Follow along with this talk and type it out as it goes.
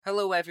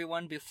Hello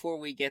everyone, before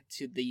we get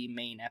to the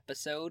main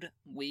episode,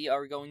 we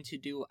are going to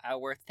do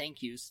our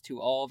thank yous to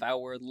all of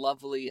our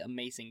lovely,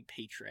 amazing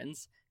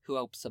patrons who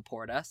help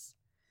support us.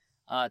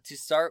 To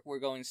start, we're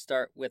going to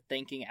start with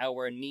thanking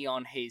our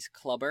Neon Haze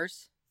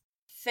Clubbers.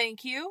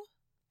 Thank you,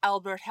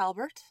 Albert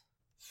Halbert.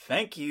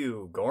 Thank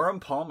you, Gorham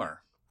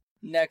Palmer.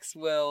 Next,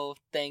 we'll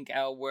thank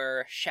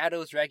our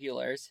Shadows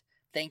regulars.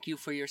 Thank you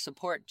for your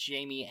support,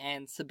 Jamie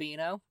and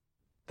Sabino.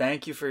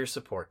 Thank you for your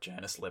support,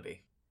 Janice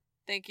Libby.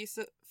 Thank you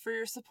for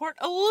your support,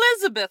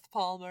 Elizabeth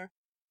Palmer.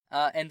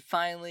 And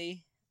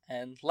finally,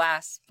 and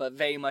last but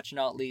very much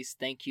not least,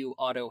 thank you,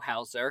 Otto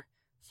Hauser,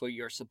 for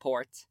your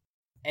support.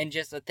 And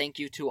just a thank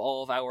you to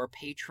all of our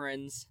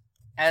patrons.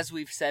 As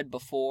we've said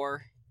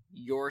before,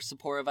 your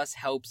support of us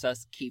helps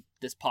us keep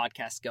this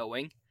podcast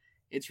going.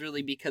 It's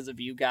really because of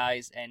you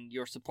guys and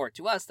your support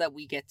to us that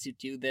we get to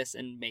do this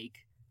and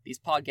make these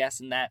podcasts,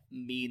 and that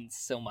means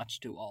so much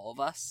to all of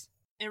us.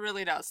 It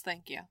really does,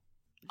 thank you.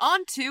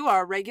 On to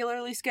our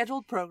regularly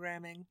scheduled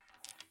programming.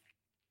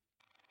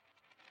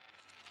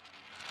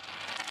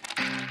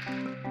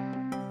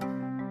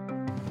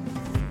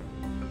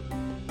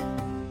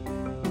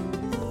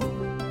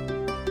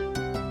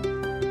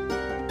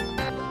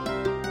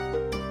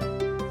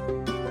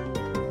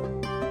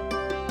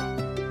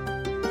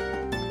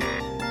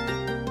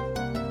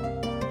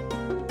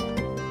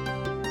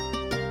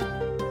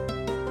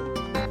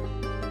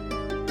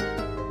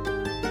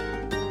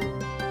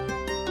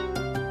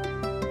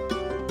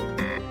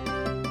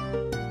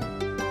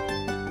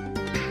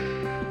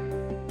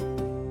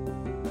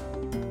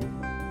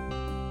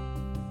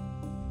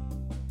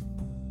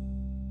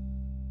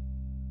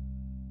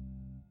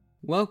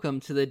 Welcome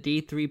to the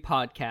D3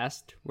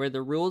 podcast, where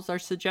the rules are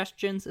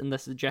suggestions and the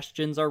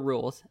suggestions are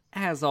rules.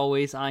 As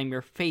always, I'm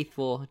your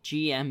faithful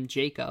GM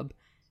Jacob,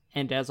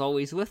 and as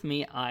always with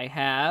me, I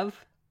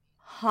have...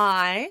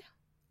 Hi,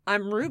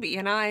 I'm Ruby,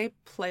 and I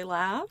play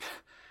Lav.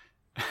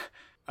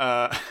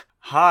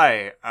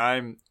 Hi,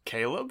 I'm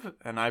Caleb,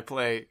 and I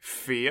play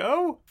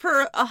Theo.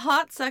 For a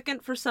hot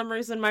second, for some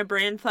reason, my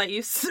brain thought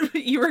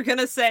you were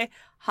gonna say,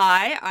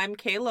 "Hi, I'm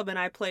Caleb, and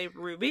I play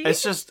Ruby."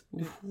 It's just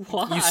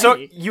Why?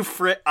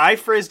 I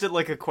phrased it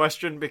like a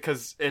question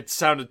because it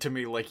sounded to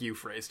me like you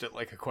phrased it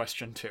like a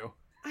question too.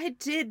 I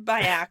did by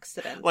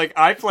accident. Like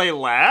I play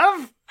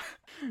Lav.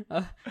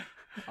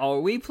 Are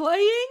we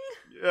playing?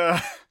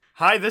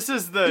 Hi, this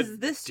is the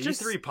this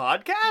D3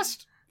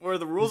 podcast where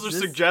the rules are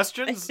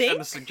suggestions and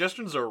the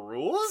suggestions are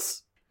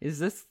rules. Is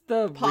this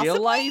the Possibly?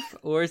 real life,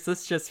 or is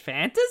this just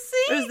fantasy?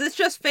 Is this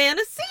just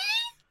fantasy?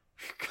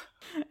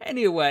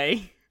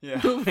 Anyway,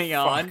 Yeah. moving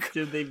on Fuck.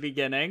 to the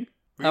beginning.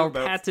 We were Our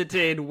about-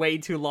 patented way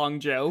too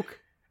long joke.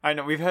 I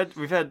know we've had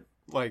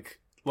like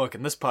look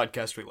in this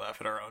podcast we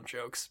laugh at our own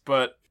jokes,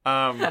 but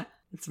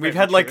It's we've very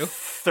had like true.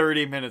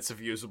 30 minutes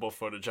of usable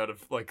footage out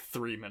of like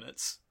 3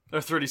 minutes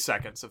or 30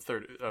 seconds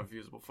of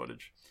usable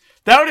footage.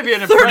 That would be an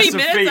 30 impressive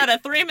minutes feat. out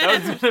of 3 That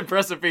would minutes. be an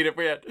impressive feat if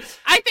we had.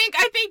 I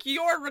think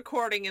you're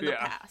recording in the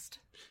Yeah. past.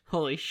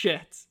 Holy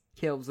shit.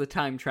 Caleb's a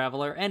time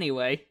traveler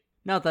anyway.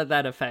 Not that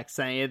that affects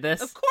any of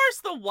this. Of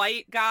course, the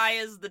white guy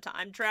is the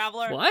time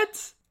traveler.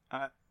 What?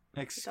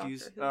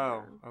 Excuse. Doctor Who Oh,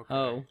 man.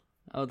 okay.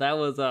 Oh, that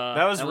was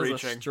was a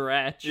reaching.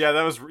 stretch. Yeah,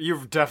 that was.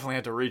 You definitely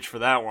had to reach for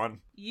that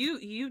one.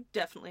 You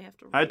definitely have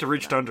to. I had to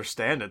reach for to that.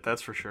 understand it.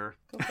 That's for sure.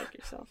 Go fuck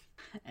yourself.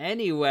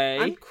 Anyway.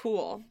 I'm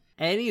cool.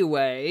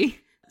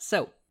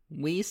 So,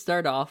 we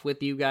start off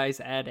with you guys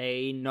at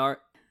a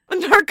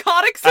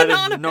Narcotics At a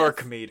Anonymous.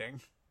 Nork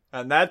meeting,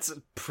 and that's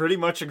pretty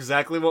much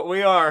exactly what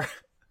we are.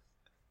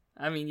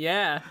 I mean,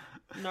 yeah.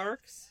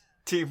 Narcs.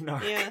 Team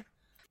Narc. Yeah.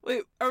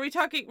 Wait, are we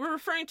talking? We're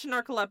referring to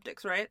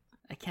narcoleptics, right?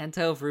 I can't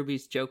tell if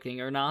Ruby's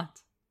joking or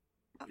not.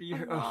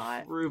 You're, I'm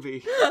not.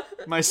 Ruby,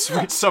 my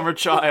sweet summer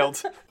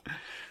child,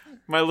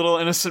 my little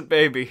innocent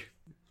baby.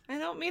 I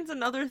know it means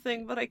another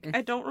thing, but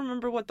I don't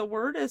remember what the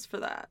word is for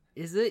that.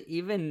 Is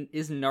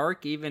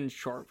narc even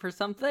short for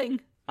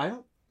something? I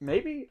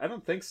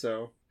don't think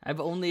so.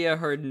 I've only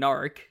heard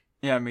narc.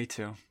 Yeah, me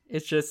too.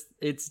 It's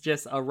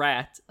just a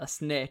rat, a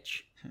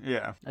snitch,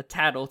 Yeah. a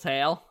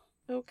tattletale.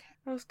 Okay.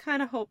 I was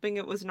kind of hoping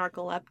it was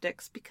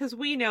narcoleptics because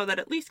we know that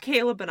at least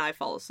Caleb and I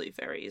fall asleep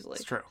very easily.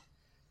 It's true.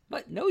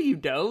 But no, you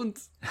don't.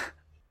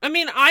 I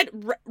mean,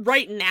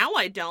 right now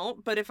I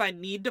don't, but if I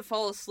need to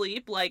fall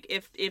asleep, like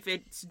if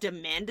it's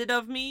demanded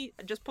of me,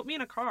 just put me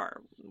in a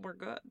car. We're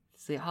good.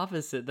 It's the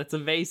opposite. That's a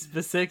very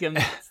specific.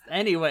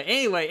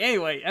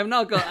 Anyway.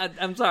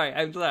 I'm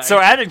sorry. So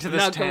adding to I'm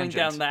this not tangent. going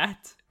down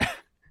that.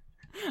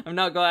 I'm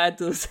not going to add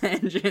to this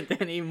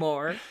tangent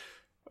anymore.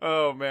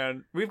 Oh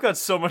man, we've got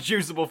so much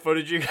usable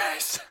footage, you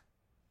guys.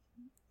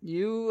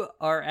 You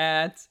are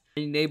at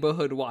a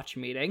neighborhood watch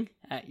meeting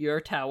at your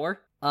tower.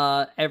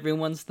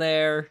 Everyone's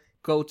there.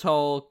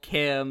 Gotol,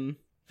 Kim,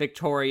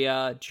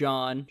 Victoria,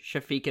 John,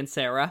 Shafiq, and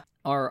Sarah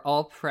are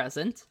all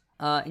present.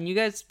 And you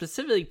guys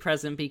specifically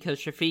present because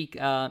Shafiq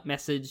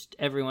messaged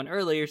everyone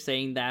earlier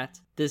saying that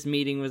this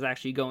meeting was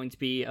actually going to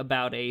be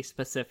about a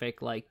specific,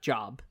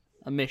 job,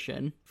 a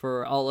mission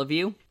for all of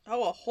you.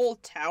 Oh, a whole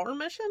tower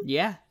mission?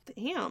 Yeah.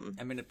 Damn.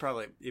 I mean, it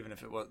probably, even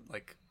if it was,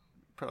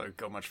 Probably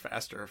go much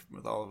faster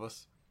with all of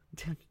us.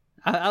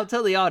 I'll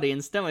tell the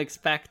audience, don't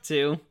expect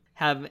to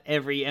have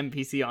every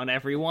NPC on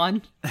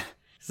everyone.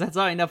 So that's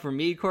all enough for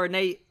me to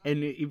coordinate,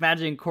 and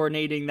imagine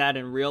coordinating that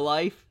in real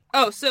life.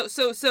 Oh,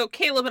 so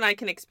Caleb and I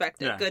can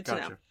expect it. Yeah, Good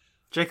gotcha. to know.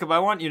 Jacob, I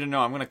want you to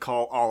know I'm going to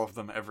call all of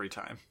them every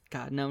time.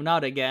 God, no,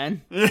 not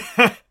again.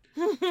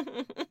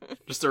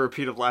 Just a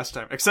repeat of last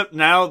time. Except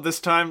now, this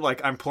time,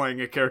 like, I'm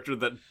playing a character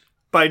that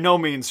by no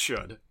means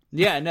should.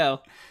 Yeah,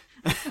 no.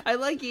 I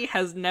like he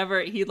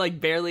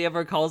barely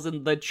ever calls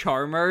in the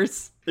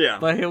Charmers, Yeah.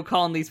 but he'll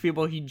call in these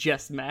people he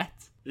just met.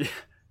 Yeah,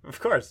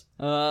 of course.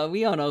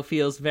 We all know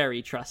feels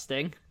very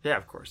trusting. Yeah,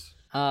 of course.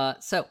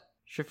 So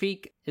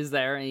Shafiq is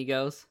there and he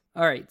goes,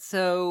 "Alright,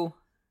 so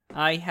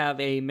I have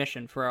a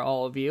mission for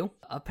all of you.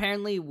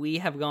 Apparently we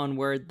have gone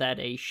word that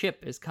a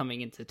ship is coming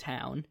into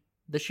town.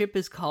 The ship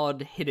is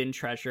called Hidden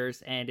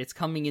Treasures and it's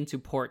coming into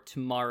port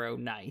tomorrow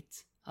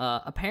night.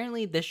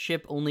 Apparently this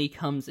ship only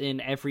comes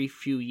in every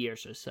few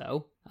years or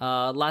so.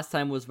 Last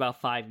time was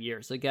about 5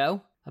 years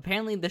ago.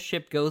 Apparently the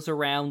ship goes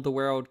around the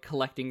world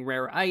collecting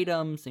rare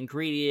items,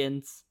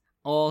 ingredients,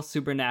 all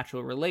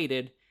supernatural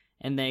related,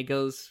 and then it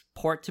goes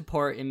port to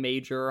port in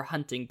major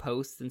hunting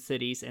posts and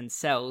cities and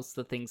sells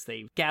the things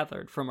they've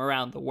gathered from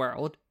around the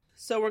world.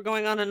 So we're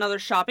going on another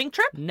shopping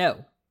trip?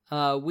 No,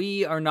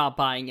 we are not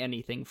buying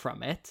anything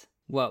from it.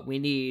 What we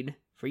need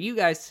for you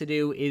guys to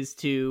do is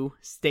to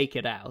stake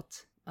it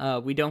out.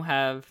 We don't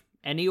have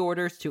any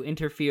orders to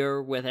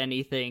interfere with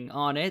anything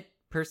on it,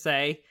 per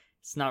se.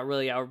 It's not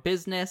really our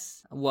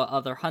business what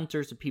other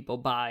hunters or people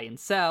buy and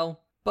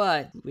sell,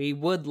 but we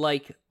would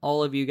like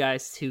all of you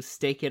guys to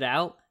stake it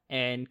out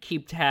and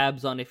keep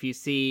tabs on if you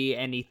see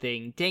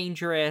anything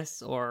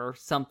dangerous or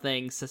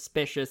something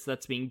suspicious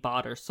that's being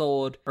bought or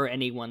sold, or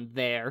anyone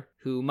there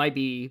who might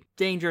be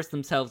dangerous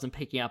themselves and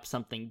picking up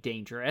something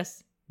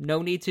dangerous.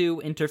 No need to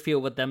interfere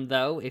with them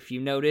though. If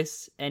you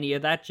notice any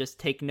of that, just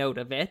take note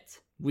of it.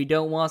 We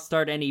don't want to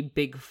start any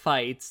big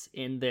fights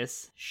in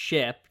this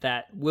ship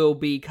that will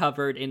be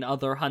covered in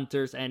other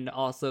hunters and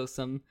also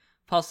some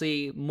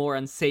possibly more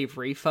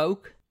unsavory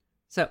folk.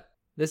 So,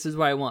 this is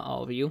what I want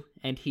all of you.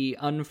 And he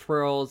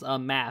unfurls a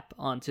map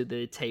onto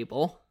the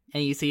table.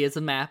 And you see it's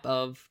a map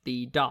of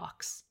the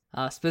docks.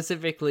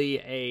 Specifically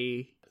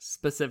a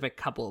specific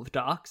couple of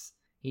docks.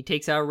 He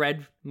takes out a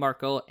red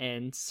marker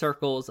and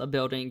circles a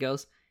building and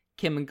goes,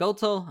 "Kim and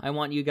Gotal, I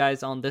want you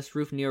guys on this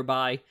roof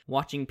nearby,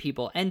 watching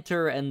people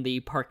enter in the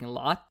parking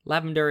lot.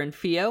 Lavender and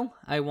Theo,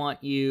 I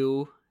want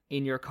you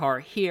in your car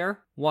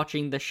here,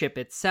 watching the ship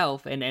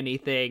itself and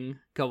anything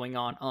going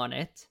on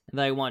it.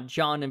 And I want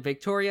John and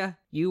Victoria,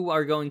 you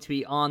are going to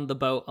be on the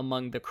boat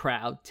among the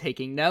crowd,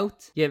 taking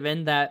note,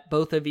 given that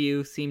both of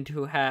you seem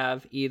to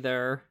have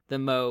either the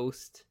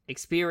most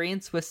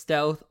experience with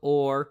stealth,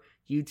 or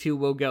you two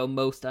will go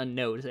most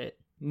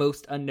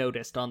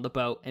unnoticed on the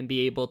boat and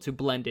be able to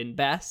blend in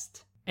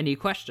best. Any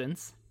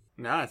questions?"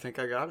 No, I think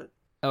I got it.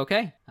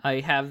 Okay, I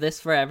have this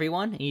for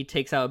everyone. He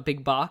takes out a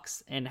big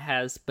box and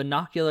has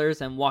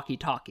binoculars and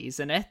walkie-talkies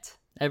in it.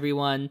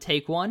 Everyone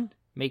take one,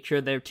 make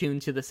sure they're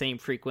tuned to the same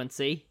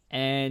frequency,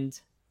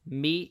 and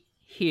meet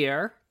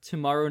here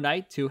tomorrow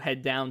night to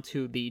head down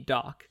to the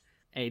dock.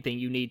 Anything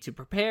you need to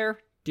prepare,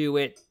 do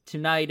it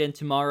tonight and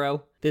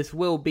tomorrow. This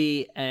will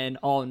be an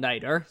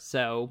all-nighter,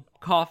 so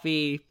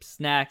coffee,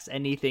 snacks,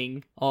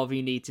 anything, all of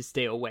you need to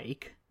stay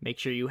awake. Make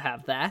sure you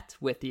have that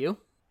with you.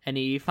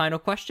 Any final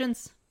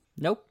questions?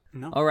 Nope?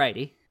 No.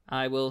 Alrighty.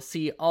 I will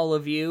see all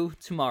of you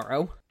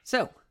tomorrow.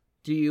 So,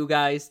 do you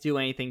guys do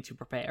anything to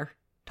prepare?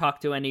 Talk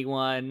to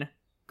anyone,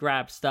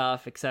 grab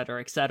stuff,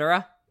 etc.,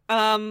 etc.?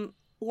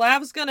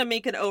 Lav's gonna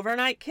make an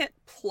overnight kit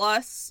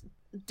plus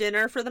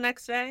dinner for the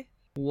next day.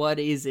 What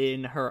is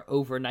in her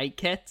overnight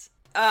kit?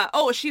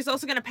 She's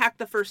also gonna pack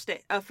the first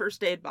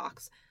aid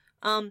box.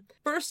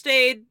 First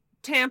aid,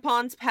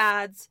 tampons,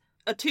 pads,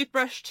 a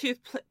toothbrush,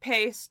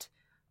 toothpaste,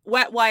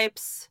 wet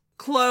wipes,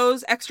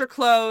 clothes, extra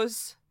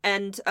clothes,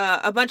 and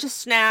a bunch of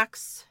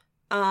snacks,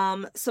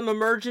 some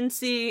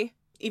emergency,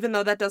 even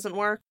though that doesn't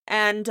work,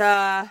 and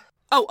a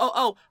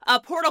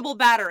portable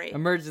battery.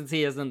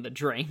 Emergency isn't the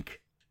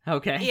drink.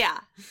 Okay. Yeah,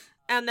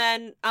 and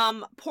then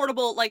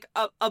portable, like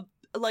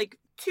like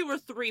 2 or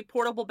 3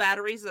 portable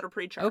batteries that are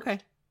pre-charged. Okay,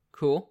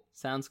 cool.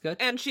 Sounds good.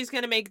 And she's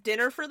gonna make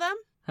dinner for them.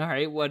 All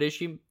right, what is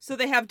she? So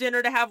they have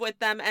dinner to have with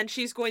them, and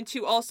she's going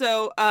to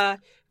also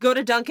go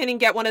to Dunkin' and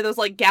get one of those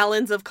like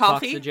gallons of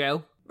coffee. Box of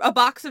Joe? A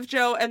box of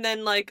Joe, and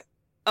then like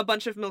a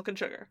bunch of milk and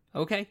sugar.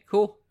 Okay,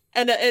 cool.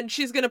 And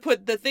she's gonna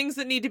put the things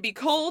that need to be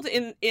cold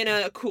in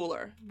a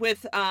cooler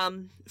with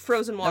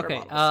frozen water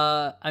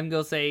bottles. I'm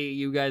gonna say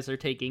you guys are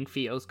taking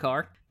Theo's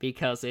car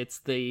because it's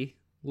the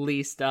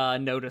least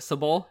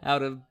noticeable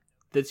out of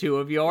the two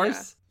of yours.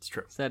 Yeah, it's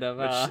true. Instead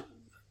of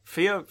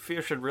Theo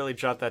should really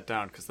jot that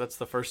down, because that's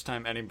the first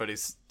time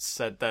anybody's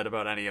said that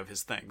about any of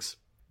his things.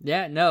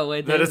 Yeah, no,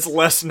 it's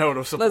less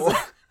noticeable.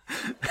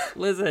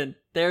 Listen,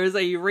 there is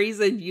a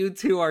reason you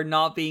two are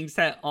not being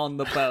sent on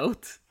the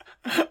boat.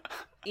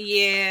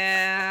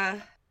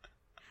 Yeah.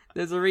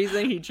 There's a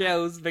reason he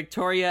chose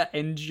Victoria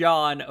and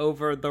John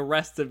over the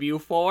rest of you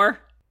four.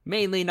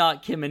 Mainly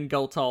not Kim and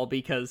Gotal,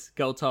 because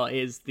Gotal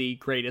is the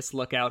greatest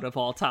lookout of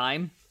all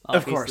time.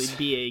 Of Obviously course.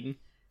 being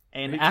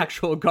an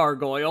actual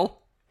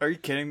gargoyle. Are you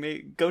kidding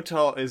me?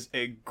 Gotal is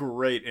a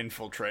great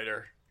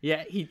infiltrator.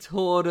 Yeah, he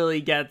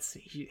totally gets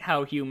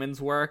how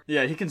humans work.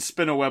 Yeah, he can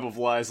spin a web of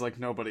lies like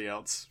nobody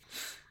else.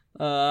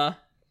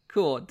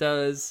 Cool.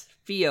 Does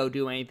Theo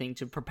do anything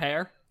to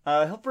prepare?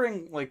 He'll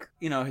bring, like,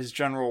 his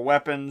general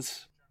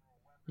weapons,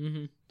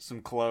 Mm-hmm.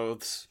 some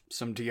clothes,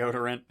 some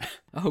deodorant,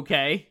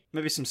 Okay.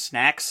 maybe some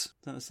snacks.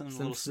 Some Some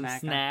little snack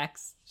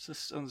snacks.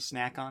 Just something to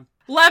snack on.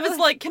 Lev is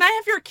like, can I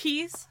have your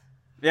keys?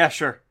 Yeah,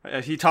 sure.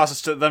 He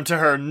tosses them to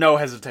her, no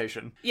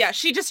hesitation. Yeah,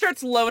 she just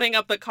starts loading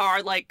up the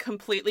car, like,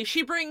 completely.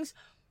 She brings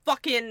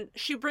fucking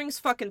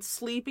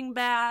sleeping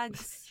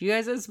bags. You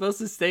guys are supposed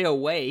to stay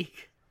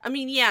awake. I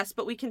mean, yes,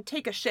 but we can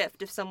take a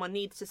shift if someone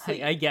needs to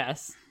sleep. I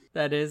guess.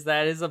 That is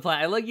a plan.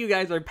 I like you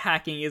guys are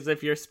packing as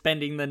if you're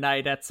spending the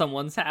night at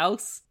someone's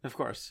house. Of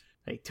course.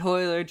 Like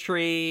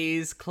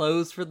toiletries,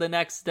 clothes for the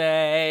next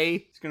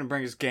day. He's gonna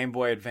bring his Game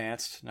Boy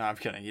Advanced. No, I'm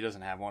kidding. He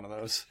doesn't have one of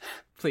those.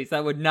 Please,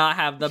 that would not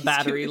have the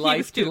battery he was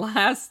life to too-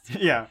 last.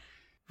 Yeah.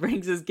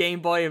 Brings his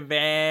Game Boy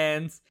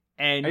Advance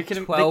and Are you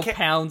kidding? 12 They can't-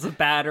 pounds of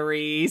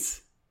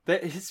batteries.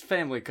 His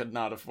family could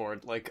not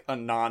afford, like, a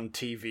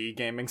non-TV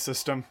gaming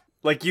system.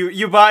 Like,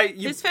 you buy...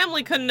 His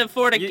family couldn't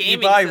afford a you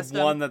gaming buy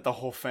system. one that the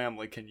whole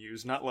family can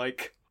use, not,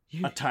 like,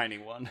 a tiny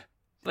one.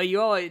 But you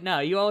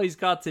always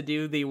got to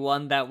do the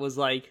one that was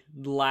like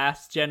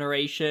last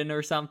generation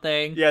or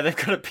something. Yeah, they've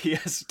got a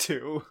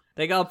PS2.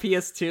 They got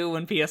PS2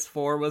 when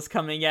PS4 was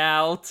coming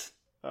out.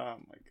 Oh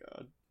my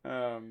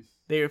god.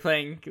 They were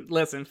playing.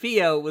 Listen,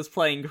 Theo was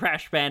playing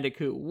Crash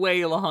Bandicoot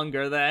way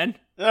longer then.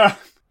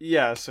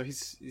 Yeah, so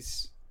he's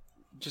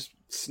just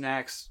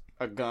snacks,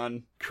 a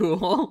gun.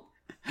 Cool.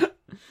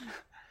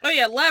 Oh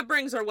yeah, Lev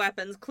brings her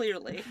weapons,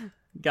 clearly.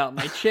 Got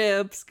my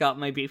chips. Got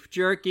my beef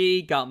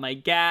jerky. Got my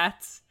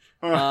gats.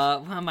 What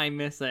am I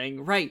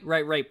missing? Right.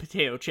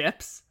 Potato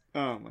chips.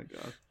 Oh my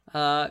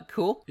god.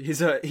 Cool.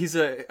 He's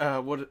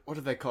a what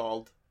are they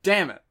called?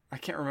 Damn it. I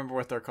can't remember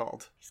what they're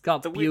called. He's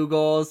got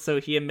bugles, so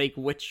he can make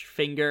witch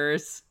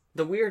fingers.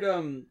 The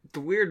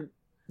weird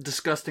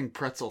disgusting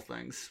pretzel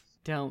things.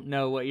 Don't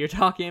know what you're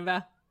talking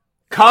about.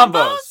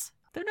 Combos.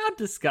 They're not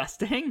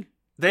disgusting.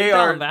 They What are you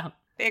talking about?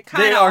 They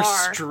kind they of are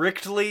are.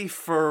 strictly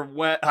for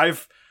when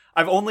I've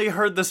only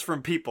heard this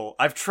from people.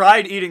 I've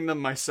tried eating them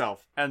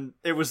myself, and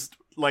it was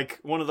like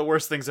one of the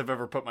worst things I've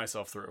ever put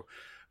myself through.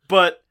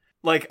 But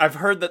like I've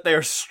heard that they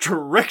are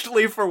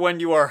strictly for when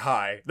you are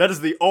high. That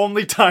is the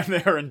only time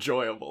they are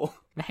enjoyable.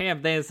 Hey,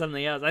 I'm thinking of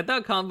something else. I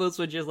thought combos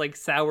were just like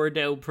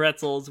sourdough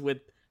pretzels with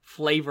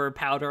flavor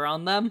powder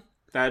on them.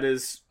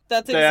 That's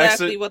That's they exactly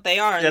actually- what they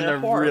are, and, and they're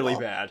they're really horrible.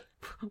 bad.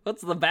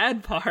 What's the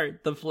bad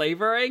part? The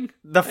flavoring?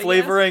 The guess?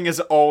 flavoring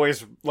is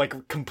always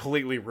like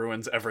completely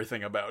ruins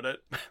everything about it.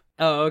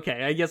 Oh,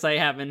 okay. I guess I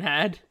haven't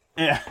had.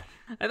 Yeah.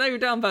 I thought you were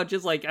talking about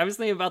just like, I was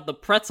thinking about the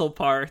pretzel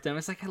part, and I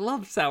was like, I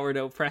love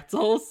sourdough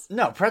pretzels.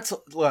 No,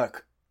 pretzel.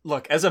 Look,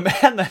 as a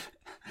man that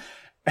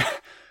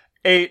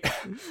ate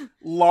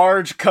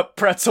large cup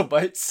pretzel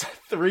bites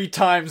 3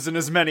 times in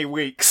as many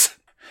weeks,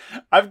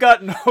 I've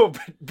got no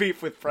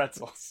beef with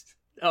pretzels.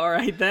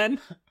 Alright then.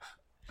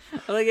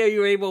 I like how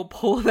you were able to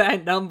pull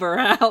that number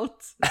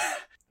out.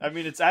 I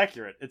mean, it's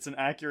accurate. It's an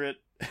accurate.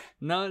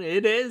 No,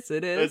 it is.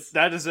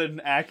 That is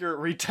an accurate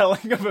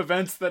retelling of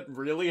events that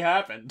really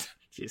happened.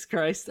 Jesus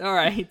Christ.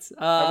 Alright.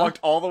 I walked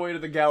all the way to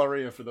the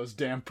Galleria for those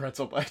damn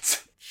pretzel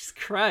bites. Jesus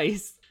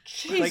Christ.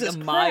 Jesus like a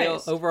mile,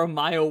 Christ. over a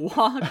mile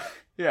walk.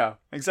 Yeah,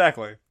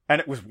 exactly. And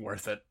it was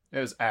worth it. It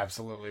was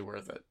absolutely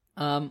worth it.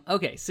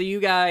 Okay, so you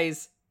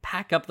guys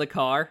pack up the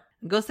car.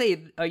 Go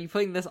say, are you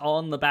putting this all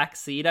in the back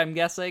seat, I'm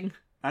guessing?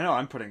 I know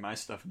I'm putting my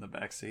stuff in the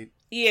back seat.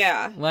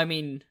 Yeah. Well, I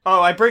mean, Oh,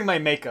 I bring my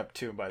makeup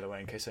too, by the way,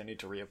 in case I need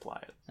to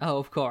reapply it. oh,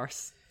 of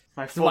course.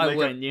 My So full why makeup.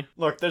 wouldn't you?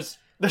 Look, there's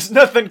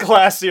nothing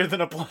classier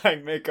than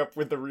applying makeup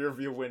with the rear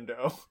view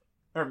window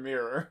or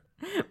mirror.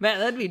 Man,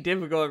 that'd be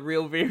difficult at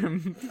real beer.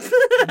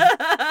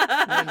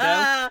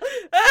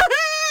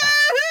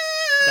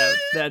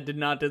 that did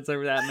not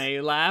deserve that many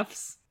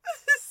laughs.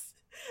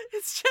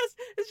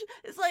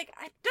 It's like,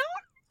 I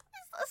don't,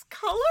 is this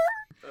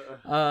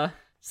color?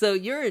 So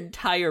your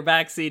entire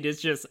backseat is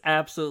just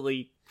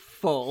absolutely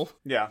full.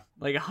 Yeah.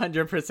 Like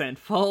 100%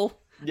 full.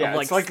 Yeah, Of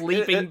like, it's like-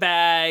 sleeping it-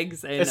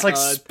 bags and It's like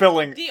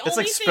spilling. the It's like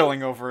only thing-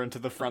 spilling over into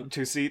the front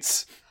 2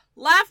 seats.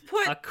 Laugh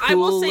put, A I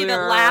will say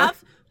that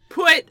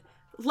cooler.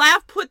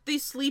 Laugh put the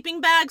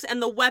sleeping bags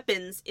and the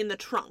weapons in the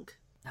trunk.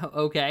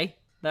 okay,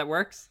 that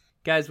works.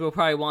 Guys will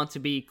probably want to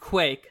be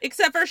quick.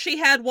 Except for she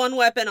had one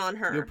weapon on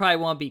her. You'll probably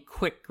want to be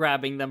quick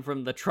grabbing them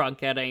from the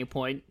trunk at any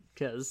point,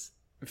 because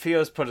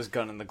Theo's put his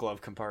gun in the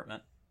glove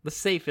compartment. the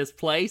safest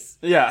place.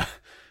 Yeah.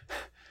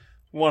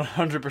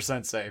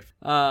 100% safe.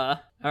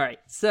 Alright,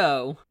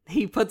 so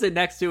he puts it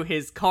next to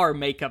his car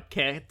makeup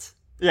kit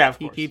Yeah, of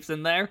he course. keeps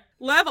in there.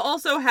 Lev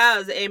also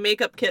has a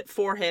makeup kit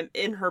for him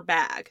in her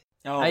bag.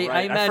 Oh, I right.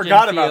 I imagine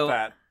forgot Theo- about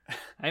that.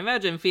 I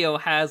imagine Theo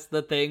has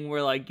the thing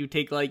where, like, you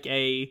take, like,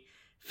 a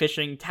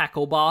fishing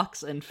tackle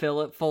box and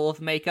fill it full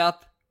of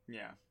makeup.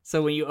 Yeah.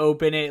 So when you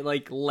open it,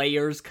 like,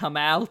 layers come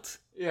out.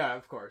 Yeah,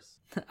 of course.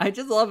 I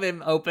just love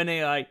him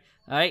opening, like,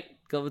 alright,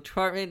 go to the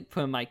department,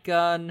 put in my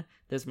gun,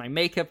 there's my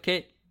makeup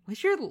kit.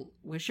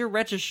 Where's your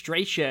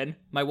registration?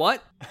 My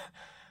what?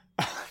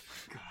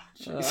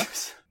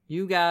 Jesus.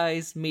 You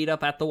guys meet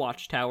up at the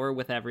watchtower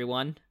with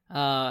everyone.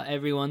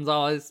 Everyone's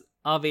always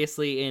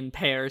obviously in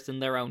pairs in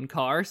their own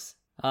cars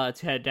to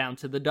head down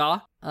to the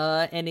dock.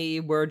 Any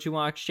words you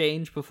want to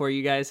exchange before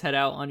you guys head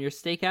out on your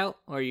stakeout?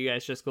 Or are you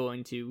guys just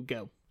going to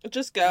go?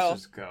 Just go.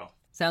 Let's just go.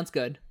 Sounds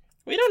good.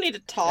 We don't need to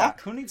Yeah,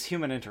 talk. who needs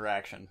human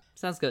interaction?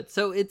 Sounds good.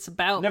 So it's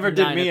about Never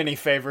did me any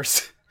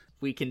favors.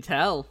 We can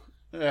tell.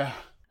 Yeah.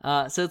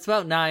 So it's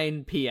about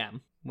 9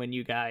 p.m. when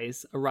you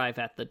guys arrive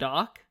at the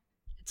dock.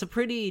 It's a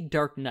pretty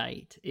dark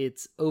night.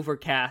 It's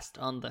overcast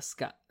on the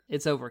sky.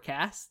 It's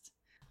overcast.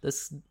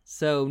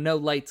 So no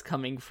lights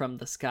coming from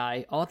the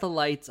sky. All the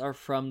lights are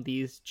from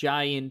these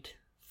giant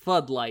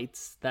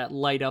floodlights that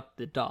light up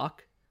the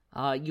dock.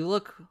 You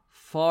look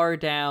far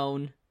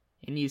down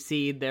and you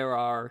see there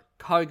are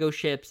cargo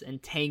ships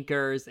and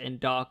tankers and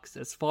docks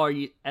as far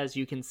as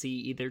you can see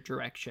either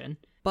direction.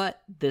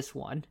 But this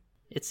one,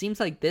 it seems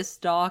like this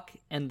dock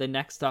and the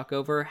next dock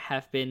over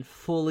have been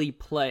fully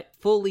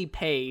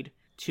paid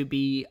to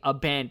be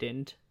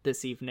abandoned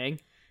this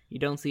evening. You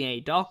don't see any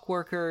dock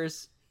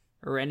workers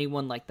or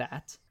anyone like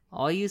that.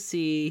 All you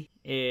see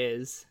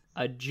is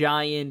a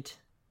giant,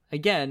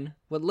 again,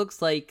 what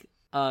looks like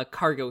a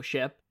cargo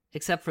ship,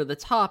 except for the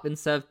top,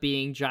 instead of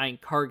being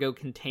giant cargo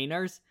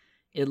containers,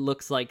 it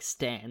looks like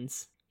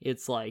stands.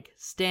 It's like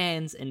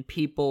stands and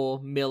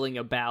people milling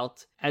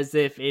about as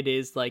if it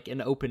is like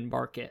an open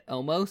market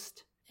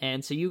almost.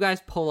 And so you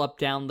guys pull up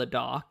down the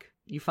dock.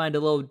 You find a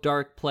little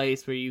dark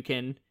place where you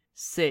can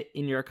sit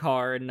in your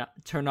car and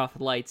turn off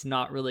the lights,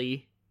 not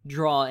really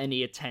draw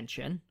any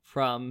attention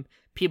from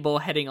people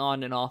heading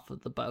on and off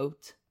of the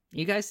boat.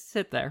 You guys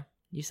sit there.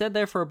 You sit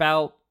there for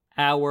about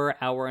hour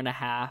and a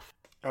half.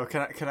 Oh,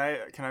 can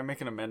I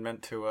make an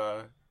amendment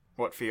to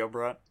what Theo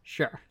brought?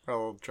 Sure. A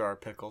little jar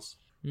of pickles.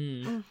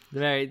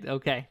 Very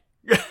okay.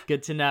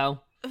 Good to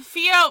know.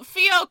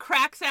 Theo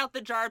cracks out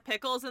the jar of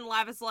pickles and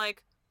Lav is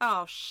like,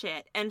 oh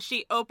shit. And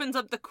she opens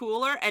up the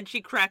cooler and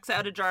she cracks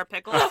out a jar of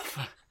pickles.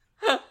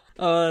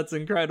 Oh, that's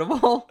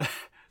incredible.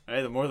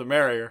 Hey, the more the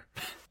merrier.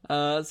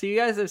 So you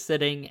guys are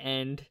sitting,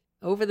 and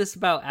over this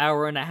about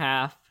hour and a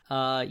half,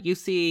 you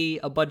see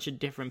a bunch of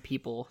different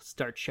people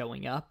start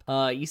showing up.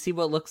 You see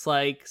what looks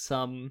like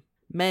some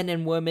men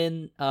and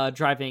women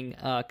driving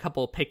a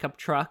couple pickup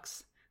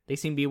trucks. They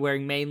seem to be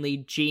wearing mainly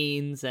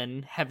jeans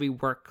and heavy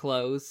work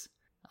clothes.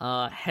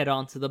 Head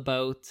onto the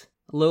boat.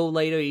 A little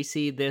later, you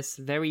see this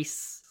very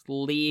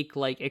sleek,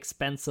 like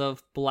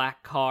expensive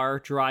black car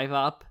drive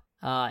up.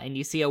 And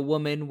you see a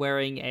woman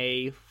wearing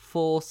a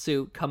full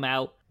suit come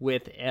out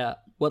with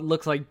what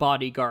looks like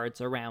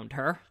bodyguards around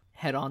her.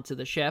 Head onto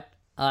the ship.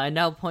 At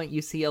that point,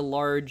 you see a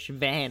large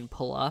van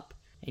pull up,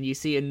 and you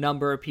see a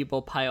number of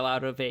people pile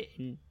out of it.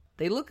 And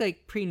they look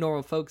like pretty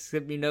normal folks.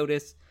 If you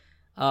notice,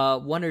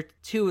 one or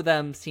two of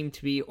them seem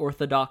to be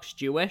Orthodox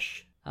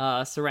Jewish,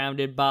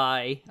 surrounded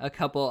by a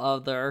couple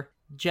other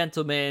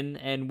gentlemen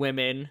and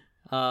women,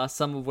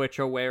 some of which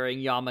are wearing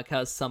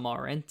yarmulkes, some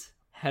aren't.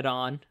 Head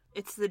on.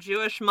 It's the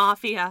Jewish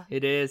mafia.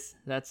 It is.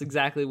 That's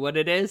exactly what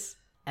it is.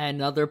 At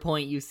another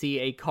point, you see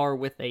a car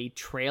with a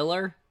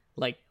trailer,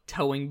 like,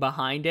 towing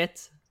behind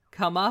it,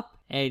 come up.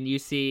 And you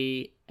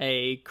see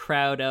a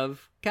crowd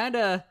of kind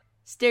of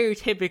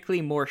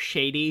stereotypically more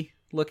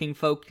shady-looking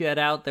folk get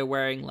out. They're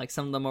wearing, like,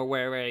 some of them are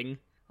wearing,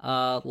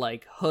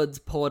 like, hoods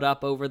pulled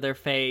up over their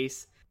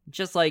face.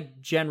 Just,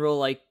 like, general,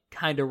 like,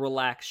 kind of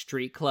relaxed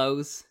street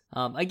clothes.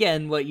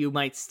 Again, what you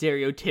might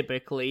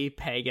stereotypically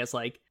peg as,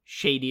 like,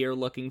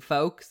 shadier-looking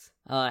folks.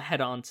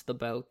 Head on to the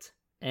boat.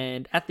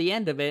 And at the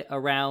end of it,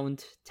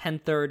 around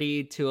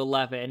 10:30 to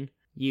 11,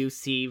 you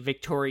see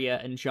Victoria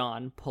and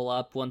John pull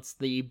up once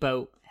the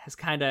boat has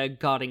kind of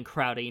gotten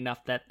crowded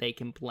enough that they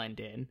can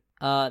blend in.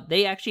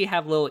 They actually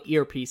have little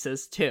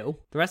earpieces, too.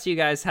 The rest of you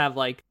guys have,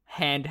 like,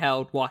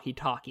 handheld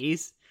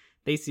walkie-talkies.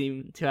 They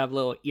seem to have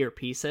little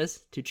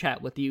earpieces to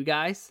chat with you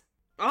guys.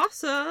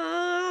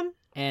 Awesome!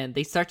 And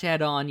they start to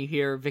head on. You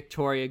hear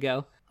Victoria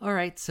go,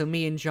 "Alright, so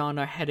me and John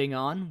are heading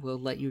on. We'll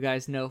let you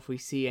guys know if we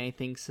see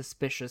anything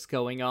suspicious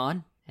going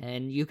on.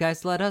 And you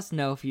guys let us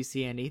know if you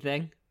see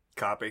anything."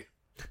 Copy.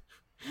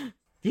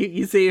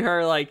 You see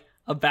her, like,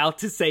 about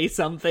to say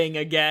something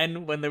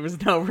again when there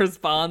was no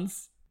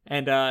response.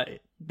 And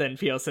then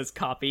Theo says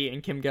copy,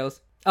 and Kim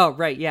goes, "Oh,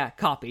 right, yeah,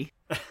 copy.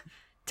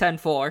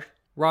 10-4.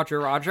 Roger,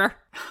 roger."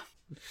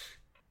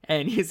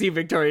 And you see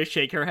Victoria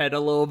shake her head a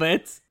little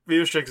bit.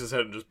 Theo shakes his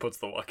head and just puts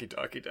the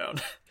walkie-talkie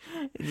down.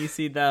 And you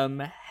see them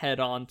head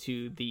on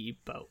to the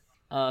boat.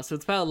 So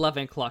it's about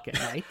 11 o'clock at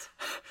night.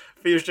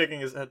 Theo's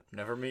shaking his head.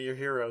 Never meet your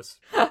heroes.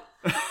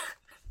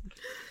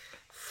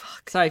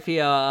 Sorry,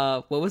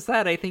 Theo, what was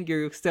that? I think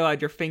you still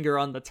had your finger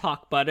on the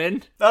talk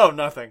button. Oh,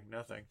 nothing.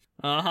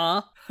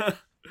 Uh-huh.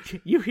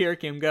 You hear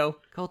Kim go,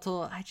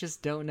 "Kotal, I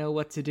just don't know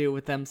what to do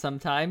with them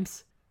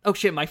sometimes." Oh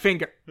shit, my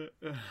finger.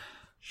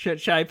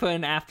 Should I put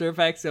in After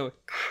Effects? So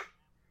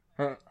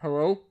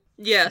Hello?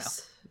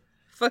 Yes.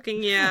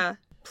 Fucking yeah.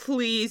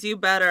 Please, you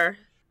better.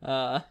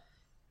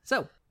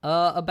 So,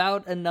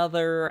 about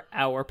another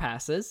hour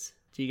passes.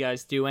 Do you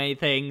guys do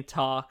anything,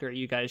 talk, or are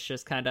you guys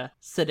just kind of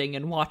sitting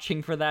and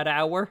watching for that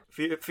hour?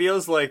 It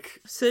feels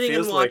like... Sitting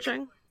and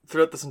watching?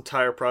 Throughout this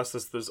entire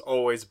process, there's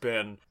always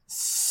been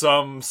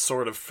some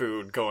sort of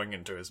food going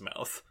into his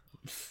mouth.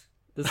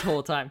 This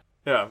whole time.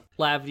 Yeah.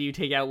 Lav, do you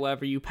take out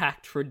whatever you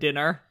packed for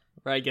dinner?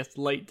 Or I guess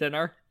late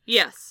dinner?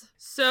 Yes.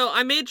 So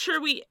I made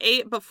sure we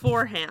ate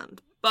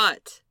beforehand,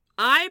 but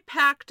I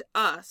packed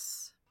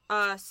us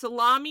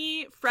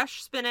salami,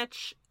 fresh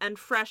spinach, and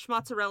fresh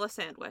mozzarella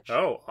sandwich.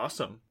 Oh,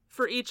 awesome.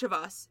 For each of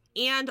us,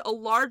 and a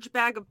large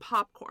bag of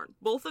popcorn.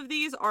 Both of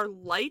these are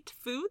light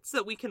foods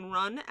that we can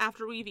run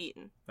after we've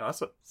eaten.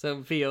 Awesome.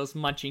 So Vio's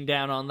munching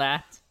down on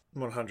that.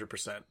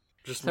 100%.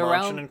 Just So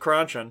munching and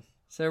crunching.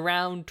 So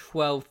around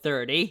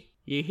 12:30,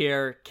 you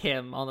hear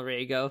Kim on the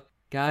radio go,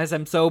 "Guys,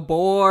 I'm so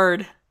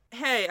bored."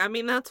 Hey, I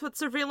mean, that's what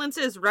surveillance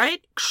is,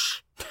 right?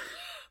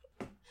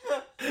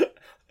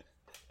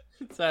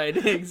 Sorry, I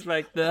didn't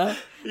expect the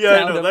Yeah,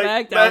 sound I know.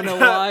 effect. I don't know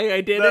why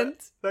I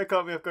didn't. That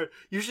caught me off guard.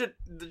 You should,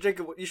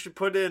 Jacob, you should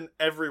put in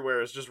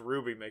everywhere is just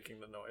Ruby making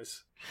the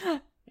noise.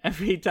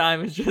 Every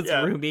time it's just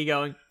Yeah. Ruby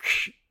going,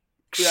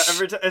 Yeah,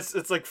 every time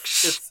it's like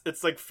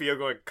Fio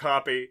going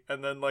copy,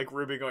 and then like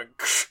Ruby going.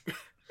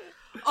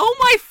 Oh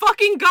my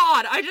fucking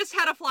god! I just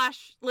had a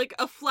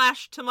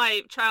flash to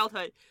my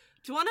childhood.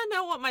 Do you want to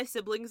know what my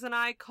siblings and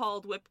I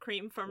called whipped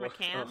cream from a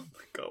can? Oh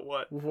my god,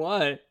 what?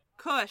 What?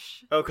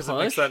 Kush. Oh, because it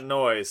makes Kush? that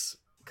noise.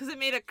 Because it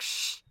made a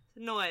ksh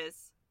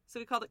noise. So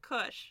we called it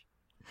Kush.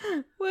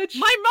 Which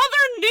My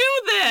mother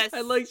knew this!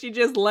 I like she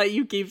just let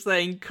you keep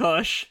saying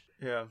Kush.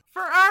 Yeah.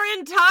 For our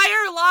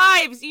entire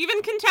lives, even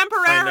I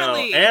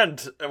contemporarily. know.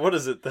 And what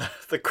is it?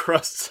 The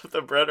crusts of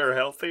the bread are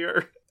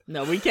healthier.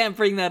 No, we can't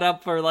bring that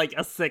up for like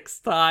a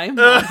sixth time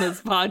on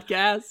this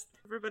podcast.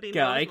 Everybody knows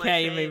God, I my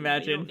can't even fame.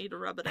 imagine You don't need to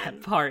rub it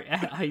in.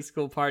 At high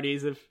school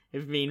parties if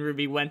me and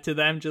Ruby went to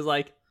them just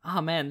like,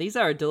 "Oh man, these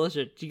are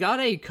delicious. You got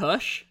any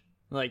Kush?"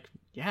 Like,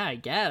 yeah, I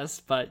guess,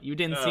 but you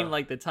didn't seem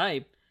like the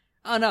type.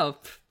 Oh no,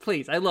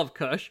 please, I love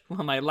Kush.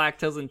 Well, am I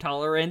lactose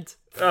intolerant?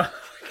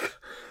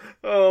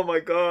 Oh my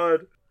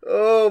god.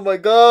 Oh my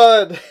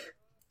god.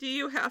 Do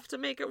you have to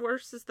make it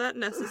worse? Is that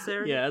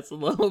necessary? Yeah, it's a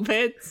little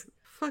bit.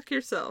 Fuck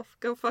yourself.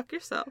 Go fuck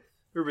yourself.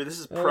 Ruby, this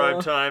is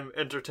prime time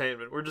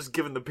entertainment. We're just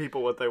giving the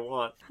people what they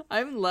want.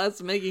 I'm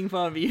less making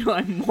fun of you.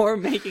 I'm more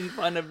making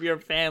fun of your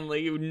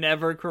family who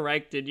never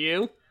corrected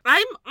you.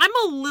 I'm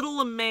a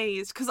little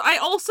amazed, because I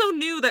also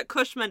knew that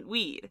Kush meant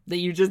weed. That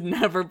you just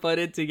never put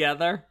it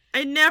together.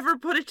 I never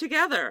put it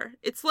together.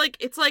 It's like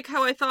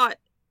how I thought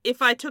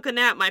if I took a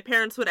nap, my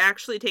parents would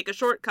actually take a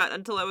shortcut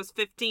until I was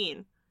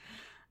 15.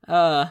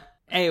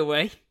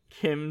 Anyway,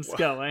 Kim's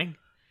going.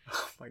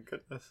 Oh my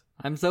goodness.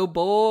 I'm so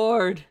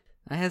bored.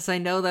 Yes, I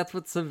know that's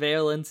what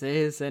surveillance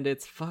is, and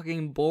it's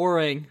fucking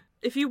boring.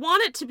 If you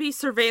want it to be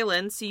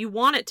surveillance, you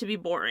want it to be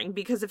boring,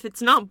 because if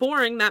it's not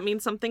boring, that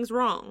means something's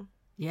wrong.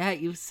 Yeah,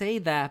 you say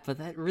that, but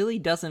that really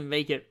doesn't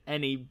make it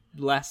any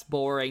less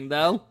boring,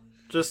 though.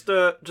 Just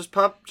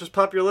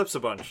pop your lips a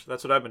bunch.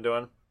 That's what I've been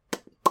doing.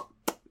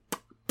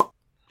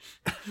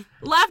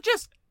 Lav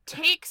just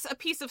takes a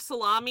piece of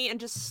salami and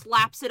just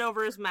slaps it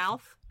over his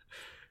mouth,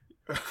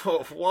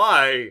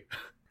 Why?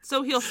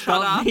 so he'll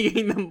shut Stop up.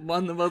 making them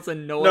one of the most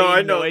annoying No,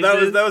 I know.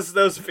 noises.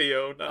 That was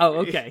Fio. Not Oh,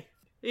 me. okay.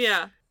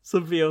 Yeah. So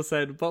Theo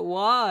said, but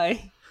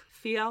why?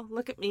 Theo,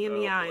 look at me in Oh,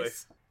 the boy.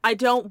 eyes. I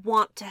don't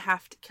want to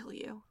have to kill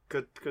you.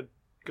 Good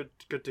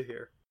to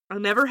hear. I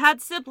never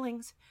had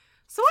siblings,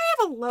 so I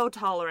have a low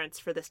tolerance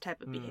for this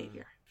type of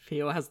behavior.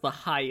 Theo has the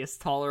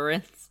highest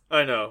tolerance.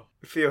 I know.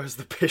 Fio has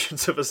the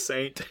patience of a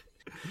saint.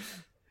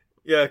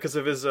 Yeah, because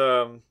of his,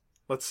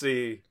 let's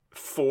see,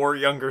 4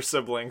 younger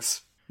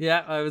siblings.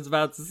 Yeah, I was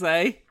about to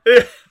say.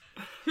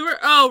 Who are?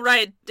 Oh,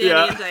 right, Danny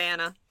Yeah. and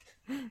Diana.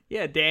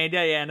 Yeah, Danny,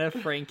 Diana,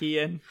 Frankie,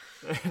 and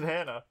And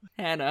Hannah.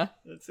 Hannah.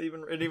 It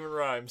even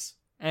rhymes.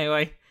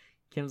 Anyway,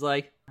 Kim's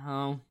like,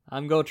 oh,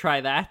 I'm gonna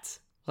try that.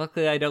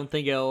 Luckily, I don't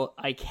think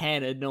I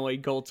can annoy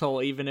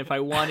Goltol even if I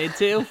wanted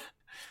to.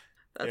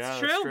 That's Yeah, that's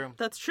true. true.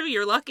 That's true.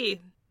 You're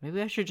lucky.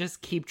 Maybe I should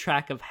just keep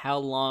track of how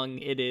long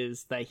it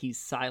is that he's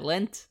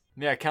silent.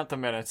 Yeah, count the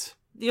minutes.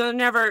 You're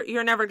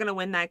never gonna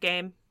win that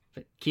game.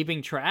 But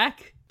keeping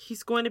track?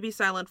 He's going to be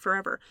silent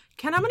forever.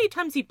 Ken, how many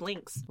times he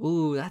blinks?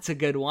 Ooh, that's a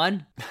good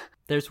one.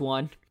 There's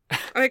one.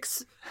 I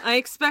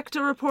expect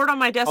a report on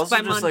my desk Also,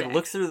 by just Monday. like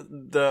look through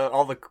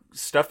all the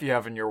stuff you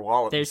have in your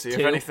wallet There's and see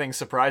two. if anything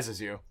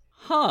surprises you.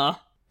 Huh.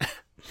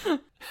 Ooh,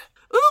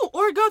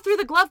 or go through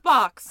the glove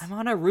box. I'm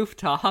on a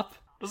rooftop.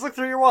 Just look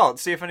through your wallet,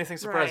 see if anything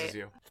surprises Right.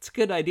 you. That's a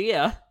good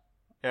idea.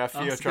 Yeah, I'll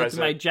Fio just go tries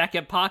through my it.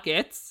 jacket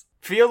pockets.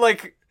 Fio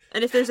like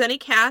And if there's any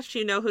cash,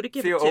 you know who to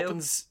give Fio it to.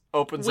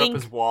 opens Wink.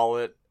 up his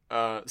wallet,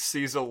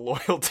 sees a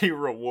loyalty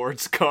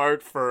rewards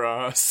card for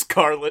a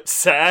Scarlet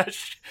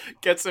Sash,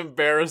 gets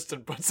embarrassed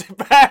and puts it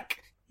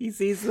back. He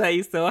sees that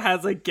he still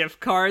has a gift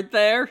card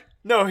there.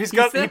 No, he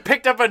said-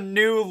 picked up a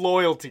new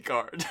loyalty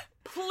card.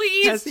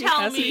 Please Has he- tell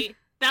has me. he-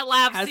 that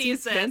Lav Has he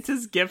sees spent this.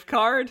 his gift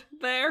card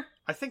there?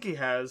 I think he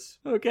has.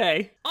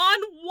 Okay. On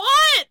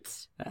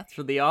what? That's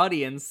for the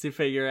audience to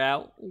figure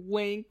out.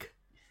 Wink.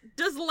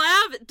 Does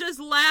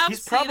Lav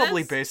He's see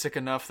probably this? basic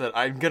enough that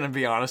I'm gonna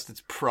be honest,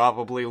 it's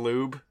probably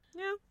lube.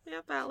 Yeah,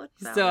 valid.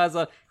 So as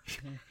a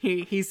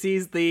he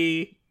sees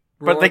the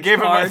But they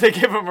rewards gave card.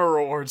 him a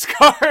rewards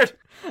card.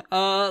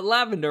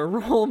 Lavender,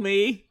 roll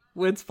me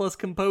wits plus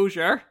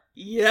composure.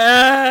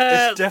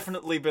 Yes! It's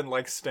definitely been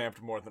like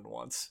stamped more than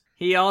once.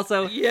 He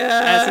also, as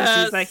Yes!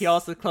 he sees that, he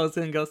also closes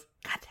it and goes,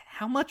 God,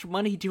 how much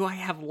money do I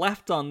have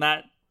left on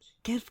that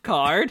gift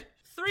card?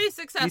 3 You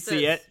successes.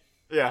 see it?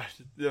 Yeah,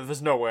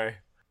 there's no way.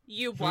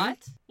 You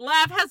what?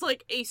 Lav has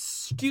like a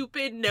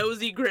stupid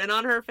nosy grin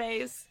on her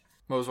face.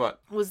 What was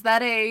what? Was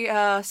that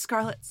a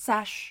Scarlet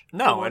Sash?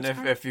 No, rewards and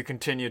card? if you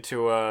continue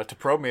to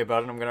probe me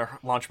about it, I'm gonna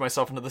launch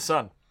myself into the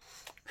sun.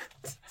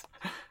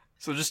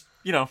 So just,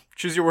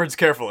 choose your words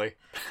carefully.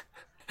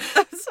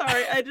 I'm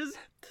sorry, I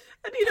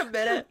need a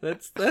minute.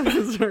 That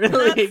was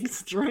really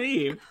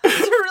extreme.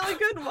 It's a really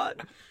good one.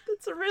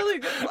 It's a really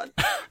good one.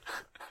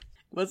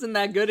 Wasn't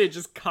that good? It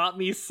just caught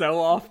me so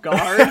off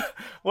guard.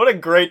 What a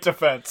great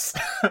defense.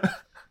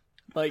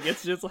 Like,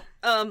 it's just,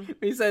 Um,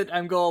 he said,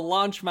 I'm gonna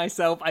launch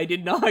myself. I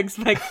did not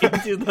expect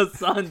into the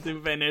sun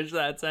to finish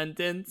that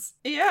sentence.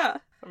 yeah.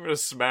 I'm gonna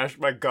smash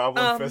my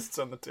goblin Um, fists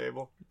on the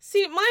table.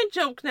 See, my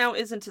joke now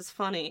isn't as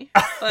funny,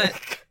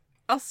 but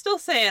I'll still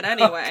say it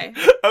anyway.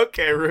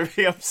 Okay,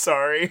 Ruby, I'm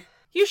sorry.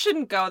 You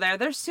shouldn't go there.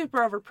 They're super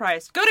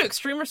overpriced. Go to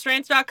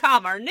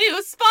extremerestraints.com, our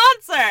new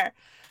sponsor.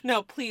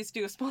 No, please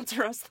do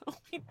sponsor us, though.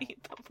 We need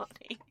the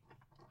money.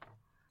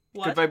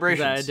 What? Good Is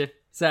vibrations.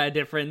 that a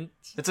different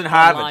It's in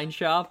Haven. online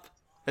shop?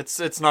 It's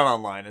not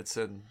online. It's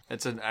an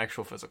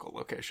actual physical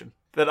location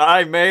that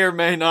I may or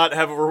may not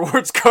have a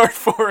rewards card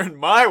for in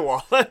my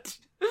wallet.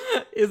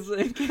 Is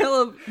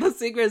Caleb, the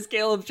secret is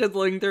Caleb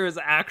chiseling through his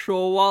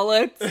actual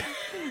wallet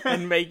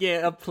and making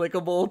it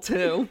applicable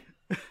to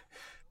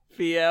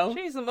Theo?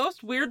 Jeez, the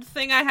most weird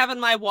thing I have in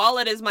my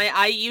wallet is my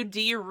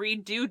IUD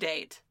redo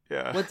date.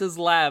 Yeah. What does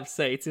Lav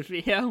say to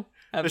Theo?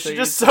 Is she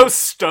just so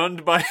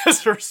stunned by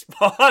his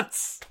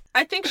response?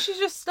 I think she's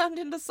just stunned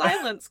into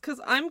silence because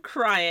I'm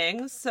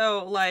crying.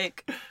 So,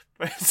 like,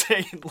 By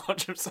saying he'd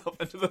launch himself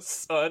into the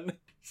sun.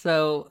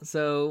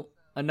 So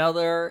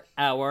another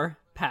hour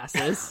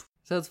passes.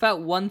 So it's about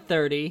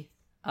 1:30.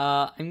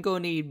 I'm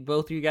going to need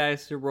both of you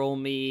guys to roll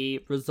me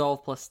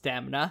resolve plus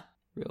stamina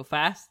real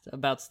fast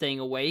about staying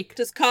awake.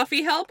 does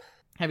coffee help?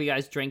 Have you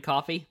guys drank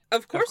coffee?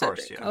 Of course, I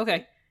course, drink. yeah.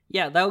 Okay.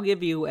 Yeah, that'll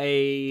give you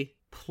a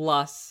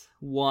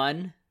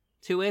 +1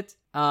 to it.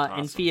 And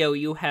Awesome. Theo,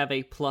 you have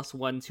a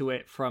 +1 to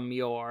it from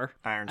your...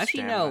 Iron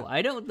Actually, stamina. no.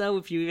 I don't know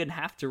if you even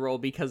have to roll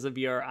because of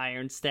your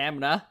iron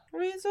stamina.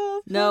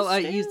 Resolve. No,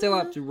 plus you still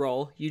stamina. have to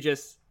roll. You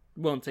just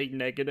won't take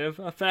negative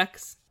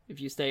effects if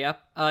you stay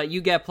up.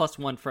 You get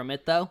 +1 from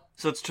it, though.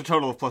 So it's a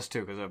total of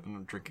 +2 because I've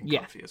been drinking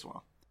Yeah. coffee as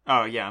well.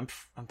 Oh yeah,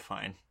 I'm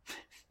fine.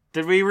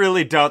 Did we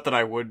really doubt that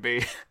I would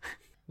be?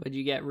 What'd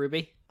you get,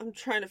 Ruby? I'm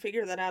trying to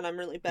figure that out. I'm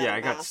really bad Yeah, at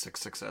I got math. 6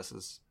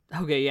 successes.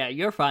 Okay, yeah,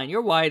 you're fine.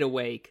 You're wide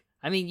awake.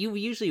 I mean, you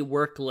usually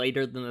work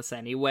later than this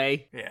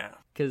anyway, Yeah.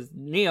 because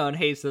Neon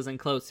Haze doesn't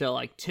close till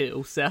like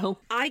 2, so...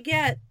 I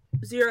get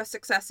 0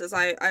 successes.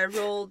 I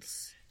rolled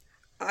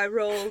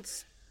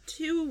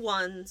 2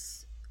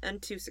 1s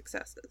and 2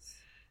 successes.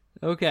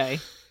 Okay.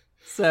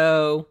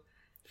 So,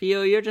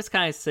 Theo, you're just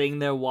kind of sitting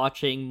there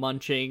watching,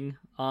 munching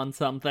on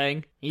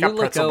something. You Got look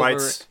pretzel over,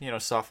 bites.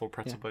 Soft little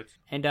pretzel bites.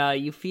 and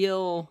you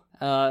feel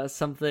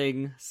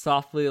something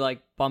softly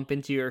like bump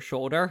into your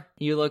shoulder.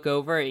 You look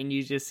over and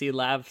you just see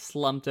Lav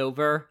slumped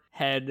over,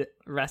 head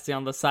resting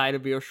on the side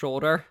of your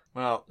shoulder.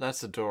 Well,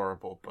 that's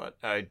adorable, but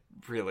I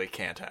really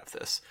can't have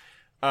this.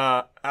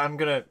 I'm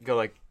gonna go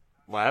like,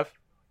 Lav?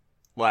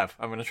 Lav.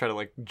 I'm gonna try to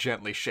like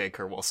gently shake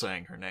her while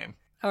saying her name.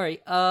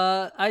 Alright,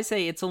 I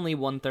say it's only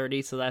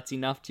 1:30, so that's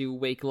enough to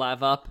wake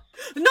Lav up.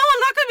 No, I'm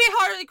not going to be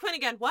Harley Quinn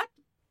again. What?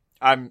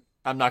 I'm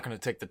not gonna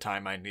take the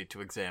time I need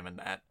to examine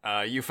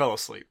that. You fell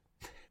asleep.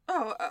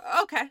 Oh,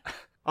 okay.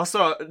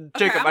 Also,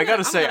 Jacob, Okay, I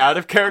gotta say, out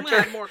of I'm gonna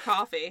character. have more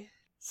coffee.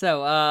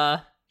 So,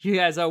 you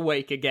guys are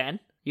awake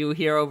again. You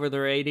hear over the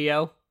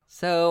radio.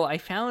 So, I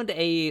found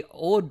a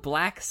old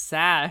black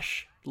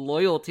sash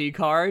loyalty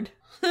card.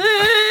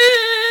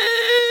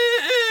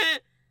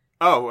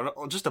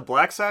 Oh, just a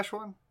black sash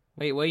one?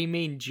 Wait, what do you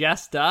mean,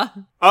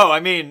 Jesta? Oh, I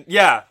mean,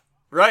 yeah.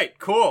 Right,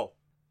 cool.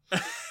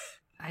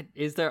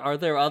 Are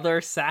there other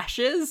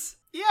sashes?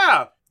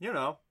 Yeah,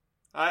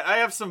 I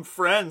have some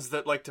friends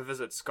that like to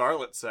visit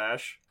Scarlet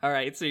Sash.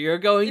 Alright, so you're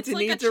going It's to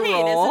like need a to chain,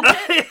 roll isn't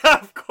it? Yeah,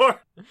 of course.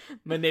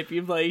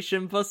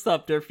 manipulation plus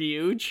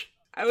subterfuge.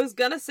 I was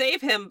gonna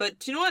save him, but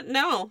do you know what?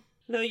 No,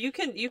 you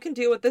can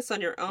deal with this on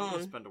your I'm gonna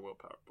own. spend a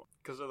willpower point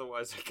because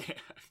otherwise I can't.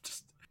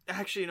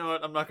 Actually, you know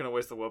what? I'm not gonna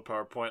waste the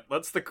willpower point.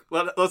 Let's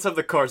have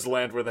the cards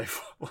land where they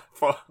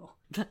fall.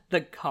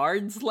 The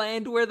cards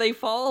land where they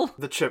fall?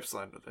 The chips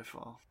land where they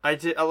fall.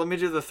 Let me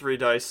do the 3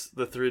 dice.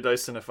 The 3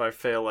 dice, and if I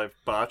fail, I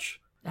botch.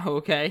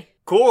 Okay.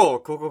 Cool.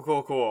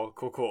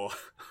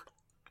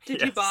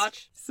 Did you Yes.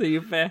 botch? So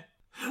you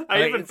I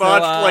Alright, even so,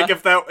 botched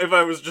if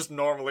I was just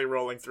normally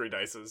rolling 3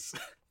 dice.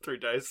 3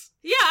 dice.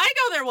 Yeah, I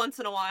go there once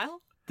in a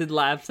while. Did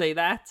Lav say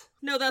that?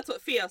 No, that's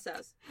what Theo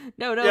says.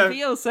 No, Yeah.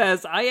 Theo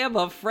says, I am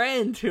a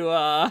friend who,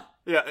 Yeah,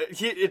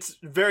 it's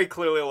very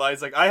clearly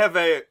lies. Like, I have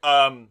a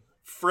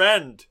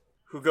friend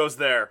who goes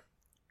there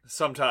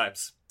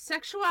sometimes.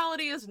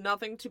 Sexuality is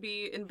nothing to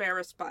be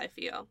embarrassed by,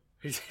 Theo.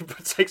 He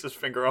takes his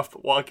finger off the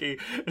walkie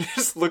and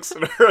just looks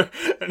at her,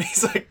 and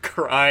he's like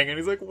crying, and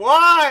he's like,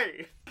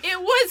 "Why?" It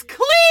was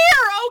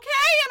clear,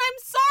 okay? And I'm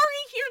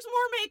sorry, here's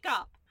more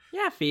makeup.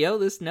 yeah, Theo,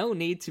 there's no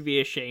need to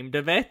be ashamed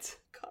of it.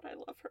 God, I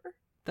love her.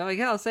 Though I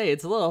gotta say,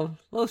 it's a little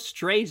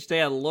strange to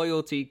get a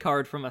loyalty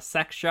card from a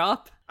sex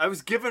shop. I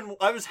was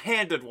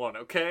handed one,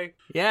 okay?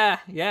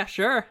 Yeah,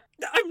 sure.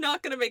 I'm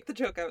not gonna make the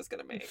joke I was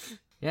gonna make.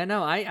 Yeah,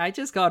 no, I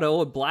just got an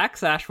old Black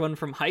Sash one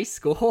from high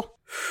school.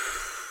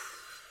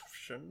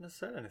 Shouldn't have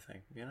said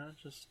anything,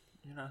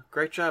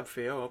 Great job,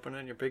 Theo,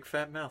 opening your big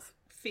fat mouth.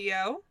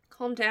 Theo,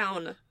 calm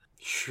down.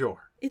 Sure.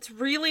 It's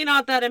really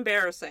not that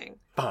embarrassing.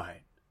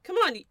 Fine. Come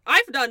on,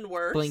 I've done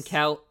worse. Blink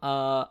out,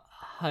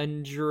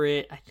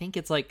 100, I think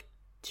it's like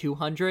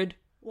 200.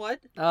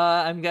 What?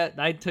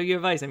 I took your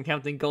advice, I'm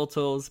counting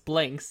Goltul's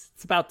blinks.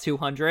 It's about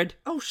 200.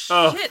 Oh, shit,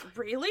 Ugh.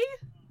 really?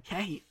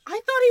 Hey, I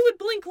thought he would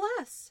blink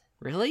less.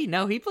 really?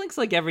 No, he blinks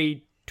like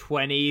every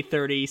 20,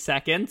 30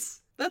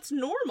 seconds. That's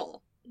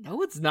normal.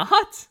 No, it's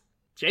not.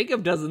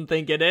 Jacob doesn't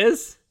think it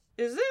is.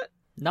 Is it?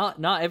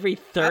 Not every I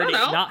 30, don't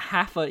know. not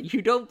half a...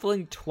 You don't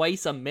blink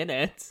twice a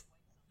minute,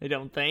 I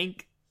don't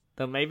think.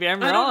 Though maybe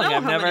I'm I wrong. don't know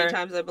I've how never... many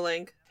times I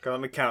blink. Okay,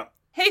 let me count.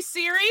 Hey,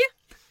 Siri,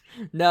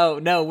 No,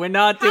 we're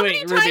not how doing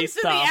many Ruby times does the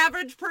stuff.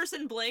 average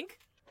person blink?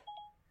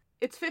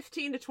 It's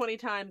 15 to 20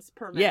 times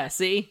per minute. Yeah,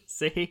 see?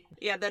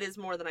 Yeah, that is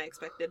more than I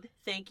expected.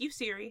 Thank you,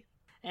 Siri.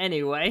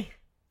 Anyway,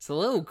 it's a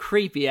little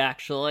creepy,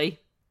 actually.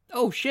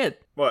 Oh,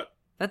 shit. What?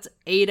 That's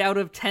 8 out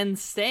of 10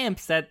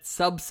 stamps at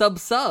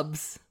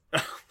subs.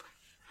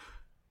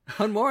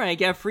 One more and I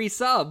get a free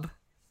sub.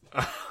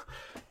 Ah,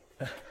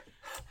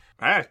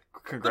 But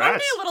congrats. aren't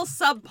they a little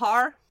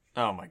subpar?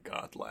 Oh my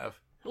god, Lav.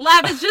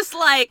 Lab is just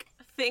like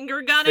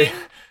finger gunning.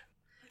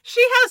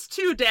 She has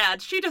 2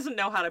 dads. She doesn't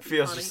know how to be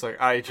Feels funny. just like,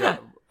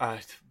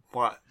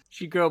 what?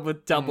 She grew up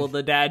with double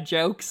the dad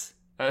jokes.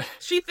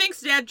 She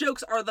thinks dad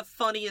jokes are the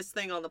funniest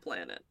thing on the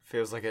planet.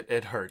 Feels like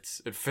it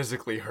hurts. It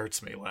physically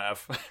hurts me,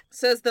 Lav.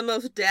 Says the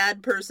most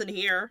dad person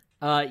here.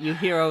 You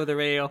hear over the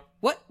radio,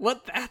 What?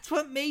 That's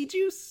what made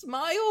you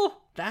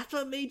smile? That's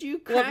what made you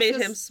crack What made a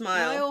him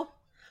smile? smile?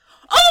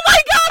 Oh my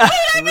god,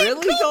 wait, I made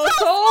Really, Gotal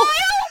Gotal?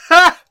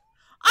 smile?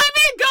 I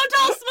made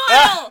Gotal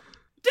smile!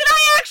 Did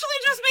I actually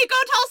just make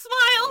Gotal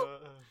smile?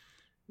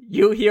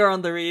 You hear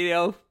on the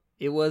radio,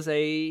 it was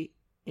a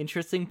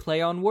interesting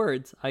play on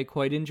words. I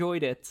quite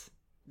enjoyed it.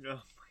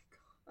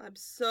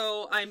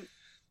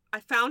 I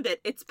found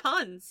it. It's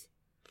puns.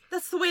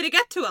 That's the way to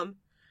get to him.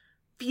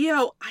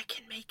 Theo, I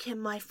can make him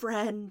my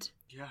friend.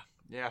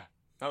 Yeah.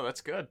 Oh,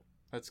 that's good.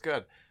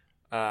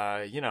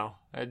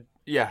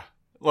 Yeah.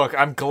 Look,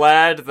 I'm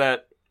glad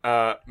that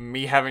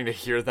me having to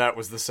hear that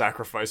was the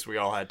sacrifice we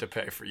all had to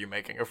pay for you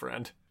making a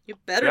friend. You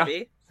better Yeah.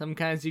 be.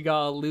 Sometimes you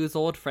gotta lose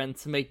old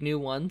friends to make new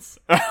ones.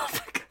 Oh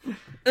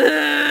my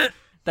God.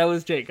 That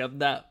was Jacob,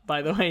 that,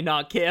 by the way,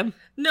 not Kim.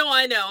 No,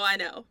 I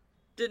know.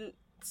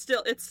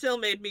 It still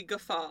made me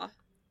guffaw.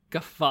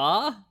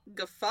 Guffaw?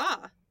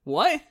 Guffaw.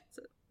 What?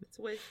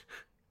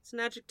 It's an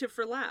adjective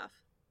for laugh.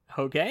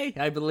 Okay,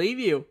 I believe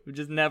you. We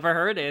just never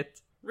heard it.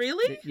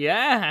 Really?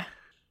 Yeah.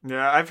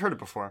 Yeah, I've heard it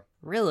before.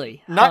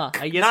 Really? Not-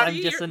 I guess not- I'm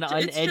just an It's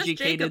just Jacob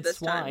uneducated this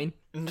time.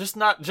 swine. It's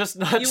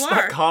not You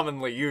are.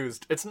 commonly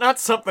used. It's not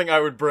something I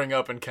would bring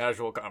up in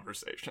casual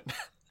conversation.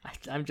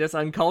 I'm just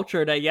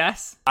uncultured, I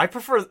guess. I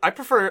prefer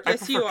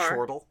Yes, you are.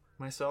 chortle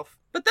myself.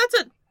 But that's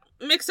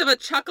a mix of a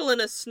chuckle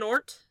and a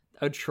snort.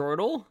 A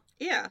chortle?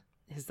 Yeah.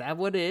 Is that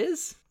what it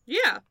is?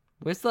 Yeah.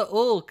 Where's the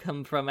ul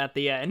come from at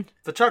the end?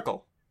 The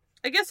chuckle.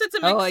 I guess it's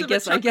a mix I of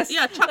guess a chuckle.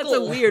 Yeah, chuckle.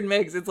 That's a weird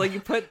mix. It's like you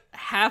put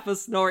half a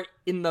snort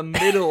in the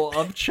middle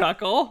of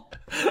chuckle.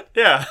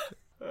 Yeah.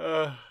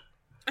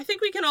 I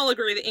think we can all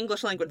agree the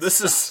English language This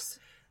sucks.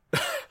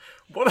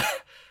 What?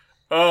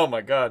 Oh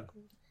my god.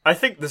 I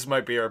think this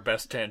might be our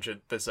best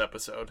tangent this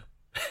episode.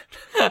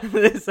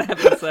 This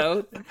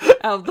episode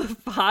of the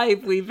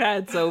 5 we've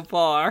had so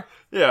far.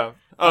 Yeah.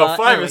 Oh,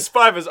 Anyway.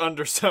 five is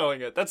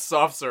underselling it. That's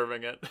soft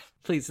serving it.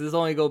 Please, there's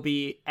only gonna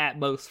be at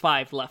most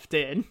 5 left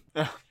in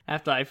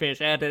after I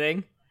finish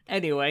editing.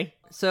 Anyway,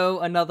 so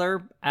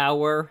another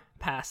hour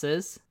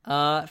passes.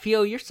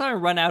 Theo, you're starting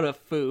to run out of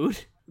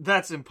food.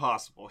 That's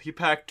impossible. He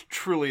packed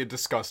truly a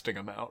disgusting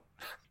amount.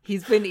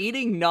 He's been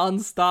eating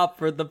nonstop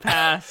for the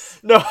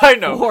past. No, I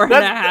know.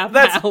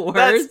 4.5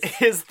 hours. That's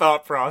his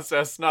thought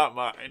process, not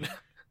mine.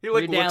 He You're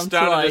looks down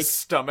down to, at his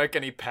stomach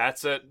and he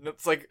pats it, and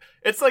it's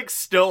like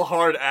still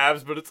hard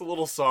abs, but it's a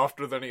little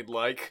softer than he'd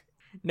like.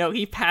 No,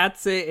 he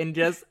pats it and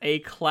just a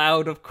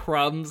cloud of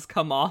crumbs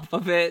come off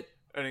of it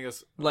And he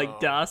goes, like "Oh,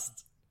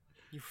 dust.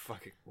 You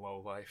fucking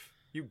lowlife.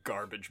 You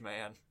garbage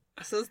man."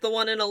 This is the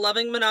one in a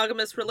loving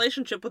monogamous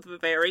relationship with a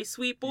very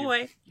sweet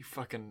boy. You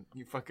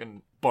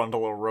fucking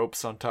bundle of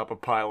ropes on top of a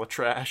pile of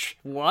trash.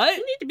 What?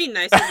 You need to be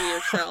nicer to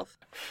yourself.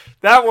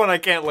 That one I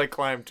can't lay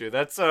claim to.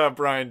 That's a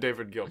Brian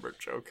David Gilbert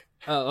joke.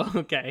 Oh,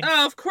 okay.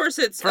 Oh, of course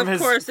it's From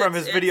his it's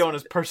video on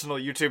his personal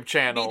YouTube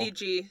channel.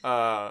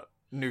 BDG.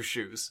 New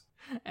shoes.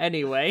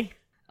 Anyway,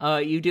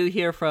 you do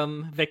hear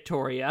from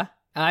Victoria.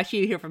 Actually,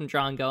 you hear from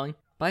John going,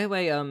 by the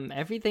way,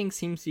 everything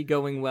seems to be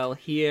going well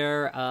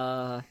here.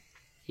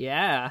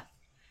 Yeah.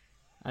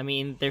 I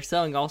mean, they're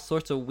selling all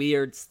sorts of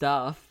weird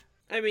stuff.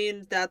 I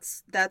mean,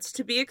 that's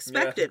to be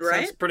expected, Yeah,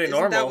 right? sounds pretty Isn't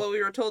that normal. what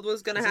we were told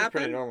was going to This is happen?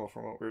 pretty normal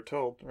from what we were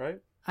told, right?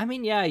 I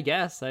mean, yeah, I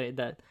guess.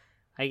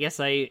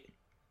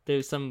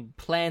 There's some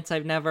plants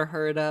I've never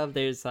heard of.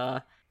 There's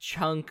a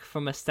chunk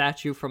from a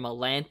statue from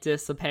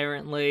Atlantis,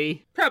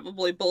 apparently.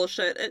 Probably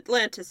bullshit.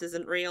 Atlantis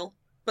isn't real.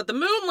 But the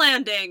moon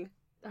landing!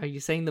 Are you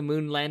saying the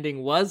moon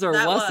landing was or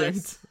That wasn't?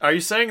 was. Are you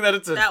saying that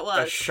it's That a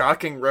was.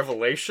 shocking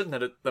revelation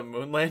that the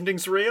moon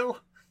landing's real?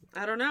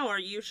 I don't know. Are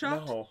you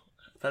shocked? No,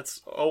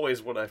 that's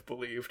always what I've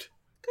believed.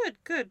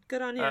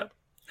 Good on you.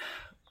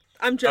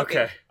 I'm joking.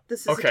 Okay.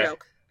 This is Okay. a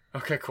joke.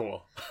 Okay,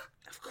 cool.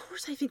 Of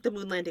course I think the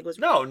moon landing was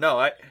real. No,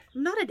 I'm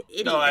not an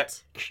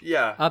idiot.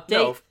 yeah.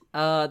 Update?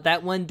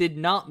 That one did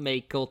not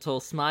make Gotol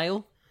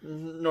smile.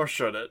 No, nor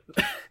should it.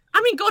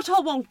 I mean,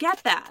 Gotal won't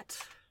get that.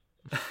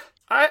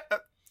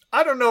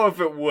 I don't know if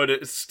it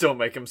would still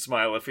make him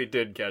smile if he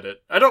did get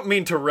it. I don't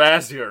mean to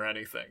razz you or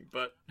anything,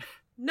 but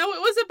No, it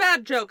was a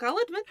bad joke. I'll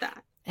admit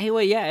that.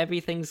 Anyway, yeah,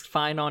 everything's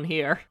fine on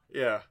here.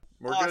 yeah,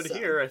 we're good Awesome.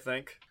 here, I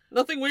think.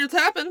 Nothing weird's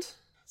happened.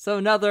 So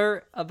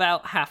another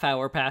about half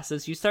hour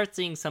passes. You start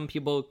seeing some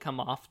people come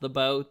off the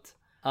boat.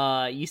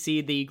 You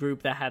see the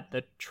group that had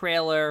the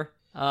trailer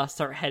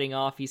start heading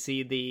off. You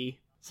see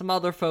some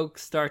other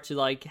folks start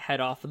to head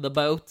off of the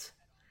boat.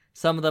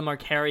 Some of them are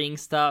carrying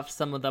stuff,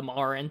 some of them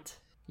aren't.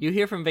 You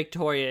hear from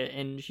Victoria,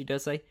 and she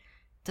does say,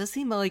 does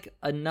seem like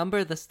a number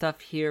of the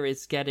stuff here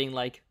is getting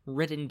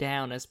written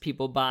down as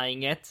people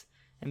buying it,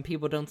 and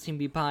people don't seem to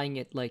be buying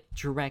it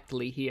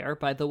directly here,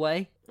 by the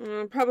way.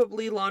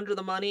 Probably launder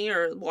the money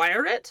or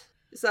wire it.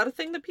 Is that a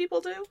thing that people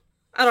do?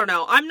 I don't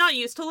know. I'm not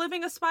used to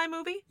living a spy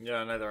movie.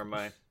 Yeah, neither am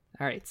I.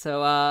 Alright,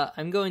 so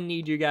I'm going to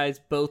need you guys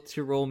both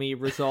to roll me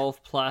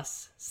Resolve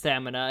plus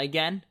Stamina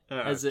again,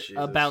 as Jesus.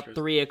 about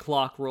 3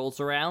 o'clock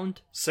rolls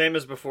around. Same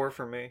as before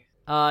for me.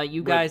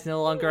 You guys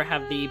no longer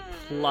have the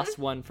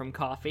 +1 from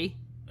coffee,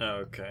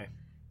 Okay.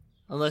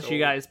 unless So- you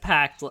guys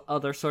packed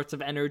other sorts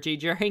of energy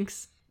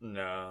drinks.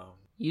 No.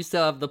 You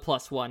still have the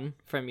 +1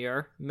 from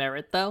your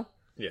merit, though.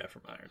 Yeah,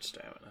 from Iron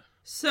Stamina.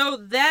 So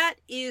that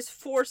is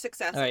 4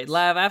 successes. Alright,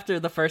 Lav, after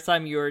the first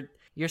time you're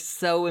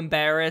so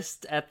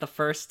embarrassed at the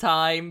first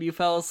time you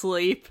fell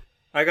asleep,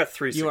 I got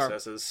 3 You are-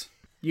 successes.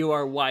 you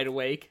are wide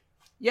awake.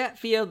 Yeah,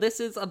 Theo, this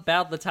is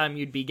about the time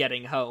you'd be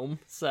getting home,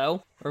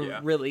 so, or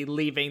Yeah. really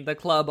leaving the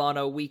club on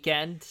a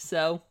weekend,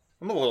 so,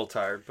 I'm a little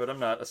tired, but I'm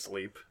not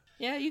asleep.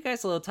 yeah, you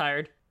guys are a little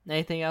tired.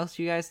 Anything else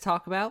you guys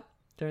talk about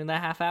during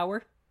that half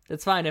hour?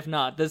 It's fine if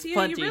not, there's Theo,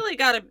 plenty. you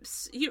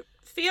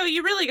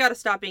really gotta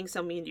stop being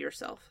so mean to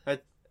yourself.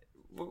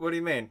 What do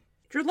you mean?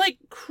 You're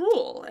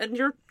cruel, and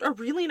you're a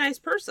really nice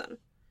person,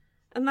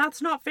 and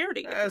that's not fair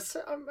to you. It's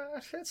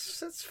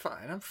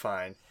fine. I'm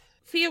fine.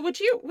 Thea, would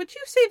you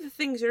say the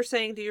things you're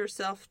saying to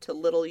yourself to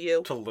little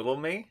you? To little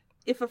me?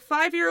 If a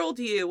 5-year-old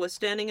you was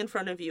standing in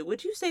front of you,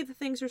 would you say the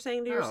things you're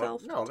saying to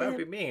yourself? No, to that'd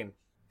him? be mean.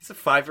 He's a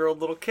 5-year-old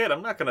little kid.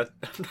 I'm not gonna.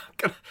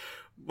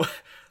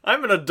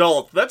 I'm an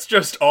adult. That's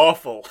just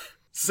awful.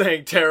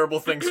 Saying terrible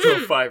things to a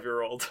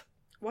 5-year-old.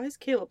 Why is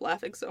Caleb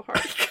laughing so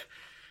hard?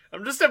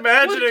 I'm just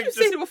imagining. What did you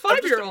say to a I'm just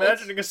 5-year-old?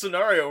 imagining a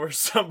scenario where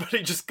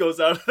somebody just goes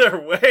out of their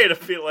way to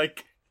be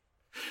like,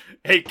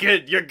 "Hey,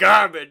 kid, you're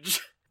garbage."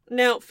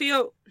 Now,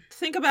 Theo,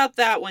 think about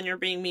that when you're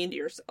being mean to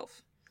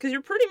yourself, because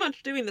you're pretty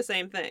much doing the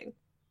same thing.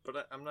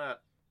 But I'm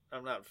not.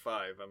 I'm not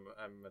 5.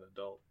 I'm an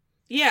adult.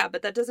 Yeah,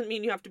 but that doesn't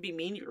mean you have to be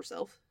mean to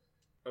yourself.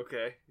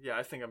 Okay. Yeah,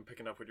 I think I'm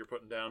picking up what you're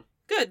putting down.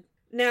 Good.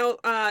 Now,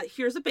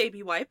 here's a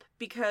baby wipe,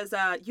 because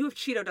you have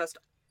Cheeto dust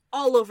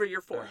all over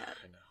your forehead.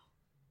 I know.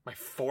 My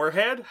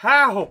forehead?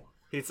 How?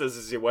 He says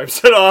as he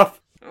wipes it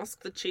off.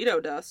 Ask the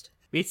Cheeto dust.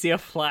 We see a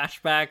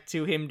flashback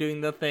to him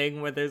doing the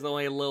thing where there's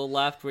only a little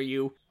left where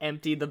you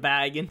empty the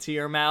bag into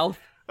your mouth.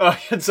 Oh,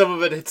 and some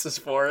of it hits his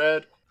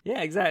forehead.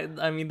 Yeah,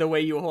 exactly. I mean, the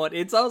way you hold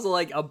it's also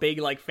a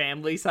big,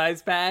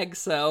 family-sized bag,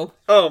 so...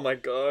 Oh my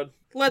god.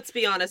 Let's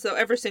be honest, though,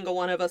 every single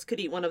one of us could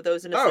eat one of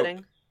those in a Oh.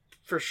 sitting.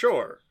 For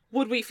sure.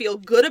 Would we feel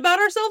good about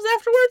ourselves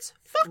afterwards?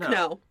 Fuck No.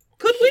 no.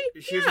 Could we?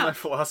 Here's Yeah. my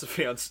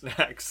philosophy on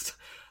snacks.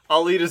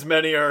 I'll eat as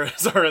many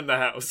as are in the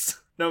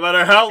house. No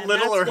matter how And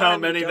little that's or why how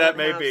we many don't that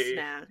may have be.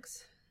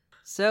 Snacks.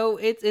 So,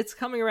 it's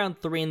coming around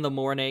 3 in the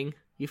morning.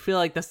 You feel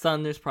like the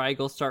sun is probably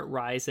gonna start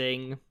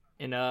rising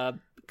in a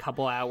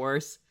couple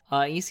hours.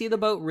 You see the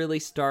boat really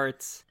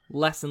starts,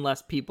 less and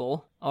less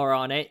people are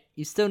on it.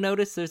 You still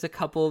notice there's a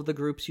couple of the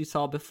groups you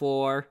saw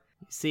before.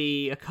 You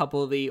see a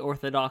couple of the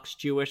Orthodox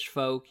Jewish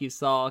folk you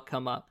saw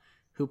come up,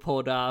 who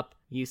pulled up.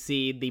 You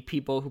see the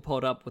people who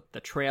pulled up with the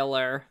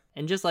trailer,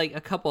 and just like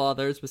a couple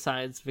others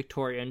besides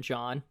Victoria and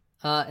John.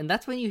 And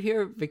that's when you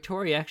hear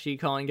Victoria actually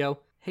calling, go,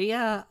 "Hey,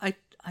 I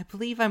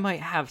believe I might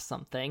have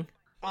something."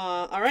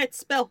 All right,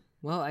 spill.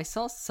 Well, I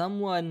saw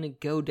someone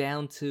go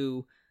down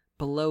to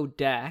below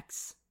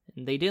decks,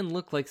 and they didn't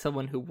look like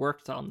someone who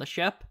worked on the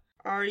ship.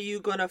 Are you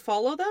gonna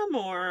follow them,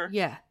 or?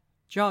 Yeah.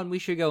 John, we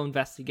should go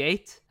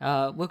investigate.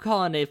 We'll call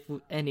on if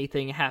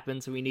anything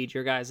happens and we need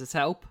your guys'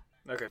 help.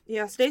 Okay.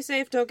 Yeah, stay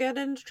safe. Don't get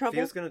into trouble.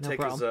 Theo's gonna No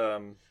take his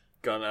problem.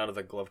 gun out of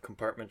the glove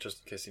compartment just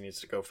in case he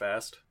needs to go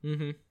fast.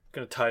 Mm-hmm.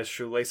 Gonna tie his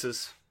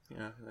shoelaces.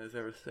 Yeah, they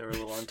were a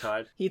little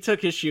untied. He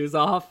took his shoes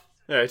off.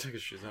 Yeah, he took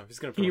his shoes off. He's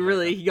gonna put He them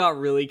back he got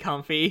really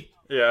comfy.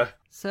 on. Yeah.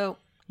 So,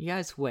 you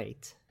guys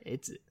wait.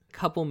 It's a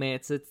couple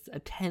minutes. It's a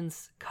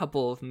tense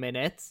couple of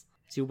minutes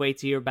as you wait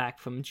to hear back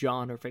from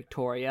John or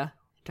Victoria.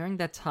 During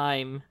that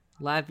time,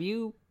 Lav,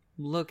 you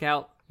look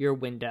out your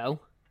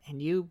window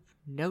and you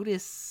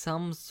notice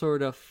some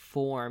sort of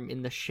form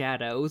in the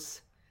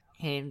shadows.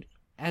 And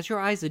as your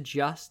eyes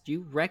adjust,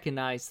 you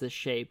recognize the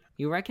shape.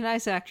 You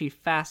recognize it actually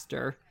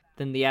faster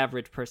than the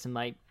average person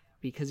might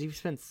because you've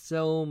spent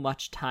so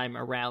much time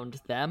around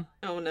them.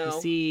 Oh no.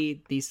 You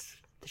see the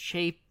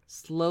shape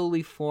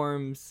slowly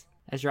forms.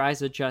 As your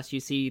eyes adjust, you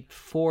see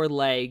 4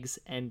 legs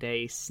and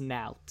a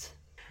snout.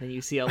 Then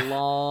you see a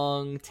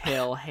long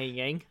tail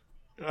hanging.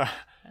 As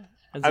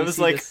I you was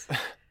see like this-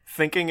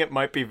 thinking it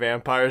might be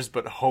vampires,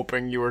 but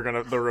hoping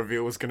the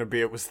reveal was gonna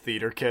be it was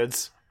theater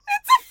kids.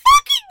 It's a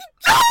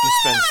fucking dog! You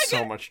spend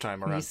so much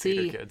time around see-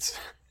 theater kids.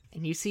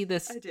 and you see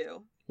this I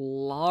do.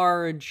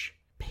 large,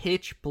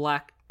 pitch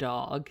black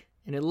dog,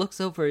 and it looks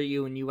over at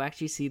you, and you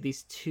actually see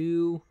these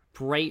 2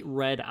 bright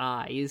red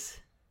eyes.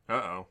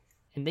 Uh-oh.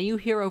 And then you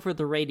hear over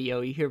the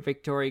radio, you hear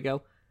Victoria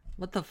go,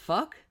 "What the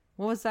fuck?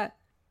 What was that?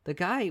 The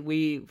guy,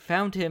 we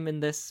found him in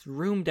this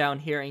room down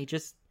here, and he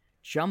just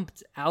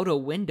jumped out a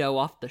window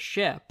off the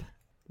ship.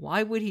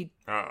 Why would he?"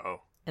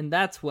 Uh-oh. And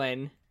that's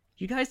when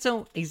you guys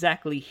don't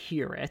exactly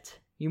hear it.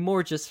 You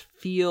more just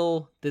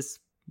feel this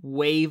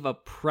wave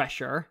of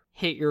pressure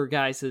hit your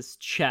guys'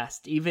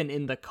 chest, even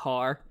in the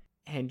car,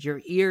 and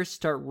your ears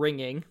start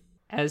ringing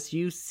as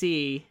you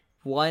see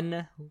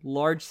one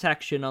large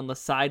section on the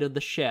side of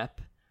the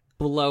ship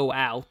blow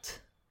out.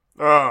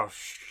 Oh,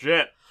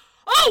 shit.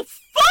 Oh,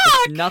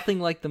 fuck! Nothing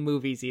like the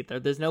movies either.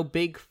 There's no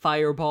big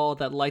fireball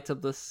that lights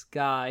up the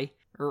sky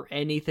or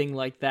anything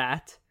like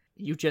that.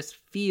 You just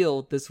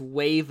feel this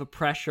wave of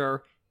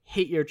pressure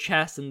hit your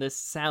chest and this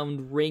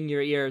sound ring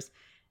your ears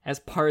as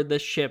part of the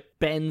ship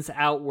bends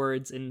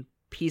outwards and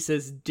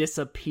pieces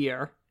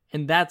disappear.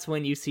 And that's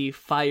when you see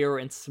fire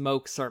and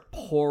smoke start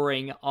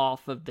pouring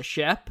off of the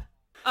ship.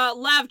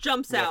 Lav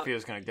jumps Yeah, out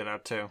Thea's gonna get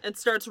out too. and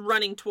starts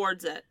running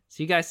towards it.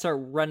 So you guys start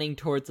running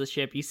towards the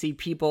ship. You see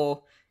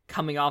people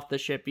coming off the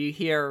ship. You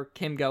hear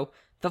Kim go,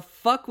 "The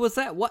fuck was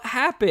that? What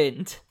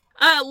happened?"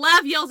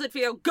 Lav yells at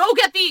Theo, "Go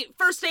get the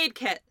first aid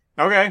kit!"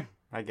 Okay,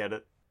 I get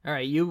it. All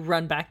right, you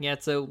run back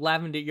yet. So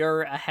Lavender,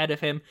 you're ahead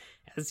of him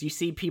as you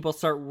see people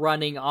start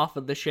running off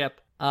of the ship.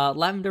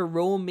 Lavender,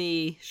 roll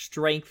me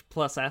strength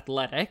plus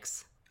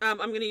athletics. I'm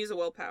gonna use a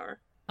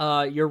willpower.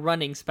 Your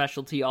running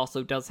specialty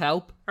also does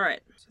help.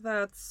 Alright, so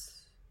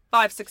that's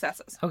 5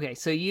 successes. Okay,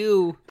 so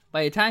you,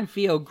 by the time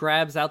Theo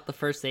grabs out the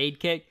first aid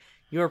kit,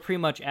 you're pretty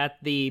much at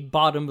the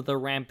bottom of the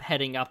ramp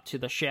heading up to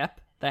the ship.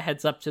 That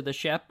heads up to the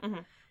ship. Mm-hmm.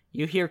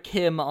 You hear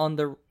Kim on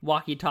the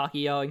walkie-talkie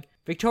yelling,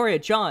 "Victoria,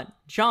 John,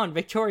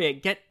 Victoria,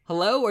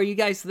 hello? Are you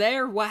guys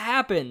there? What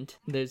happened?"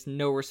 There's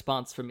no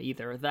response from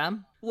either of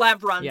them.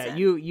 Lav runs Yeah, in.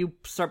 you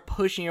start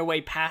pushing your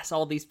way past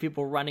all these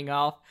people running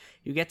off.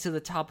 You get to the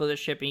top of the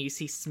ship and you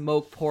see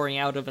smoke pouring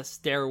out of a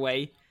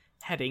stairway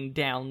heading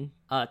down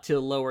to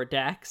the lower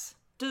decks.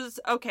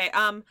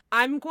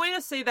 I'm going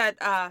to say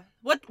that,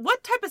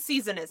 what type of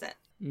season is it?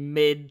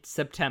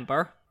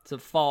 Mid-September. So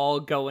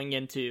fall going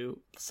into...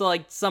 So,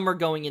 like, summer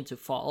going into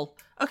fall.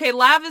 Okay,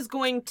 Lav is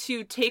going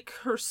to take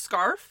her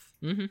scarf,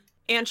 Mm-hmm.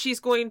 and she's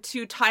going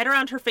to tie it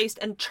around her face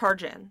and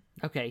charge in.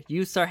 Okay,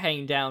 you start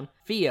hanging down.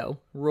 Theo,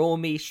 roll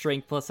me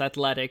strength plus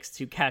athletics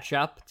to catch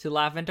up to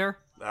Lavender.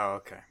 Oh,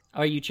 okay.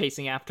 Are you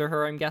chasing after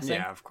her, I'm guessing?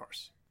 Yeah, of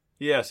course.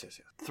 Yes.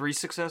 3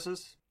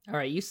 successes? All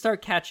right, you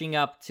start catching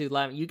up to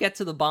Lavender. You get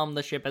to the bottom of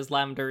the ship as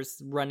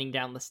Lavender's running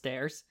down the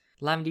stairs.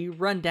 Lavender, you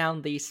run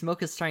down. The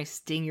smoke is trying to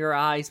sting your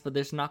eyes, but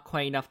there's not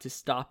quite enough to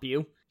stop you.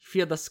 You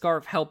feel the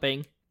scarf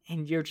helping,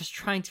 and you're just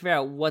trying to figure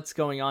out what's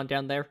going on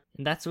down there.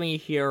 And that's when you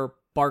hear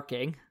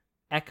barking,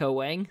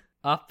 echoing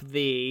up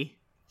the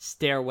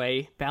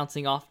stairway,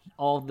 bouncing off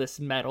all of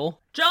this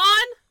metal. John?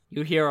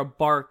 You hear a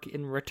bark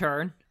in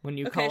return when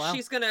you Okay, call out.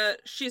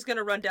 she's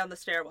gonna run down the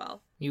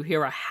stairwell. You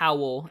hear a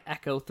howl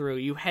echo through.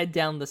 You head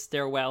down the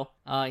stairwell,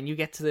 and you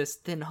get to this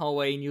thin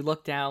hallway, and you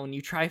look down,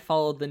 you try to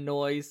follow the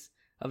noise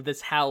of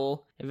this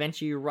howl.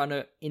 Eventually you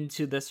run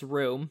into this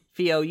room.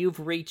 Theo, you've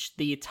reached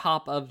the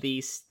top of the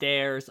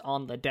stairs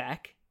on the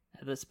deck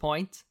at this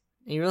point.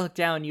 And you look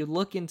down, you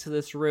look into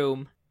this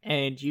room,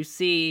 and you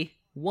see,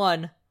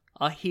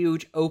 a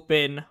huge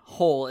open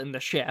hole in the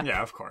ship.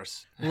 Yeah, of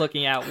course.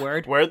 Looking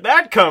outward. Where'd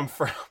that come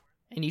from?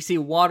 and you see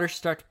water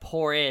start to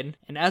pour in.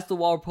 And as the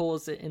water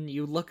pours in,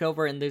 you look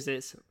over and there's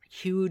this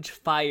huge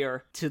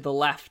fire to the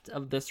left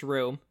of this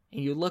room.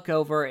 And you look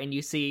over and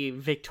you see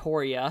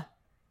Victoria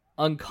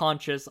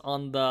unconscious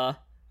on the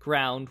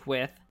ground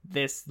with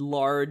this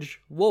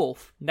large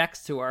wolf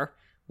next to her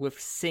with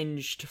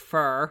singed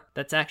fur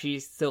that's actually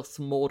still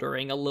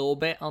smoldering a little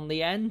bit on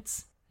the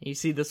ends. And you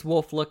see this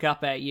wolf look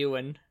up at you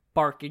and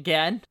bark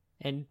again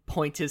and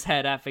point his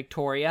head at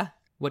Victoria.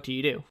 What do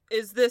you do?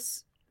 Is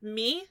this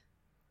me?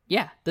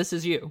 Yeah, this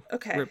is you,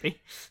 Okay.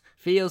 Ruby.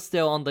 Theo's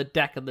still on the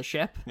deck of the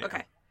ship. Yeah.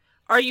 Okay.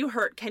 Are you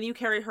hurt? Can you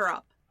carry her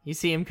up? You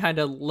see him kind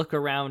of look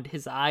around.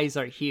 His eyes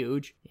are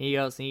huge. He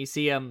goes, and you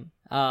see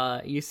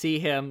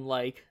him,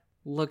 like,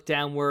 look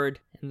downward,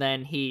 and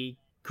then he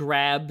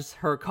grabs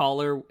her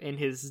collar in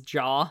his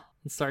jaw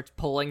and starts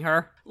pulling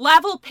her.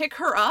 Lav will pick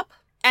her up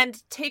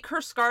and take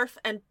her scarf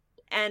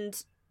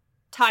and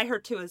tie her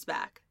to his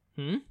back.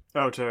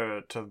 Oh,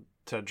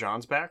 to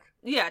John's back?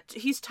 Yeah,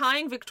 he's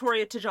tying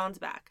Victoria to John's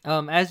back.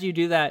 As you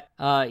do that,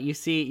 you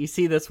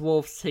see this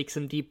wolf take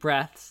some deep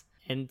breaths,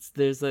 and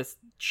there's this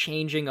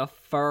changing of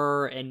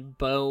fur and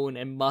bone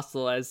and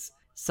muscle as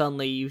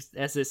suddenly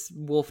as this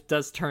wolf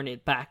does turn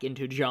it back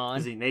into John.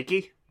 Is he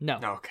naked? No.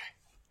 Oh, okay.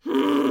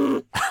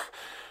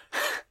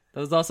 That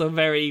was also a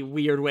very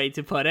weird way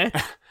to put it.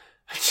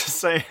 Just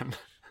saying.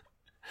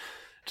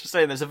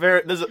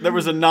 There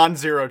was a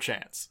non-zero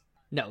chance.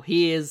 No,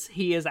 he is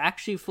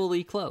actually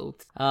fully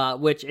clothed.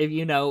 Which,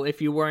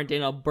 if you weren't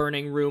in a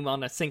burning room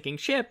on a sinking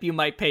ship, you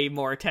might pay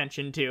more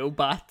attention to.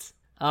 But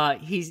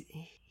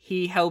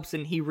he helps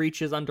and he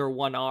reaches under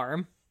one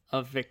arm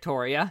of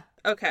Victoria.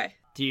 Okay.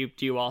 Do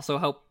you also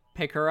help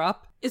pick her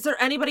up? Is there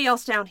anybody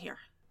else down here?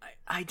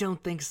 I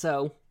don't think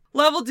so.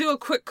 Lav will do a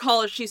quick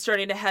call as she's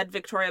starting to head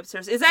Victoria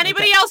upstairs. Is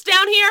anybody else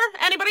down here?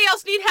 Anybody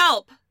else need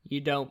help?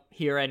 You don't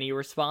hear any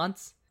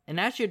response. And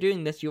as you're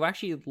doing this, you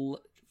actually,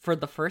 for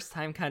the first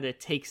time, kind of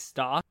take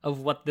stock of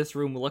what this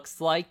room looks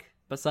like,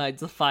 besides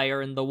the fire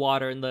and the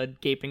water and the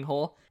gaping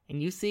hole.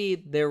 And you see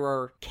there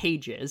are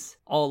cages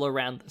all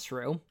around this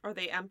room. Are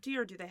they empty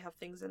or do they have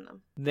things in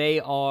them? They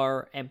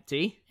are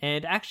empty.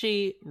 And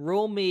actually,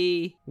 roll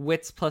me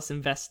wits plus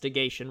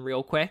investigation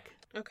real quick.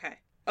 Okay.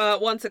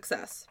 One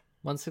success.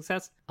 One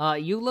success.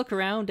 You look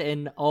around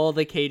and all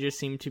the cages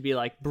seem to be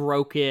like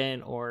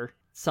broken, or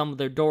some of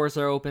their doors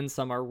are open,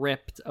 some are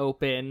ripped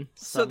open.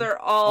 So they're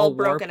all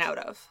broken warped.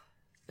 out of.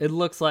 It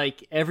looks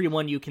like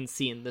everyone you can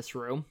see in this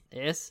room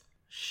is.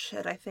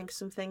 Shit, I think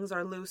some things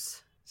are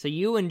loose. So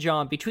you and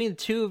John, between the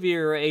two of you,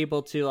 are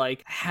able to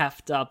like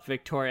heft up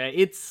Victoria.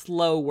 It's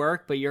slow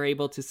work, but you're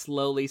able to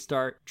slowly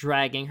start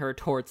dragging her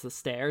towards the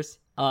stairs.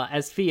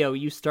 As Theo,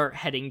 you start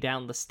heading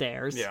down the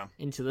stairs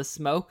into the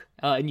smoke,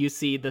 and you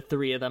see the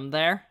three of them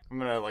there. I'm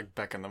gonna like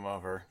beckon them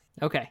over.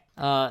 Okay,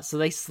 so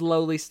they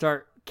slowly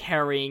start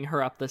carrying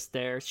her up the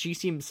stairs. She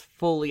seems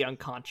fully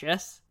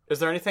unconscious. Is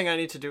there anything I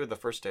need to do with the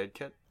first aid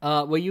kit?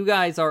 Well, you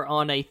guys are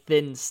on a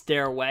thin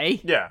stairway.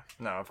 Yeah,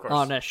 no, of course.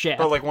 On a ship.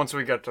 But like once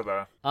we get to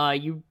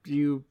the...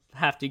 You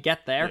have to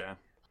get there. Yeah.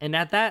 And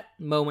at that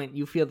moment,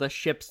 you feel the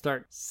ship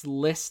start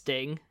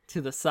listing to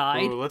the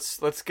side. Ooh,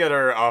 let's get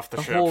her off the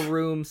ship. The whole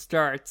room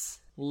starts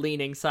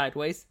leaning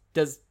sideways.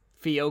 Does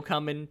Theo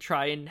come and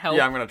try and help?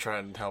 Yeah, I'm gonna try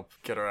and help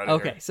get her out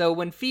of here. Okay, so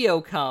when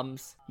Theo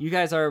comes, you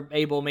guys are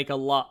able to make a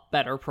lot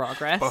better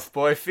progress. Buff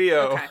boy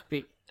Theo.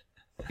 Okay.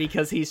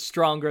 Because he's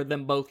stronger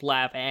than both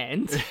Lav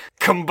and...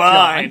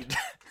 Combined! John.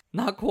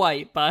 Not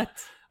quite, but...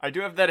 I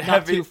do have that Not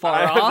heavy... too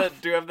far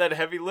off. do have that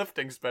heavy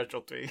lifting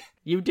specialty.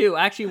 You do,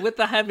 actually, with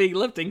the heavy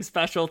lifting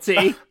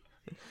specialty.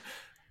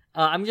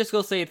 I'm just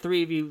gonna say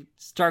three of you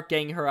start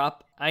getting her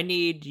up. I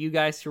need you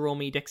guys to roll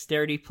me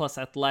dexterity plus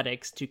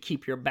athletics to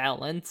keep your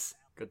balance.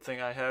 Good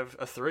thing I have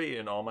a 3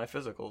 in all my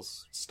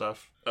physicals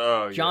stuff.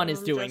 Oh, John yeah.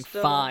 is doing Just,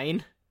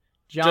 fine.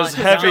 Does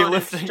heavy John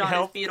lifting John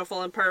help? is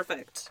beautiful and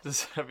perfect.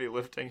 Does heavy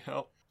lifting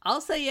help?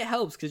 I'll say it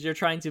helps because you're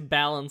trying to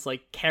balance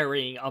like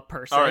carrying a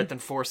person. Alright, then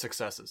 4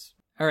 successes.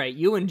 All right,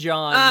 you and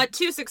John.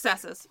 2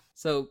 successes.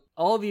 So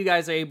all of you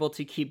guys are able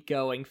to keep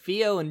going.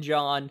 Theo and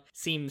John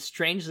seem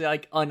strangely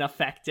like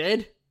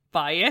unaffected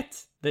by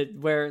it.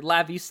 Where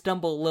Lav, you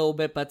stumble a little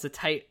bit, but it's a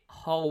tight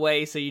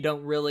hallway, so you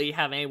don't really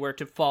have anywhere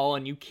to fall,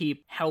 and you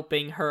keep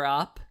helping her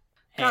up.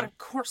 God, And of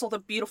course all the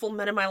beautiful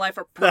men in my life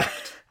are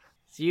perfect.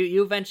 so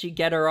you eventually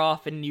get her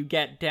off, and you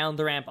get down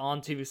the ramp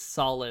onto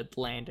solid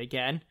land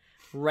again,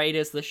 right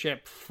as the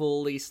ship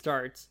fully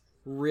starts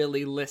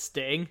really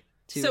listing.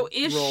 So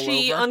is roll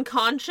she over.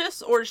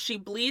 unconscious, or is she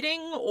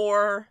bleeding,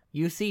 or...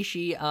 You see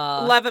she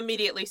Lev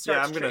immediately Yeah,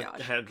 starts I'm gonna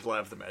triage. hand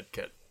Lev the med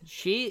kit.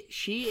 she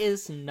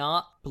is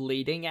not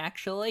bleeding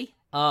actually,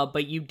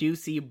 but you do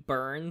see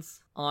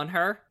burns on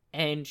her,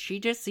 and she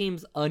just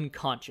seems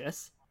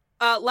unconscious.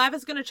 Lav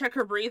is gonna check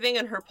her breathing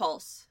and her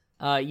pulse.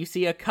 You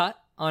see a cut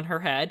on her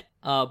head,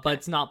 but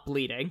it's not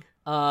bleeding.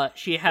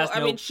 She has I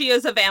mean, she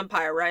is a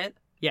vampire, right?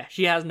 yeah,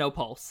 she has no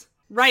pulse.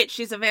 Right,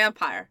 she's a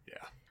vampire.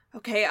 Yeah.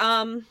 Okay,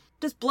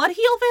 does blood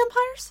heal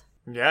vampires?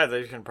 Yeah,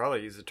 they can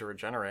probably use it to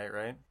regenerate,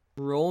 right?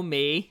 Roll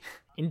me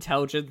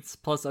intelligence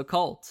plus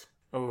occult.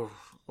 Oh,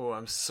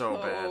 I'm so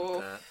bad Oh.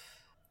 at that.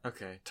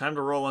 Okay, time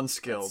to roll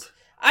unskilled.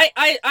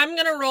 I'm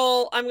gonna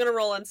roll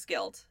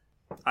unskilled.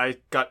 I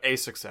got a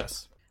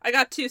success. I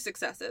got 2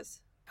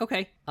 successes.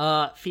 Okay.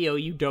 Theo,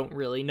 you don't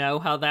really know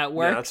how that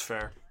works. Yeah, that's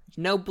fair.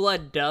 No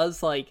blood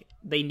does, like,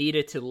 they need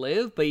it to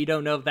live, but you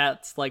don't know if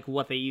that's, like,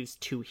 what they use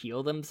to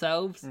heal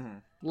themselves. Mm-hmm.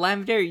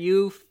 Lavender,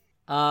 you've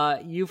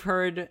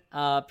heard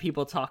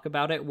people talk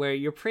about it where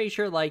you're pretty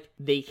sure, like,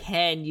 they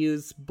can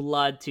use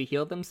blood to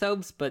heal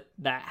themselves, but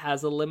that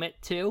has a limit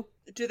too.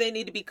 Do they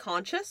need to be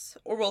conscious,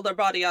 or will their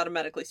body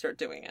automatically start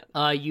doing it?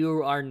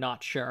 You are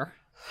not sure.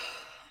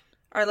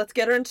 Alright, let's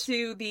get her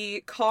into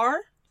the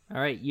car.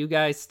 Alright, you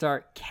guys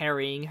start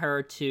carrying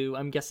her to,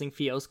 I'm guessing,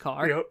 Theo's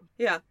car. Yep.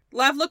 Yeah.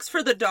 Lav looks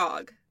for the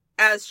dog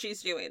as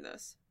she's doing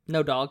this.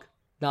 No dog.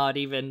 Not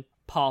even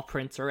paw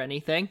prints or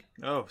anything.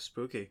 Oh,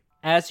 spooky.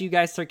 As you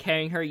guys start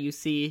carrying her, you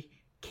see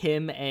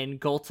Kim and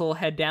Goltel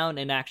head down,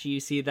 and actually you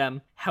see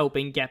them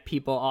helping get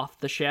people off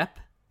the ship.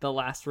 The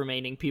last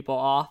remaining people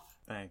off.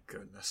 Thank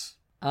goodness.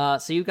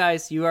 So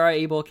you are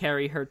able to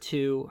carry her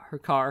to her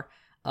car.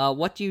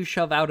 What do you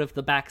shove out of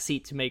the back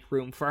seat to make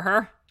room for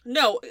her?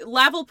 No,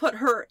 Lav will put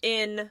her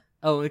in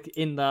Oh,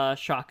 in the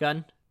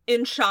shotgun?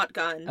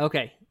 shotgun.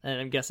 Okay, and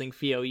I'm guessing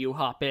Theo, you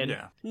hop in.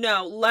 Yeah.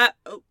 No,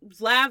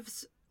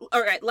 Lav's...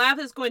 Alright, Lav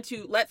is going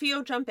to let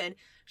Theo jump in.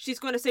 She's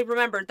going to say,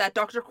 remember, that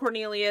Dr.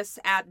 Cornelius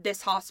at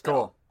this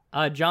hospital.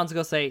 Cool. John's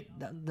gonna say,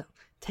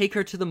 take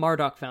her to the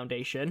Marduk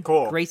Foundation.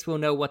 Cool. Grace will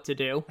know what to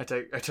do. I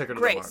take her to the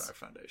Grace. Marduk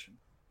Foundation.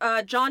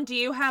 John, do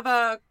you have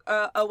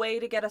a way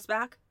to get us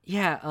back?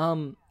 Yeah,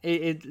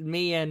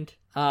 me and,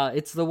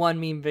 it's the one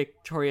me and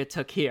Victoria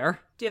took here.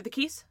 Do you have the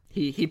keys?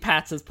 He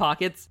pats his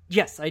pockets.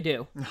 Yes, I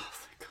do. Oh,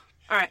 thank God.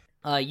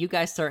 Alright. You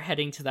guys start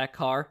heading to that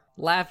car.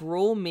 Lav,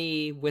 roll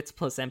me wits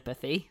plus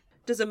empathy.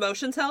 Does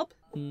emotions help?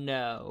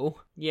 No.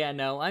 Yeah,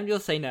 no. I'm gonna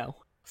say no.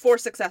 4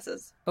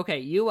 successes. Okay,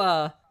 you,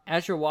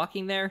 as you're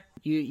walking there,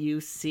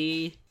 you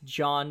see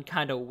John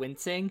kind of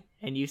wincing,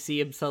 and you see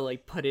him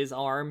like, put his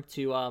arm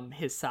to,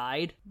 his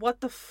side.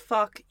 What the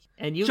fuck?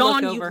 And you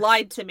John, look over, you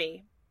lied to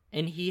me.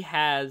 and he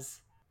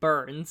has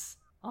burns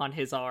on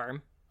his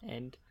arm,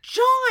 and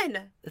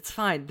John! it's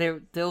fine.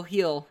 They'll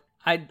heal.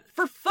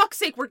 For fuck's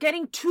sake, we're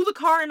getting to the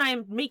car and I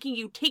am making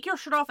you take your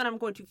shirt off and I'm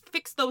going to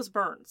fix those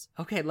burns.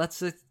 Okay, let's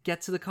just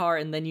get to the car,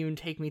 and then you can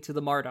take me to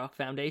the Marduk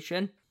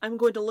Foundation. I'm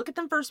going to look at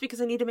them first because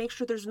I need to make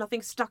sure there's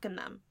nothing stuck in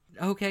them.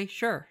 Okay,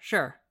 sure.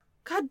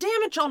 God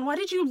damn it, John, why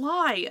did you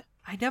lie?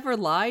 I never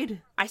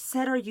lied. I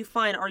said, are you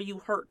fine? Are you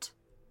hurt?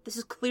 This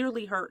is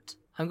clearly hurt.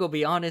 I'm gonna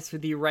be honest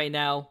with you right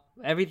now.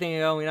 Everything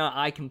going on,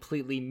 I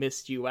completely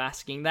missed you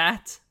asking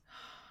that.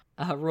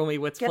 Roll me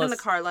wits Get plus. in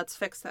the car, let's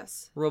fix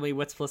this. Roll me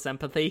wits plus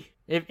empathy.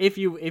 If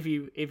you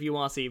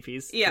want to see if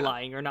he's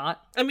lying or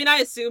not. I mean, I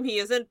assume he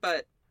isn't,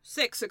 but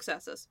 6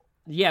 successes.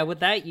 Yeah, with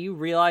that, you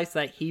realize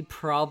that he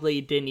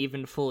probably didn't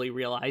even fully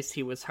realize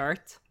he was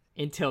hurt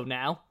until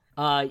now.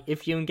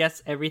 If you can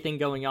guess everything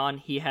going on,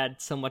 he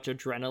had so much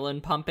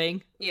adrenaline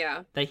pumping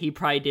Yeah. that he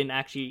probably didn't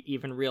actually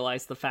even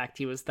realize the fact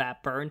he was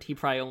that burned. He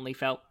probably only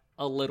felt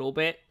a little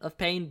bit of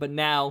pain, but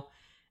now,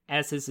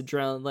 as his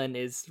adrenaline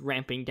is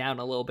ramping down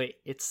a little bit,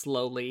 he's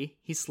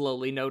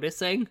slowly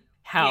noticing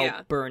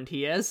how burned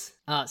he is.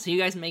 So you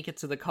guys make it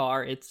to the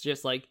car. It's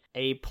just like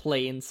a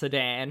plain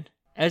sedan.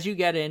 As you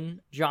get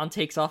in, John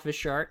takes off his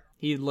shirt.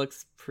 He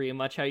looks pretty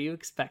much how you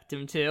expect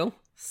him to.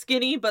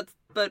 Skinny, but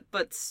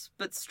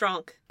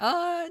strong.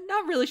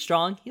 Not really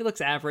strong. He looks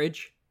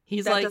average.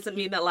 That doesn't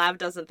mean that Lav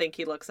doesn't think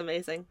he looks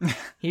amazing.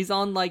 He's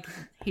not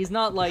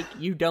like,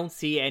 you don't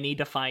see any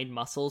defined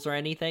muscles or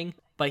anything,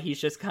 but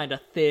he's just kind of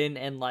thin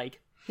and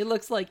like, he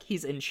looks like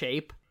he's in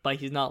shape, but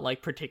he's not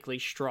like particularly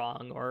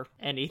strong or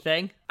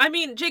anything. I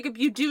mean, Jacob,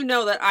 you do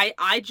know that I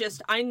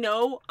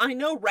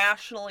know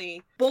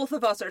rationally both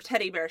of us are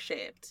teddy bear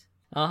shaped.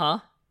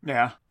 Uh-huh.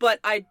 Yeah. But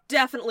I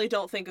definitely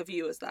don't think of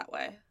you as that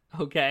way.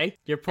 Okay,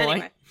 your point.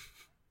 Anyway.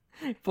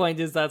 Point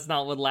is that's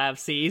not what Lav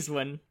sees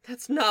when...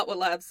 That's not what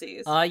Lav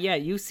sees. Yeah,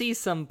 you see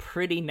some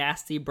pretty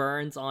nasty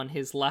burns on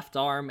his left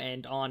arm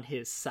and on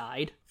his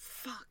side.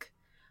 Fuck.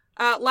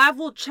 Lav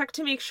will check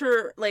to make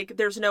sure, like,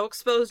 there's no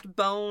exposed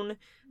bone,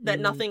 that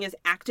nothing is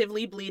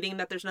actively bleeding,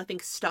 that there's nothing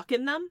stuck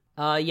in them.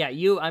 Yeah,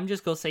 I'm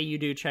just gonna say you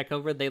do check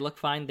over. They look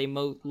fine. They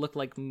look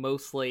like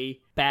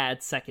mostly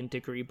bad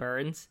second-degree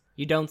burns.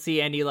 You don't see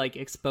any, like,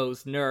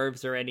 exposed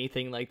nerves or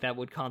anything like that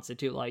would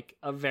constitute, like,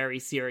 a very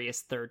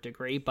serious third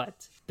degree,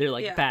 but they're,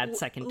 like, bad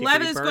second-degree burns.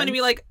 Lev is going to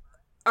be like,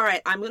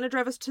 alright, I'm going to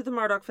drive us to the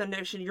Marduk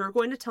Foundation. You're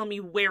going to tell me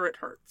where it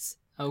hurts.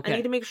 Okay. I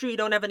need to make sure you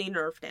don't have any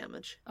nerve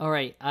damage.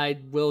 Alright, I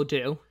will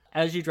do.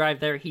 As you drive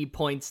there, he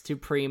points to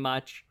pretty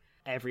much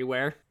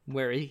everywhere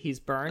where he's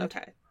burned.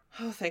 Okay.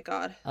 Oh, thank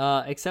God.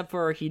 Except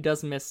for he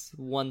does miss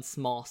one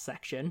small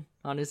section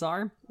on his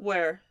arm.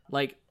 Where?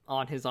 Like,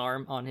 on his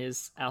arm, on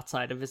his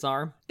outside of his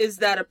arm. Is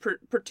that a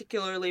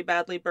particularly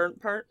badly burnt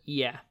part?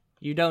 Yeah.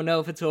 You don't know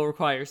if it will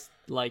require,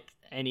 like,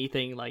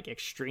 anything, like,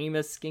 extreme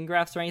as skin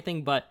grafts or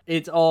anything, but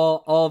it's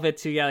all of it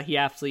together. He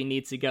absolutely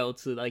needs to go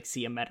to, like,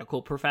 see a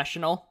medical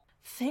professional.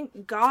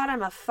 Thank God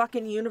I'm a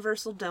fucking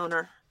universal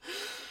donor.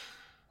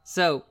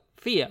 So,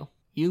 Theo,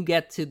 you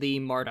get to the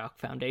Marduk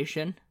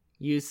Foundation.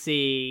 You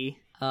see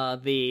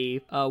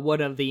the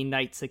one of the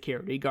night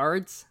security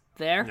guards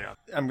there. Yeah.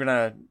 I'm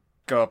gonna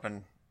go up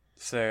and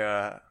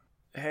say,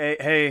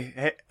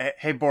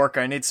 hey, Bork,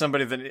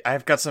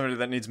 I've got somebody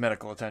that needs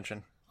medical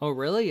attention. Oh,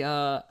 really?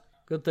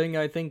 Good thing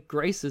I think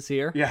Grace is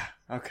here. Yeah,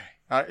 okay.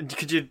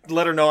 Could you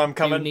let her know I'm Do you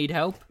coming? need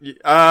help?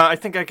 I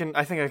think I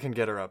can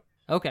get her up.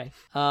 Okay.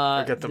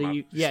 Get them up.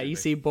 You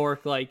see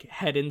Bork, like,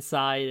 head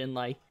inside and,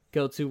 like,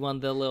 go to one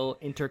of the little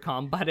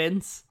intercom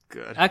buttons.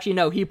 Good. Actually,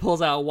 no, he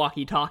pulls out a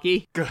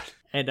walkie-talkie. Good.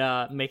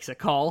 And makes a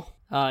call.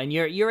 And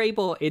you're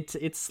able,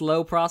 it's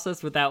slow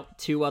process without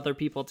two other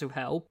people to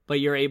help, but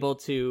you're able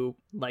to,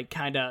 like,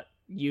 kind of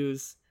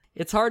use...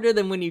 It's harder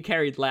than when you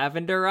carried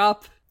Lavender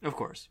up, Of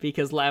course.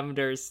 because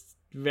Lavender's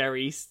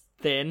very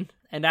thin.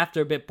 And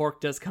after a bit, Bork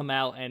does come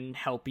out and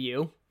help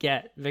you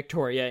get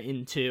Victoria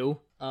into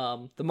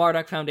the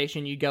Marduk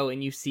Foundation. You go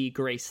and you see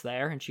Grace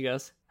there, and she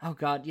goes, "Oh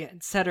God, yeah,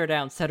 set her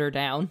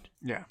down."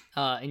 Yeah.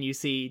 And you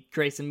see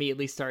Grace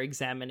immediately start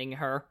examining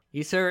her.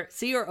 You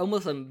see her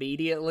almost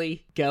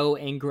immediately go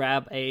and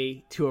grab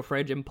to a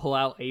fridge and pull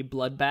out a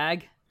blood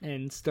bag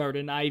and start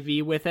an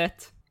IV with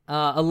it.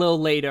 A little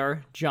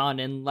later, John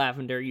and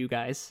Lavender, you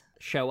guys,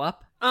 show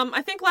up.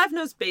 I think Lav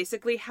knows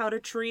basically how to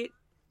treat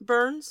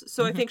burns,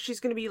 so I think she's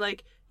gonna be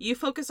like, "You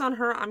focus on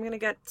her. I'm gonna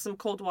get some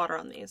cold water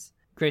on these.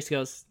 Grace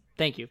goes,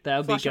 "Thank you, that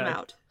would be Flush good." them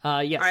out."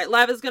 Yes. All right,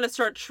 Lav is gonna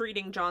start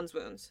treating John's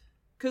wounds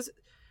because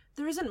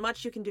there isn't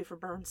much you can do for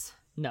burns.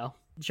 No.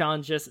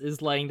 John just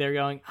is laying there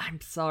going,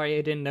 "I'm sorry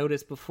I didn't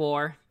notice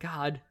before.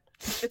 God."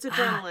 It's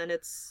adrenaline.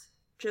 It's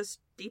just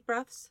deep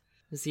breaths.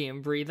 See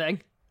him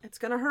breathing. It's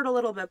gonna hurt a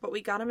little bit, but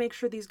we gotta make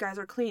sure these guys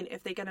are clean.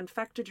 If they get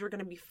infected, you're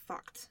gonna be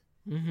fucked.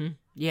 Mm-hmm.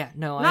 Yeah,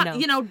 no, I know.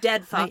 Not,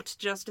 dead fucked,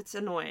 just it's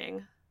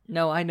annoying.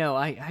 No, I know.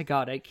 I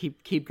got it.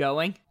 Keep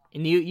going.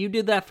 And you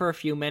do that for a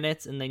few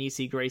minutes, and then you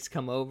see Grace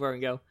come over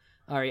and go,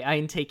 "All right, I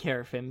can take care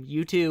of him.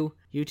 You two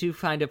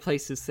find a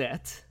place to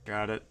sit.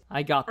 Got it.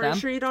 I got Are them. you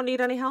sure you don't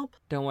need any help?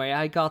 Don't worry,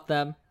 I got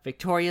them.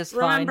 Victoria's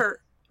fine.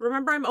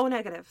 Remember I'm O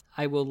negative.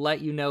 I will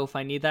let you know if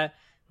I need that.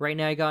 Right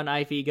now I got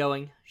an IV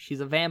going.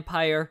 She's a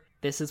vampire.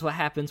 This is what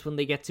happens when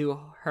they get too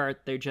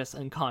hurt. They're just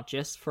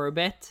unconscious for a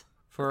bit.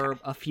 For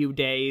a few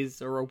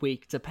days or a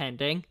week,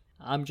 depending.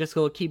 I'm just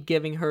gonna keep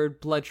giving her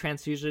blood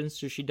transfusions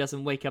so she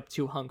doesn't wake up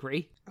too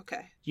hungry.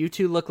 Okay. You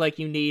two look like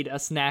you need a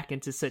snack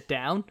and to sit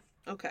down.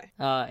 Okay.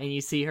 And you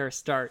see her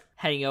start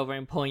heading over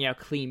and pulling out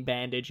clean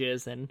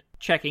bandages and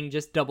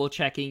just double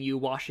checking you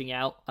washing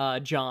out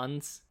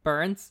John's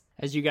burns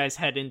as you guys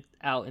head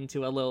out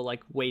into a little,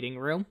 like, waiting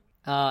room.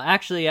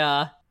 As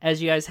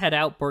you guys head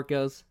out, Bort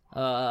goes,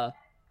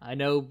 I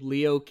know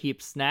Leo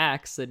keeps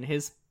snacks in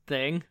his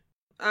thing.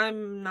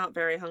 I'm not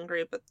very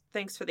hungry, but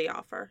thanks for the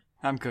offer.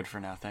 I'm good for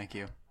now, thank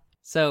you.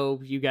 So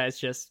you guys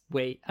just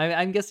wait.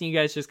 I'm guessing you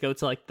guys just go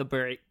to, like,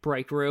 the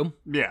break room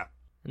Yeah.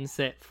 and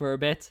sit for a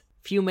bit.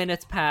 Few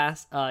minutes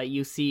pass,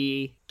 you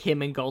see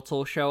Kim and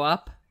Gultul show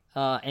up,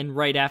 and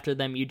right after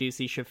them you do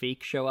see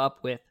Shafiq show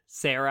up with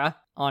Sarah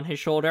on his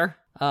shoulder.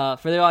 For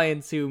the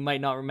audience who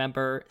might not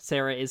remember,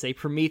 Sarah is a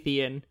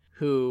Promethean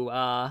who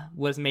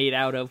was made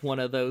out of one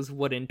of those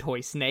wooden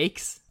toy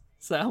snakes.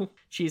 So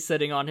she's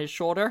sitting on his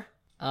shoulder.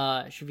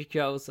 Shafiq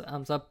goes,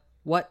 thumbs up.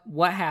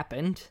 What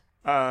happened?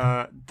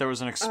 There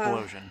was an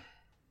explosion.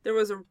 There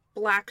was a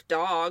black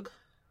dog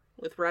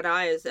with red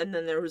eyes, and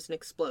then there was an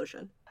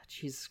explosion.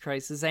 Jesus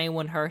Christ, is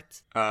anyone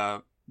hurt?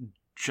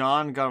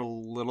 John got a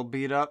little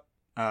beat up.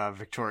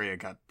 Victoria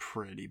got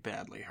pretty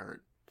badly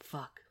hurt.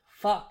 Fuck.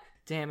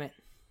 Damn it.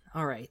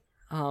 Alright.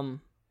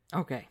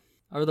 Okay.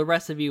 Are the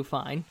rest of you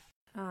fine?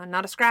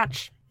 Not a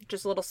scratch.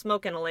 Just a little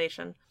smoke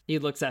inhalation. He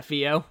looks at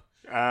Theo.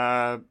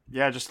 Yeah,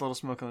 just a little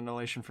smoke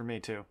inhalation for me,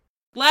 too.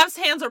 Lav's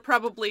hands are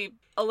probably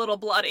a little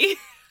bloody.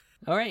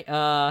 Alright,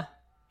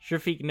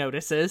 Shafiq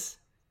notices.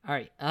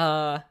 Alright,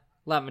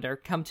 Lavender,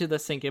 come to the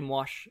sink and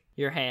wash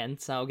your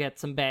hands. I'll get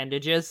some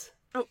bandages.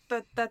 Oh,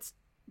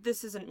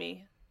 this isn't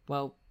me.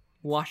 Well,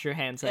 wash your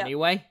hands Yeah.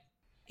 anyway.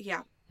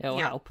 Yeah. It'll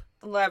help.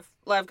 Lav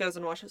goes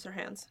and washes her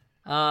hands.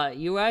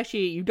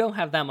 You don't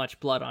have that much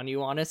blood on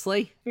you,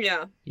 honestly.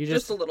 Yeah, You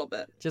just a little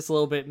bit. Just a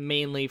little bit,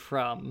 mainly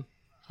from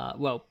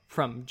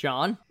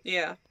John.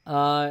 Yeah.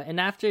 And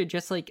after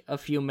just, like, a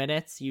few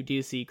minutes, you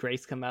do see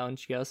Grace come out and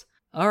she goes,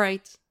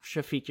 "Alright,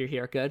 Shafiq, you're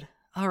here, good.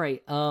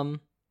 Alright,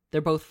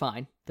 they're both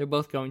fine. They're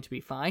both going to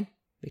be fine.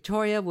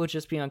 Victoria will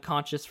just be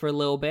unconscious for a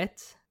little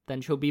bit,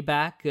 then she'll be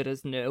back, good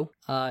as new.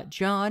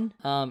 John,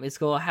 is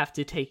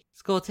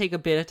gonna take a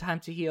bit of time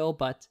to heal,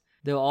 but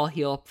they'll all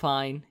heal up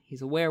fine.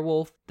 He's a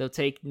werewolf. They'll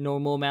take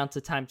normal amounts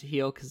of time to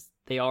heal because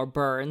they are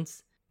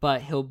burns,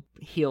 but he'll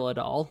heal it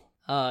all."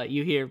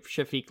 You hear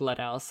Shafiq let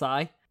out a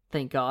sigh.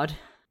 Thank God.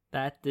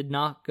 That did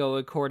not go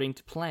according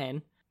to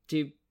plan.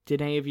 Did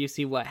any of you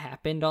see what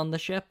happened on the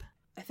ship?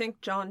 I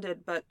think John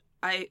did, but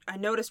I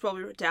noticed while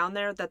we were down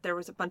there that there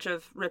was a bunch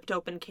of ripped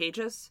open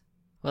cages.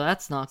 Well,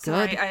 that's not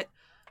good. Sorry,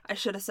 I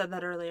should have said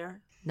that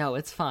earlier. No,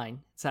 it's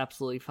fine. It's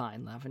absolutely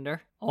fine,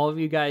 Lavender. All of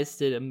you guys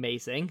did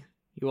amazing.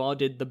 You all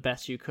did the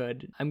best you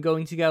could. I'm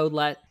going to go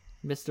let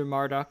Mr.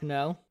 Marduk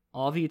know.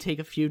 all of you take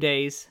a few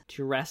days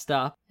to rest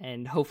up,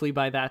 and hopefully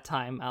by that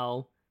time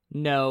I'll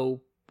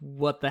know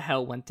what the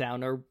hell went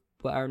down or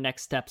what our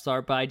next steps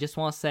are. But I just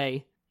want to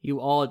say, you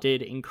all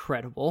did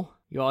incredible.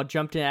 You all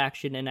jumped in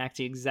action and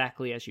acted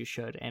exactly as you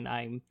should, and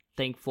I'm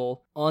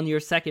thankful. On your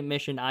second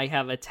mission, I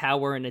have a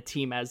tower and a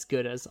team as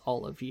good as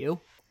all of you.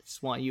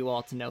 Just want you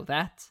all to know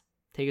that.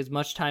 Take as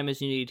much time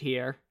as you need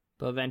here,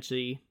 but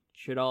eventually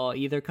should all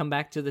either come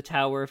back to the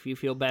tower if you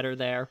feel better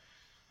there,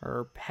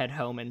 or head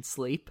home and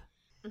sleep.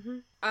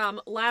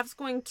 Lav's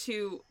going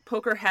to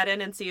poke her head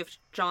in and see if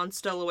John's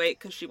still awake,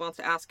 because she wants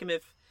to ask him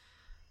if,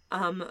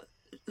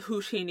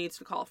 who she needs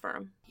to call for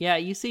him. Yeah,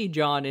 you see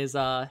John is,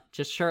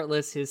 just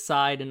shirtless. His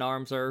side and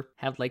arms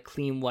have, like,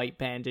 clean white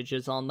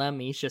bandages on them.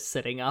 He's just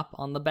sitting up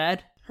on the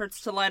bed.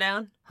 Hurts to lie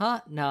down?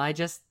 Huh? No,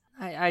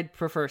 I'd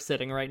prefer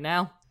sitting right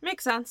now.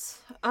 Makes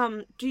sense.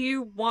 Do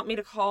you want me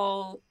to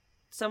call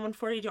someone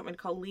for you? Do you want me to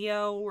call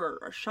Leo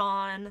or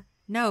Sean?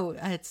 No,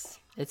 it's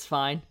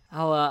fine.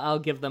 I'll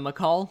give them a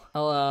call.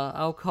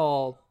 I'll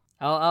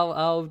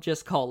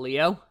just call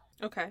Leo.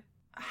 Okay.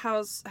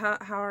 How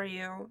are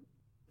you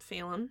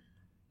feeling?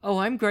 Oh,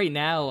 I'm great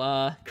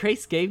now.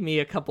 Grace gave me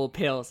a couple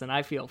pills and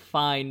I feel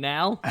fine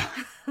now.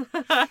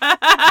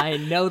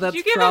 I know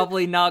that's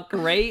probably not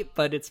great,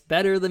 but it's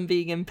better than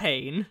being in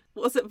pain.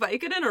 Was it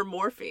Vicodin or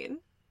morphine?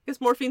 Because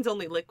morphine's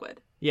only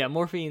liquid. Yeah,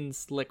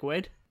 morphine's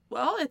liquid.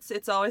 Well,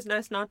 it's always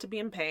nice not to be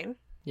in pain.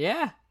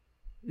 Yeah.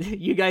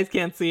 You guys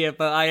can't see it,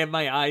 but I have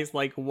my eyes,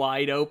 like,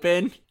 wide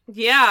open.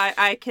 Yeah,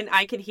 I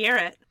can hear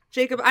it.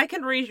 Jacob, I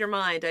can read your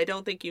mind. I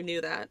don't think you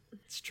knew that.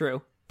 It's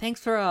true. Thanks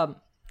for,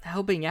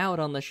 helping out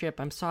on the ship.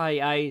 I'm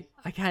sorry, I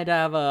kind of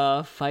have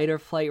a fight or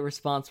flight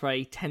response where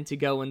I tend to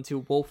go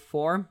into wolf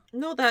form.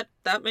 No, that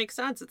makes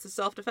sense. It's a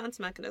self-defense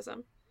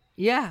mechanism.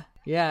 Yeah,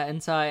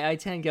 and so I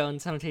tend to go,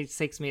 and sometimes it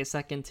takes me a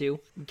second to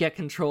get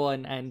control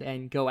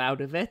and go out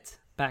of it,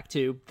 back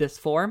to this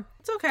form.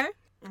 It's okay.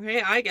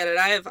 Okay, I get it.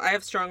 I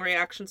have strong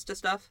reactions to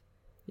stuff.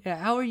 Yeah,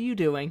 how are you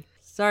doing?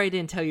 Sorry I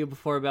didn't tell you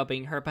before about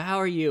being hurt, but how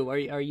are you?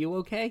 Are you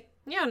okay?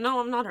 Yeah,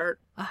 no, I'm not hurt.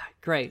 Ah,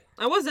 great.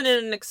 I wasn't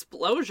in an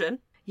explosion.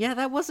 Yeah,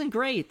 that wasn't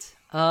great.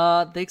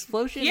 The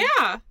explosion...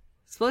 Yeah!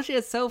 Explosion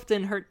itself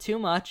didn't hurt too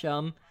much.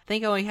 I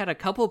think I only had a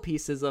couple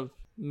pieces of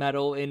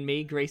metal in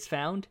me Grace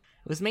found.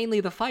 It was mainly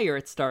the fire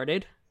it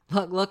started.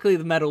 Luckily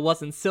the metal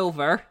wasn't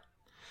silver.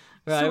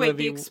 So wait,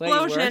 the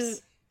explosion...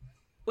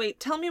 Wait,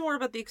 tell me more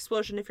about the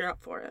explosion if you're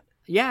up for it.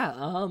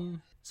 Yeah,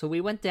 so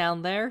we went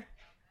down there.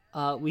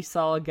 We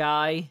saw a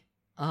guy,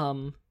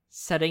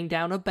 setting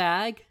down a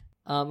bag,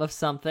 of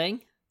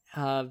something.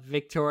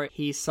 Victoria,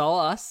 he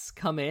saw us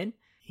come in.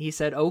 He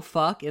said, "Oh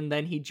fuck," and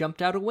then he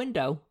jumped out a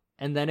window.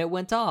 And then it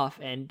went off,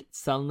 and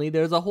suddenly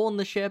there's a hole in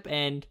the ship,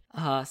 and,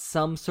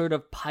 some sort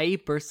of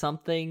pipe or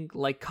something,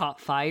 like, caught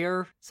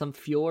fire. Some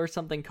fuel or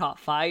something caught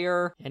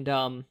fire. And,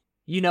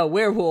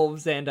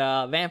 werewolves and,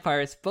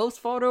 vampires both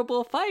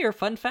vulnerable to fire,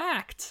 fun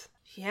fact.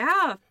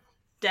 Yeah,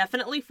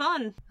 definitely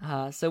fun.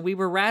 So we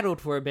were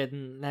rattled for a bit,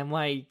 and then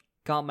when I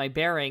got my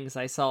bearings,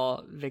 I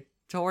saw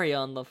Victoria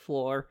on the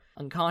floor,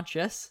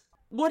 unconscious.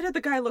 What did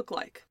the guy look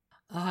like?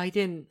 I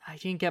didn't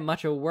get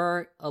much of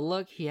a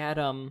look. He had,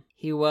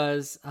 he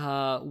was,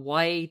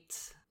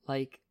 white,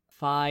 like,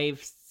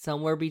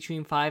 somewhere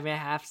between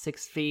 5.5,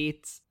 6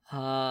 feet.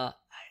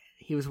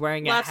 He was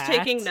wearing a hat. Last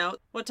taking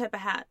note. What type of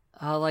hat?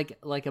 Like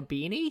a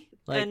beanie?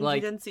 And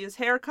you didn't see his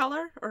hair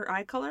color or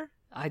eye color?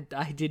 I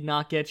did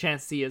not get a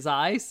chance to see his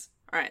eyes.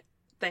 Alright,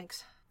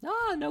 thanks.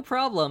 Ah, no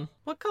problem.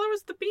 What color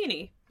was the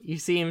beanie? You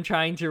see him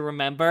trying to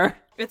remember?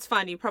 It's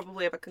fine, you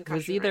probably have a concussion. It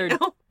was either right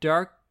now.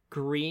 dark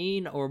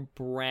green or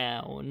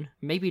brown.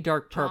 Maybe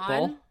dark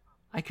purple. John?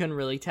 I couldn't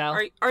really tell.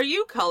 Are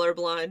you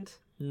colorblind?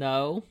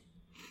 No.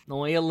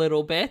 Only a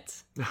little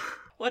bit.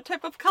 What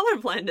type of color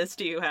blindness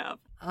do you have?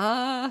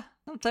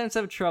 Sometimes I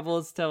have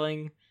troubles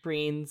telling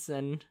greens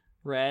and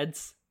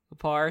reds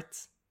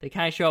apart. They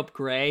kind of show up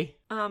gray.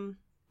 Am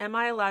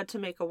I allowed to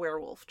make a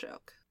werewolf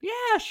joke?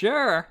 Yeah,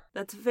 sure.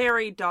 That's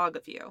very dog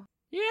of you.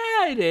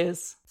 Yeah, it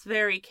is. It's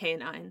very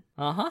canine.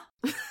 Uh-huh.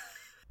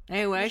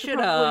 Anyway,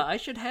 I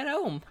should head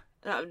home.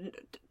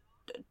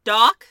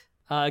 Doc?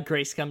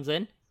 Grace comes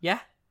in.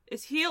 Yeah?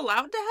 Is he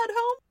allowed to head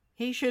home?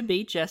 He should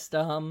be. Just,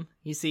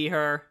 you see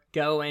her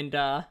go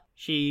and,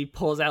 she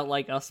pulls out,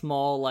 like, a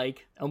small,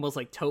 like, almost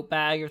like tote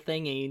bag or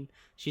thing, and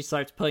she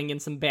starts putting in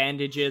some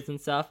bandages and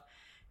stuff.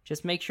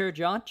 Just make sure,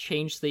 John,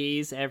 change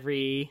these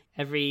every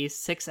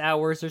 6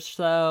 hours or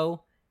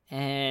so,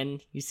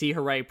 and you see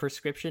her write a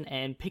prescription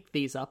and pick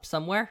these up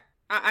somewhere.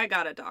 I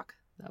got it, Doc.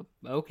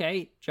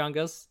 Okay. John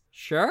goes,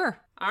 sure.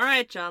 All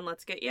right, John,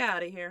 let's get you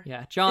out of here.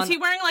 Yeah, John... Is he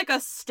wearing, like, a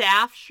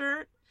staff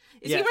shirt?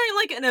 Is Yeah. he wearing,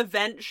 like, an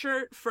event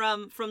shirt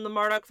from the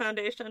Marduk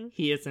Foundation?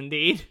 He is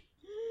indeed.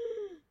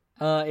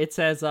 It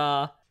says,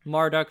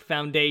 Marduk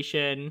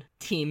Foundation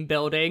team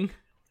building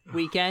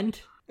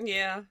weekend.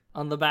 Yeah.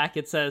 On the back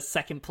it says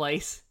second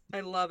place.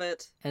 I love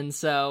it. And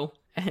so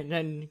And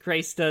then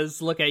Grace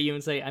does look at you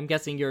and say, I'm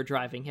guessing you're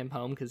driving him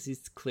home because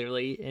he's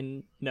clearly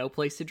in no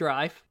place to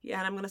drive. Yeah,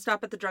 and I'm going to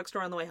stop at the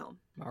drugstore on the way home.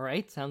 All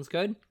right, sounds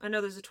good. I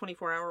know there's a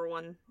 24-hour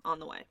one on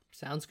the way.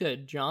 Sounds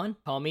good. John,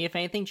 call me if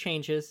anything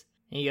changes.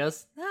 And he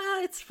goes,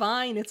 it's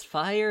fine. It's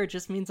fire. It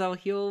just means I'll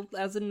heal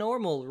as a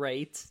normal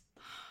rate.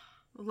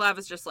 Lav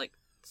is just like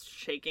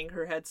shaking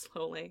her head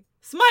slowly,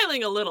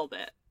 smiling a little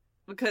bit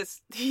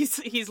because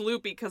he's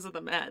loopy because of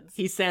the meds.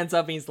 He stands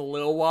up and he's a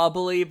little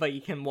wobbly, but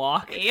he can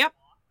walk. Yep.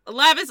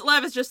 Lav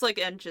is just like,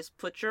 and just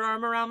put your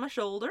arm around my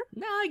shoulder.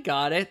 No, I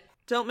got it.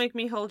 Don't make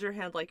me hold your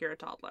hand like you're a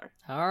toddler.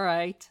 All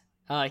right.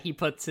 He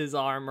puts his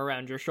arm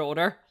around your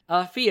shoulder.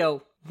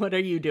 Theo, what are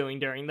you doing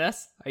during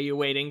this? Are you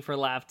waiting for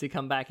Lav to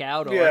come back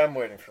out? Or... Yeah, I'm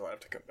waiting for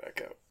Lav to come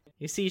back out.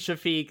 You see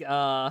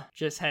Shafiq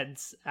just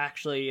heads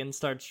actually and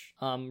starts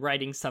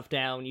writing stuff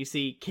down. You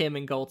see Kim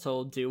and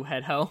Goltol do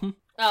head home.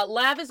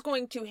 Lav is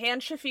going to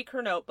hand Shafiq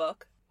her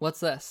notebook. What's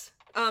this?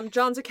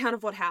 John's account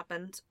of what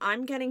happened.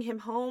 I'm getting him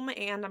home,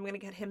 and I'm going to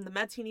get him the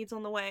meds he needs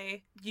on the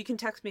way. You can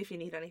text me if you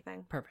need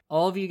anything. Perfect.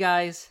 All of you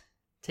guys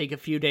take a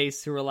few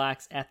days to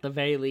relax at the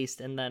very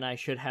least, and then I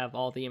should have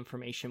all the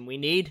information we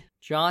need.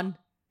 John,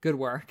 good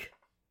work.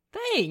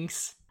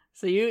 Thanks!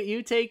 So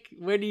you take...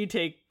 Where do you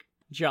take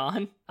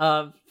John?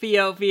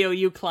 Theo,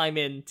 you climb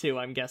in too,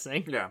 I'm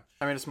guessing. Yeah,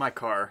 I mean, it's my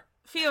car.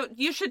 Theo,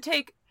 you should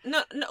take...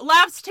 No,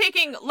 Lav's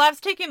taking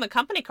the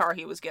company car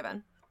he was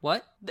given.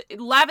 What?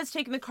 Lav is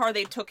taking the car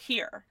they took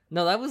here.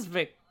 No, that was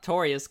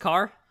Victoria's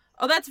car.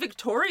 Oh, that's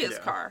Victoria's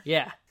car.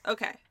 Yeah.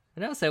 Okay. I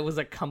never said it was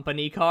a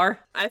company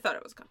car. I thought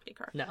it was a company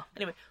car. No.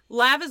 Anyway,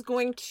 Lav is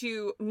going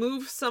to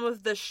move some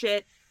of the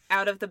shit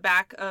out of the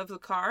back of the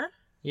car.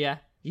 Yeah.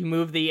 You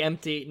move the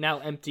now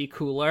empty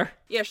cooler.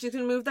 Yeah, she's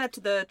going to move that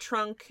to the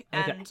trunk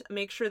and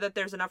make sure that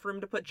there's enough room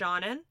to put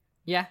John in.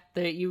 Yeah,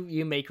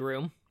 you make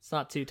room. It's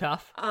not too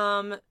tough.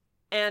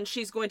 And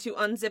she's going to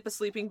unzip a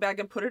sleeping bag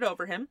and put it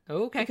over him.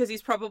 Okay. Because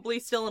he's probably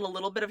still in a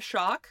little bit of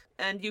shock,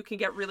 and you can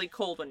get really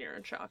cold when you're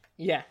in shock.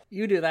 Yeah,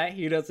 you do that.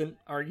 He doesn't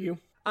argue.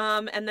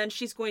 And then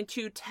she's going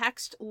to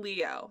text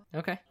Leo.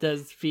 Okay.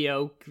 Does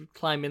Theo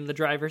climb in the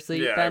driver's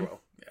seat Yeah, then? I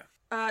will.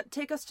 Yeah.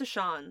 Take us to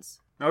Sean's.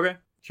 Okay.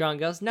 John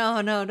goes,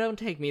 No, don't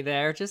take me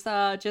there. Just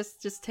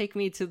take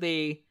me to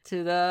the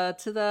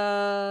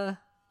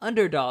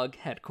Underdog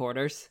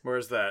headquarters.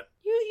 Where's that?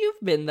 You've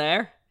been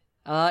there.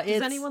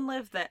 Does anyone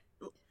live there?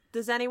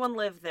 Does anyone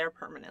live there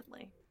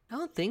permanently? I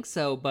don't think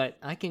so, but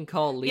I can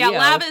call Leo.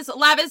 Yeah,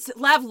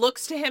 Lav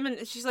looks to him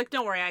and she's like,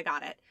 don't worry, I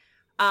got it.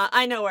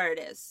 I know where it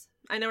is.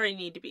 I know where you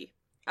need to be.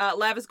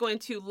 Lav is going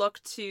to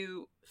look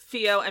to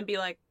Theo and be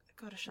like,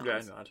 go to Sean's.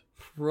 Yeah, I nod.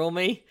 Roll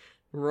me.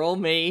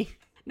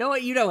 No,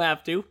 what? You don't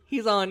have to.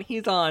 He's on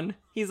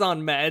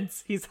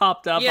meds. He's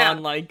hopped up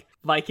on like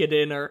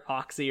Vicodin or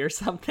Oxy or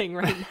something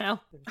right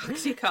now.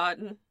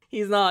 Oxycontin.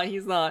 He's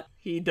not.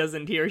 He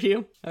doesn't hear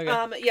you.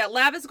 Okay. Yeah,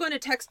 Lav is going to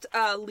text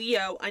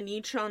Leo, I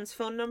need Sean's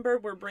phone number.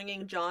 We're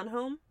bringing John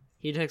home.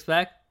 He texts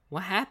back,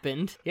 what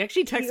happened? He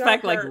actually texts got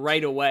back like hurt.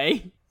 right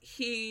away.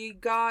 He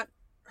got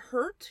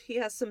hurt. He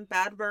has some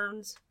bad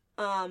burns.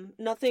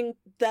 Nothing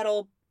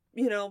that'll,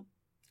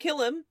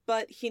 kill him,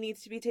 but he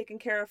needs to be taken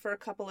care of for a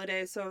couple of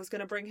days, so I was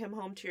going to bring him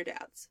home to your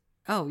dad's.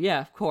 Oh,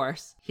 yeah, of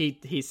course. He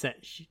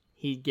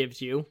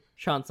gives you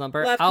Sean's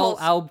number. Lav calls.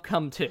 I'll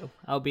come too.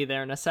 I'll be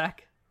there in a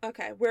sec.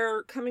 Okay,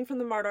 we're coming from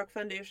the Marduk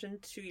Foundation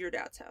to your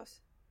dad's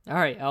house. All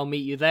right, I'll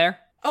meet you there.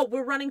 Oh,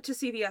 we're running to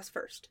CVS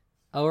first.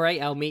 All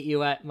right, I'll meet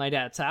you at my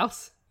dad's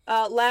house.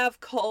 Lav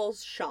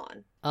calls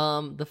Sean.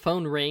 The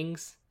phone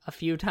rings a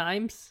few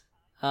times,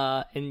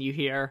 and you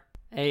hear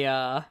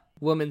a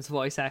woman's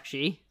voice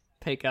actually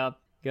pick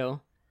up,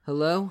 go,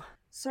 hello?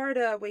 Sorry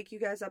to wake you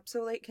guys up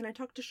so late. Can I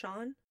talk to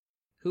Sean?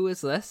 Who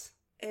is this?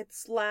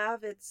 It's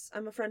Lav.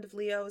 I'm a friend of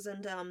Leo's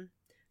and,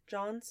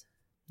 John's.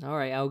 All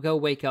right, I'll go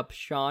wake up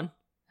Sean.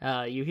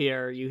 You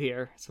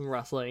hear some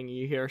rustling.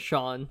 You hear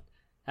Sean.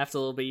 After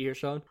a little bit, you hear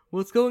Sean.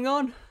 What's going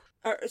on?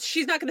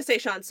 She's not going to say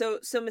Sean. So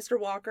Mr.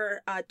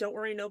 Walker, don't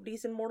worry,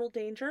 nobody's in mortal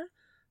danger.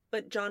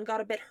 But John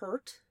got a bit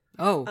hurt.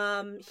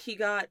 Oh. He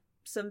got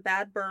some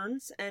bad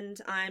burns,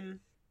 and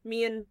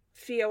me and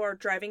Theo are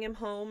driving him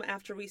home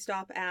after we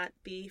stop at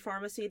the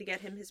pharmacy to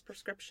get him his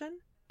prescription.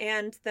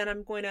 And then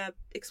I'm going to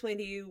explain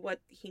to you what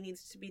he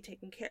needs to be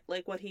taken care,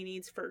 like what he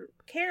needs for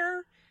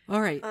care.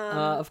 All right.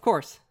 Of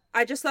course.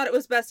 I just thought it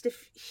was best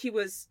if he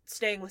was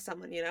staying with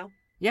someone,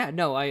 Yeah,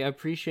 no, I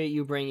appreciate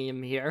you bringing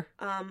him here.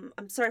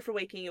 I'm sorry for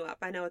waking you up.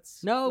 I know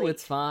it's No, late,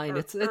 it's fine.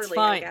 It's early,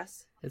 fine. I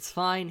guess. It's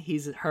fine.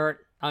 He's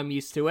hurt. I'm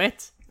used to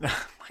it.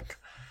 Oh my god.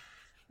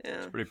 Yeah.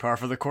 It's pretty par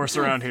for the course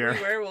around here.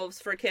 Werewolves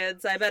for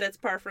kids. I bet it's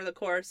par for the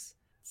course.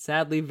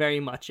 Sadly, very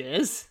much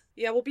is.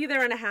 Yeah, we'll be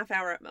there in a half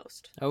hour at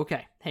most.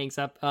 Okay, hangs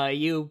up.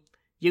 You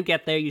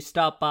get there. You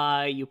stop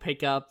by. You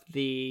pick up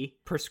the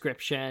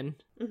prescription.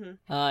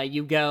 Mm-hmm.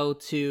 You go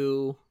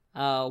to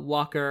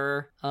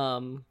Walker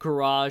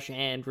Garage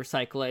and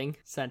Recycling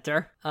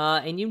Center.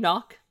 And you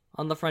knock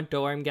on the front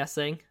door. I'm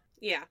guessing.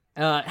 Yeah.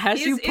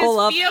 As you pull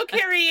up, Theo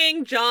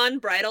carrying John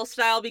bridal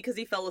style because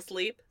he fell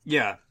asleep?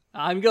 Yeah.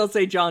 I'm gonna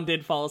say John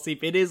did fall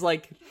asleep. It is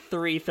like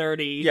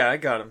 3:30. Yeah, I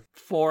got him.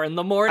 4 in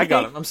the morning. I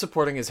got him. I'm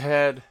supporting his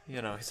head.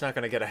 You know, he's not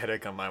gonna get a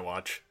headache on my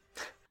watch.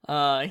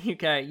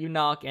 Okay, you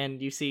knock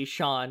and you see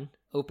Sean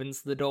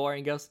opens the door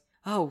and goes,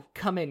 "Oh,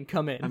 come in,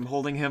 come in." I'm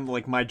holding him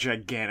like my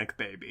gigantic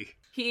baby.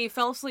 He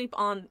fell asleep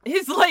on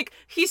his, like,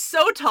 he's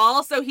so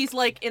tall, so he's,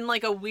 like, in,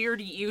 like, a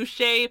weird U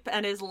shape,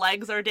 and his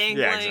legs are dangling.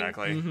 Yeah,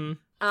 exactly.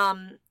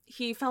 Mm-hmm.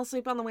 He fell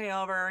asleep on the way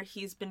over.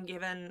 He's been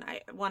given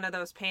one of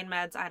those pain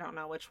meds. I don't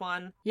know which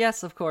one.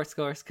 Yes, of course.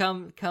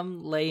 Come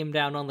lay him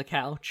down on the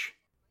couch.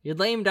 You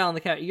lay him down on the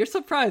couch. You're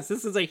surprised.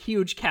 This is a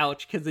huge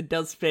couch, because it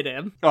does fit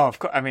him. Oh, of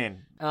course. I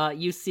mean...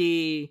 You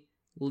see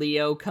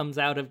Leo comes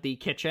out of the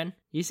kitchen.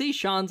 You see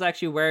Sean's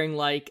actually wearing,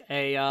 like,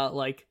 a,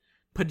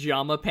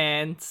 pajama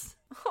pants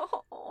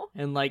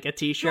and, like, a You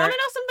t-shirt. want to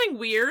know something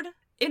weird?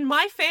 In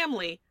my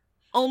family,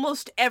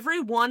 almost every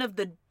one of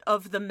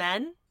the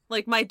men,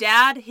 like my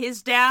dad,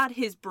 his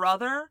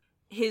brother,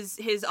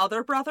 his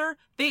other brother,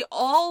 they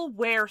all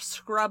wear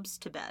scrubs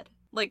to bed.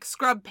 Like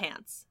scrub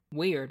pants.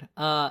 Weird.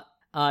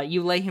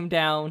 You lay him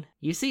down.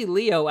 You see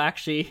Leo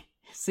actually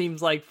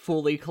seems like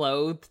fully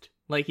clothed.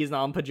 Like he's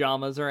not in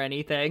pajamas or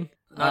anything.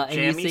 Not and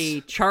jammies? you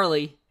see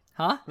Charlie.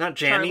 Huh? Not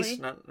Charlie? jammies?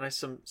 Not nice,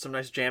 some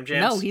nice jams?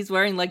 No, he's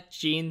wearing like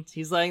jeans.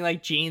 He's wearing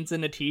like jeans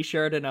and a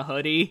t-shirt and a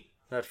hoodie.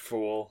 That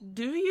fool.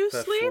 Do you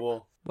That sleep?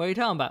 fool. What are you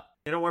talking about?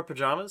 You don't wear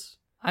pajamas?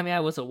 I mean,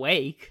 I was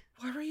awake.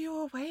 Why were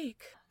you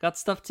awake? Got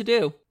stuff to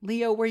do.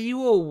 Leo, were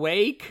you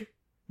awake?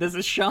 This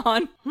is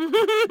Sean.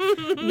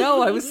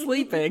 No, I was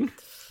sleeping.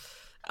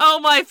 Oh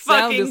my Sound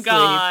fucking asleep,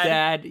 god.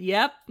 Dad.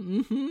 Yep.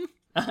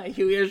 Mm-hmm.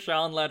 You hear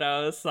Sean let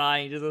out a sigh.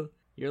 And just,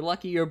 you're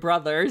lucky your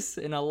brother's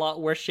in a lot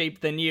worse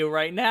shape than you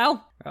right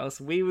now. Or else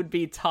we would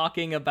be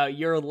talking about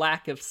your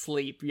lack of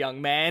sleep,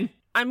 young man.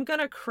 I'm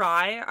gonna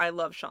cry. I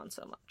love Sean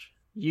so much.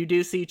 You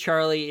do see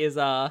Charlie is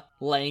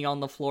laying on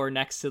the floor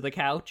next to the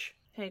couch.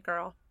 Hey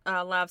girl,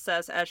 Lav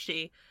says as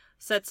she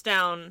sets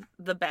down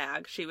the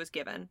bag she was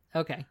given.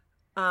 Okay.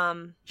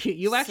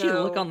 You actually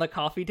look on the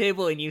coffee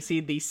table and you see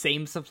the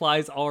same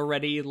supplies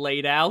already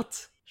laid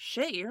out.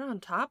 Shit, you're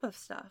on top of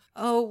stuff.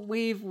 Oh,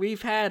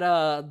 we've had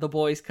the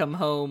boys come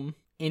home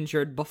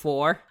injured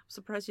before. I'm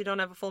surprised you don't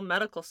have a full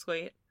medical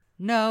suite.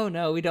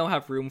 No, we don't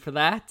have room for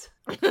that.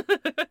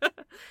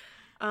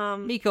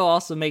 Um, Miko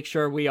also makes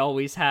sure we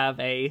always have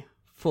a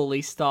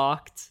fully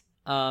stocked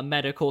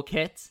medical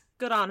kit.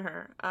 Good on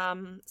her.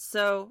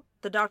 So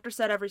the doctor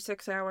said every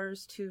 6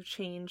 hours to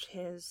change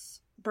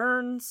his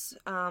burns.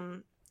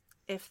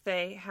 If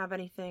they have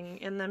anything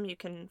in them, you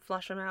can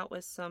flush them out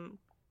with some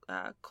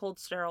cold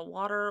sterile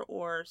water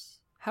or...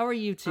 How are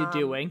you two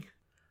doing?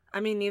 I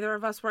mean, neither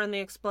of us were in the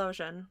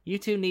explosion. You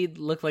two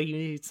look like you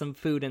need some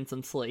food and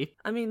some sleep.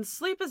 I mean,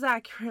 sleep is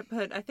accurate,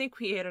 but I think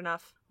we ate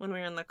enough when we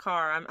were in the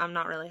car. I'm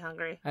not really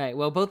hungry. Alright,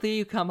 well, both of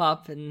you come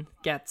up and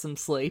get some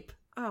sleep.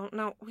 Oh,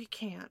 no, we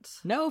can't.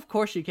 No, of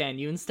course you can.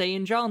 You can stay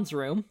in John's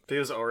room.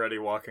 Theo's already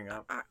walking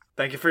up.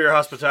 Thank you for your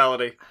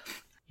hospitality.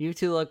 You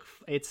two look...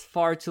 It's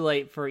far too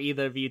late for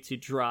either of you to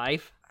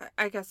drive.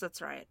 I guess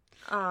that's right.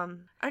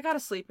 I got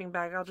a sleeping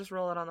bag. I'll just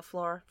roll it on the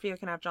floor. Fia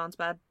can have John's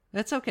bed.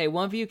 That's okay.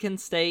 One of you can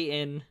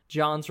stay in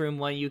John's room,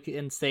 one of you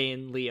can stay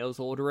in Leo's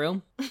old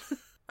room.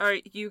 Are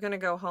you gonna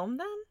go home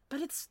then?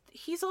 But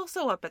he's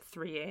also up at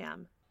 3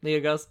 a.m. Leo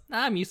goes,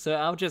 I'm used to it.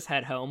 I'll just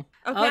head home.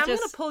 Okay, I'm gonna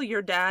pull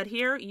your dad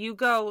here. You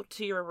go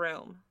to your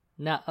room.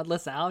 No,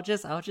 listen, I'll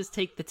just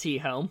take the tea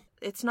home.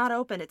 It's not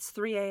open. It's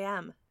 3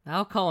 a.m.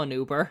 I'll call an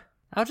Uber.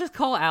 I'll just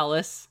call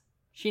Alice.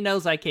 She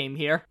knows I came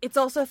here. It's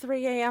also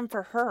 3 a.m.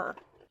 for her.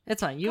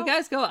 It's fine. You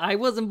guys go. I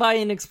wasn't by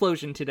an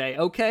explosion today.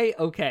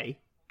 Okay.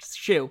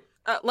 Shoo.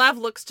 Lav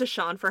looks to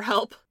Sean for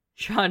help.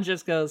 Sean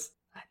just goes,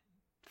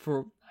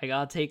 I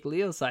gotta take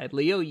Leo's side.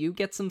 Leo, you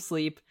get some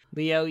sleep.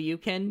 Leo, you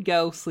can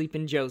go sleep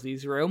in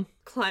Josie's room.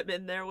 Climb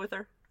in there with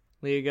her.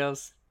 Leo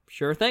goes,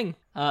 sure thing.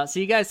 So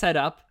you guys head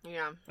up.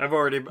 Yeah.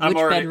 Which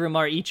bedroom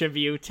are each of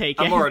you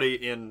taking? I'm already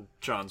in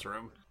John's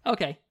room.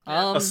 Okay.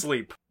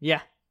 Asleep.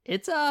 Yeah.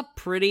 It's a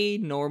pretty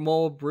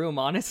normal room,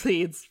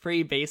 honestly. It's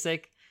pretty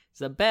basic.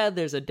 There's a bed,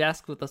 there's a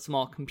desk with a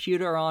small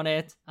computer on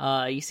it.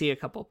 You see a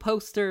couple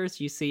posters,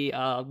 you see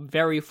a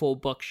very full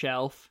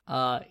bookshelf.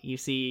 You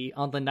see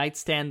on the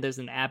nightstand there's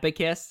an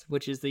abacus,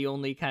 which is the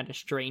only kind of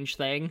strange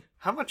thing.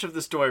 How much of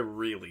this do I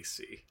really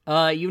see?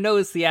 You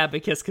notice the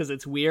abacus because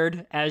it's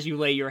weird as you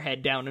lay your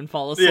head down and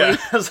fall asleep. Yeah,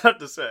 I was about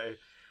to say.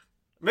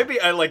 Maybe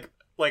I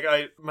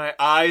my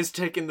eyes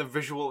take in the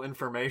visual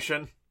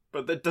information,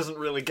 but that doesn't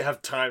really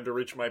have time to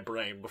reach my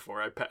brain before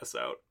I pass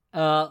out.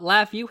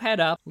 Laugh, you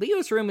head up.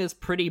 Leo's room is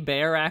pretty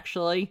bare,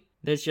 actually.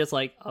 There's just,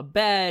 like, a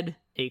bed,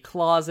 a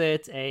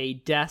closet, a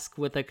desk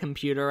with a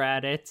computer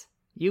at it.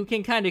 You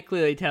can kind of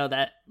clearly tell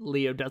that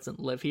Leo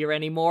doesn't live here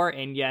anymore,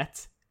 and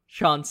yet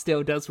Sean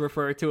still does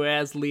refer to it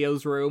as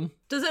Leo's room.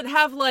 Does it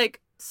have,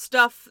 like,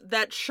 stuff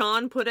that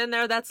Sean put in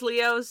there that's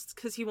Leo's,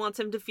 because he wants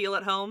him to feel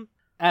at home?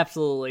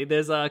 Absolutely.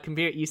 There's a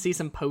computer. You see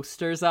some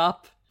posters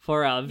up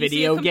for a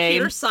video you see a game.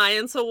 Computer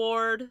Science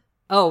Award.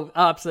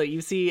 Oh, so you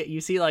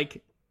see,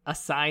 like, a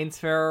science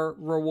fair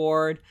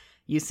reward.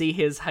 You see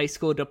his high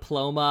school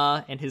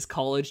diploma and his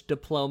college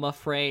diploma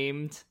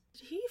framed.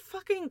 Did he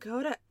fucking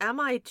go to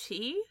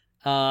MIT?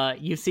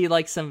 You see,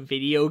 like, some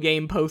video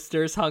game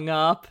posters hung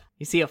up.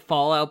 You see a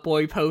Fallout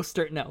Boy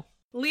poster. No.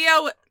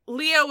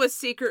 Leo was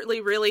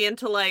secretly really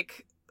into,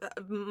 like,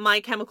 My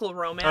Chemical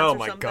Romance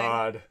or something. Oh my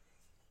god.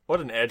 What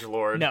an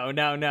edgelord.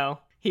 No.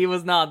 He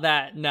was not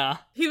that, nah.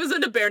 He was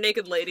into bare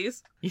naked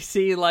ladies. You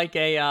see, like,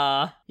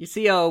 you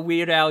see a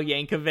Weird Al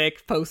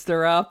Yankovic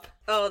poster up.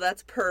 Oh,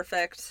 that's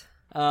perfect.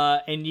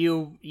 And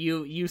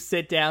you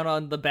sit down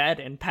on the bed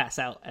and pass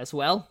out as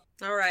well.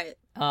 All right.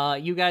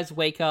 You guys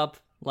wake up,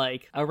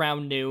 like,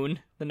 around noon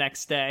the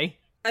next day.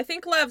 I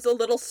think Lav's a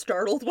little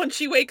startled when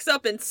she wakes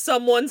up in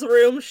someone's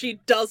room she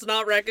does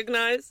not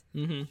recognize.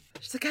 Mm-hmm.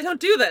 She's like, I don't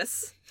do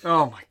this.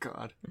 Oh my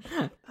god.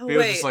 Oh, He was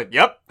wait. just like,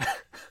 yep.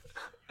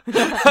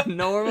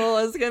 Normal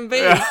as can be.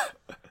 Yeah.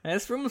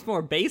 This room's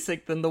more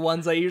basic than the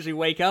ones I usually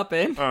wake up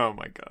in. Oh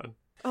my god.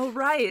 Oh,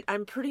 right.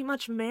 I'm pretty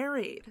much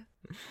married.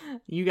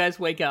 You guys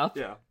wake up.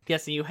 Yeah.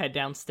 Guessing you head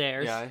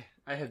downstairs. Yeah,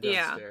 I head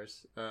Yeah.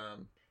 downstairs.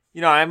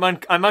 You know,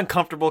 I'm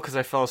uncomfortable because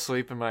I fell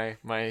asleep in my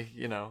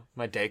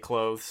my day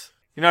clothes.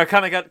 You know, I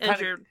kind of got And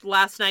your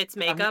last night's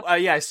makeup.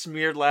 yeah, I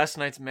smeared last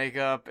night's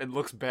makeup. It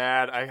looks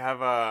bad. I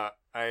have I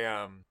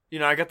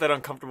got that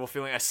uncomfortable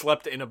feeling. I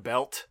slept in a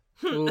belt.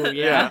 Ooh,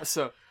 yeah.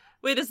 So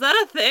Wait, is that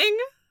a thing?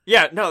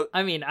 yeah, no.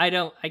 I mean, I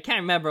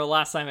can't remember the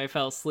last time I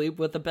fell asleep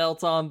with the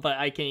belt on, but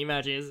I can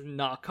imagine it's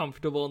not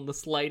comfortable in the Yeah,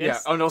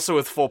 slightest. and also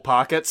with full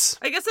pockets.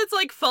 I guess it's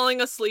like falling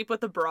asleep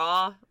with a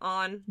bra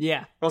on.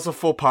 Yeah. Also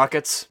full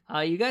pockets.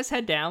 You guys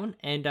head down,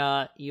 and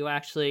you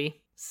actually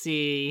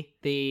see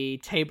the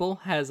table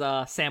has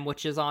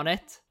sandwiches on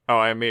it, Oh,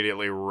 I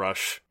immediately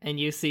rush. and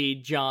you see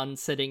John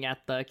sitting at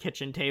the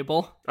kitchen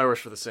table. I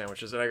rush for the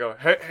sandwiches, and I go,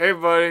 "Hey,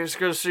 buddy, it's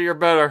good to see you're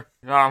better."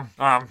 How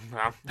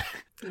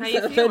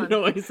you The feeling?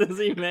 noises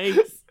he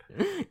makes.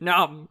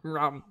 Nom,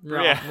 rom,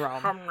 rom, Yeah.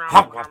 rom. Hum,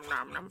 nom, nom,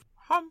 nom,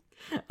 nom.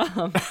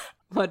 Hum.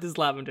 What does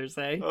Lavender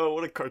say? Oh,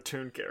 what a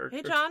cartoon character!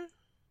 Hey, John.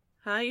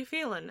 How you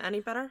feeling? Any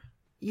better?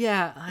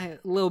 Yeah,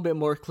 a little bit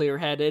more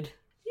clear-headed.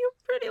 You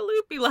were pretty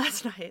loopy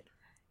last night.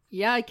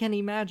 Yeah, I can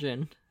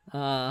imagine.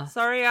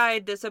 Sorry I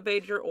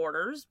disobeyed your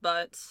orders,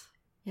 but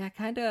Yeah,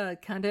 kinda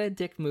a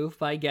dick move,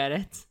 but I get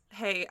it.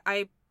 hey,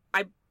 I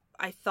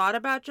thought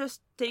about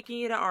just taking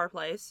you to our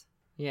place,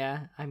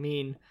 Yeah, I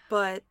mean,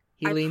 but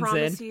he I leans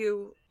promise in.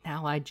 you,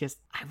 Now I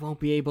won't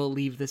be able to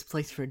leave this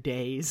place for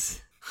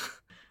days.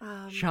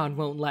 Sean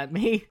won't let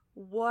me.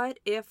 what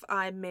if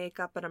I make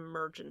up an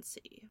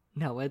emergency?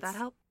 No, Would that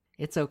help?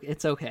 it's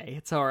okay.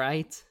 It's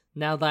alright.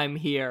 Now that I'm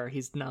here,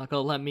 he's not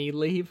gonna let me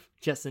leave,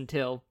 just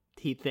until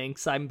he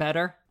thinks I'm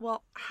better.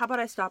 Well, how about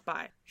I stop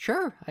by?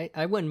 Sure,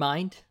 I wouldn't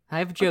mind. I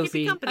have keep you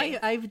Josie. company.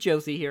 I have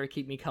Josie here to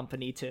keep me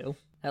company too,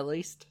 at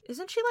least.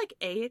 Isn't she like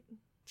 8?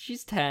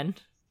 She's 10.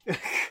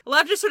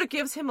 Lev just sort of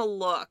gives him a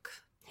look.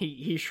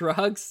 He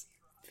shrugs.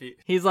 He-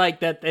 He's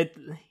like that.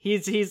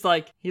 He's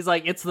like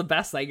it's the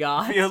best I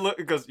got. Yeah, look,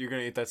 it goes, "You're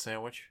gonna eat that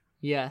sandwich?"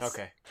 Yes.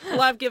 Okay.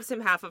 Lev gives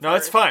him half of No, hers.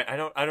 it's fine. I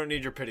don't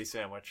need your pity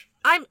sandwich.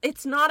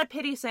 It's not a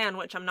pity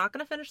sandwich. I'm not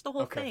gonna finish the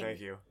whole Okay, thing.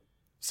 thank you.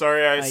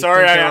 Sorry, I think there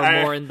are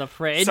I more in the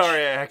fridge. sorry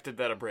I acted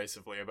that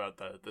abrasively about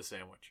the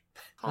sandwich.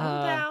 Calm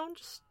down.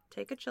 Just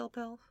take a chill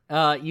pill.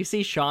 You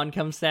see Sean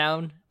comes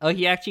down. Oh,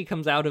 he actually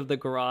comes out of the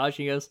garage.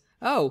 He goes,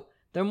 "Oh,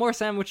 there are more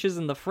sandwiches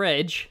in the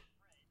fridge."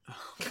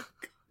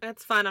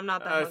 It's fine. I'm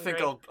not that I hungry.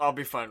 think I'll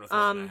be fine with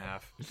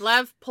 1.5.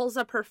 Lev pulls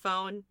up her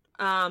phone,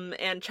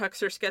 and checks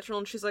her schedule,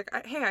 and she's like,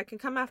 "Hey, I can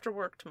come after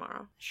work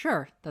tomorrow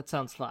Sure, that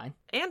sounds fine.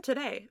 and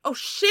today." Oh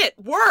shit,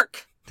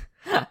 work!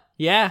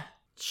 Yeah.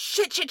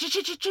 Shit!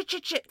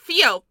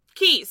 Theo,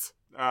 keys.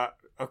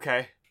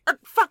 Okay. Or,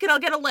 fuck it, I'll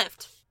get a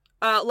lift.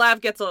 Lav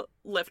gets a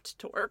lift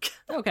to work.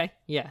 Okay.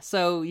 Yeah.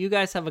 So you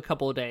guys have a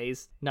couple of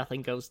days.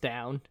 Nothing goes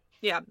down.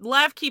 Yeah,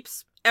 Lav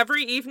keeps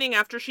every evening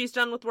after she's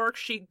done with work,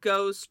 she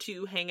goes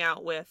to hang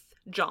out with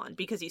John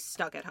because he's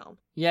stuck at home.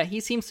 Yeah, he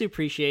seems to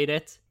appreciate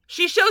it.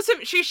 She shows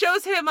him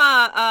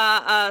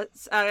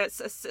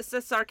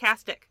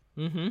sarcastic.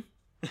 Mm-hmm.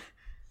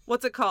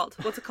 What's it called?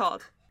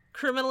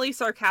 Criminally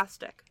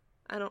sarcastic.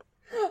 I don't.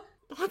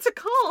 What's it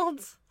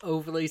called?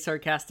 Overly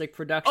sarcastic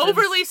productions.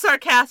 Overly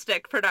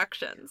sarcastic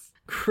productions.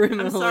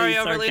 Criminally I'm sorry,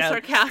 overly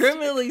sarcastic.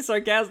 Criminally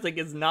sarcastic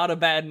is not a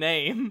bad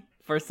name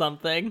for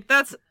something.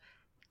 That's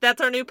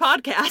our new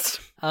podcast.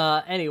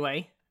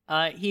 Anyway,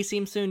 he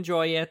seems to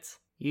enjoy it.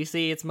 You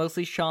see, it's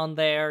mostly Sean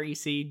there. You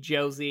see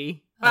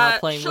Josie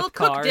playing she'll with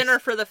cars. cook dinner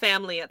for the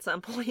family at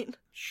some point.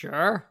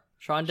 Sure.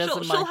 Sean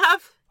doesn't She'll mind.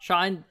 have.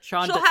 Sean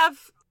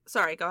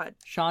Sorry, go ahead.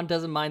 Sean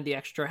doesn't mind the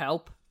extra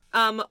help.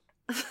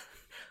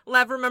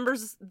 Lav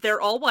remembers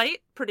they're all white,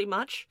 pretty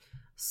much.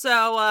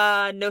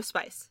 So, no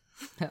spice.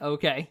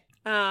 Okay.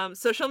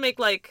 So she'll make,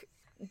 like,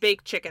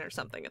 baked chicken or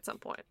something at some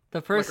point.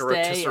 The first like a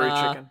day, rotisserie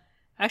chicken.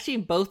 actually,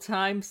 both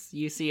times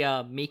you see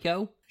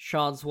Miko,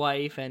 Sean's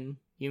wife, and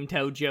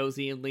Yumto,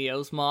 Josie, and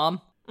Leo's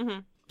mom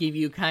give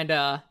you kind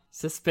of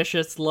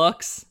suspicious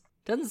looks.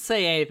 Doesn't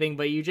say anything,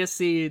 but you just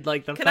see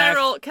like the Can fact.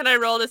 I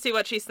roll to see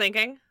what she's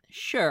thinking?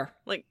 Sure.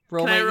 Like,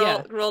 Roll can I me- roll,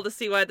 yeah. roll to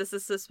see why this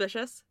is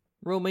suspicious?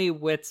 Roll me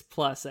wits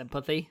plus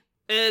empathy.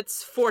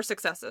 It's 4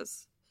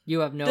 successes. You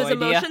have no Does idea.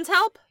 emotions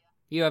help?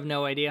 You have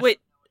no idea.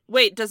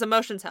 Wait, does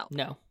emotions help?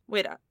 No.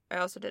 Wait, I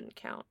also didn't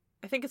count.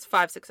 I think it's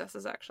 5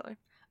 successes, actually.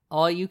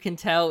 All you can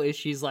tell is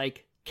she's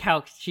like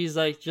she's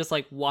like just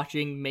like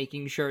watching,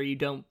 making sure you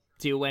don't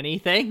do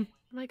anything.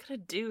 What am I gonna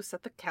do?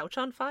 Set the couch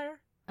on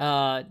fire?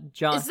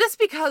 John, Is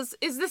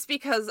this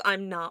because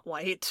I'm not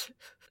white?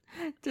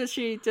 does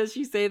she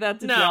say that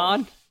to No.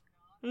 John?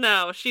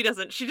 No, she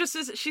doesn't.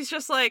 She's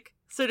just like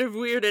sort of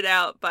weirded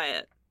out by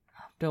it.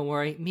 Don't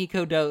worry,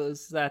 Miko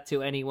does that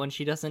to anyone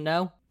she doesn't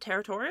know.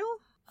 Territorial?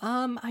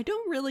 I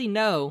don't really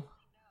know.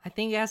 I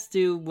think it has to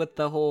do with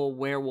the whole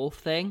werewolf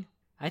thing.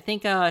 I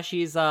think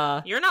she's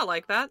You're not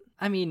like that.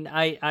 I mean,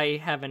 I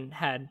haven't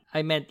had.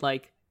 I meant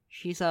like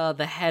she's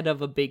the head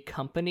of a big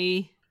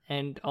company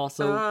and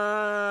also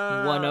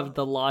one of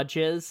the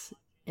lodges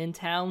in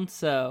town.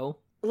 So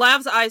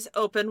Lav's eyes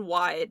open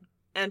wide,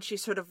 and she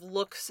sort of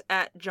looks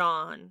at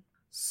John.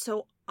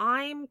 So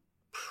I'm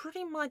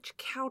pretty much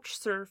couch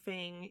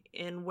surfing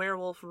in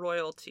Werewolf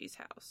Royalty's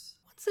house.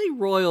 let's say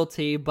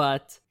royalty,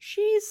 but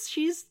she's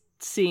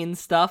seen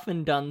stuff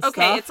and done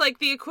Okay, stuff. it's like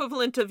the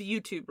equivalent of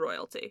YouTube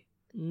royalty.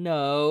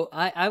 No,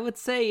 I would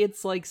say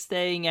it's like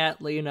staying at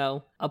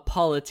a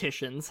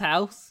politician's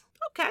house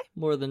Okay,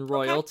 more than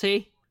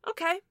royalty.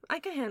 okay, I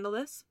can handle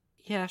this.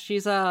 Yeah,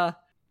 she's the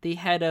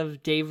head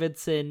of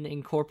Davidson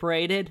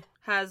Incorporated.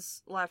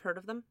 Has Lav heard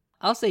of them?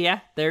 I'll say yeah,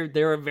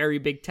 they're a very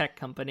big tech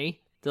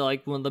company. They're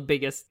like one of the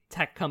biggest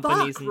tech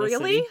companies Fuck, in the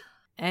really? city.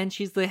 And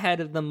she's the head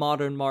of the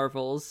Modern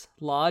Marvels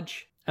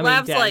Lodge.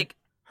 Lav's Den. like,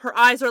 her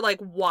eyes are like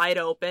wide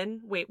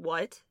open. Wait,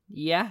 what?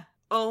 Yeah,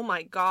 Oh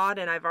my god,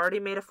 and I've already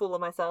made a fool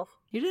of myself.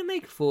 you didn't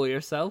make a fool of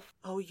yourself.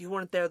 Oh, you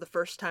weren't there the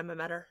first time I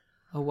met her.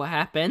 Oh, what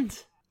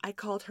happened? I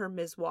called her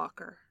Ms.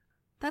 Walker.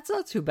 That's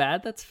not too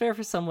bad. That's fair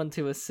for someone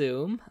to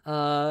assume.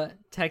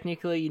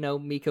 Technically,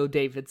 Miko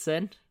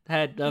Davidson,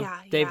 head of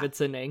Yeah.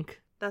 Davidson Inc.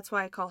 That's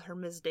why I call her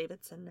Ms.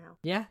 Davidson now.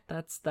 Yeah,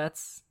 that's.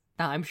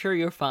 Nah, I'm sure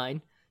you're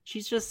fine.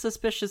 She's just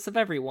suspicious of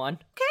everyone.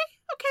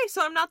 Okay,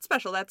 so I'm not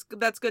special.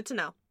 That's good to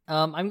know.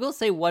 I'm gonna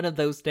say one of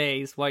those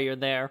days while you're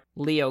there,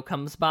 Leo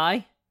comes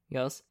by. He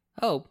goes,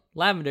 "Oh,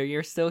 Lavender,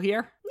 you're still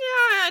here?"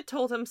 Yeah, I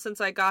told him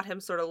since I got him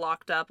sort of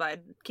locked up,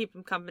 I'd keep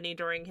him company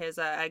during his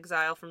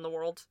exile from the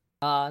world.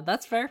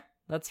 That's fair.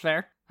 That's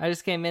fair. I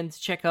just came in to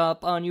check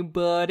up on you,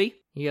 buddy.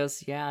 He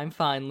goes, "Yeah, I'm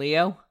fine,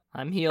 Leo.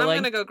 I'm healing." I'm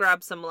gonna go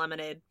grab some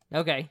lemonade.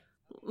 Okay,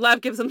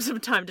 Lav gives him some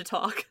time to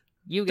talk.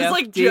 you go. Does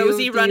like Do you-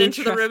 Josie do run you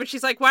into the try- room and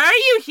she's like, "Why are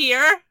you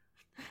here?"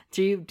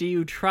 Do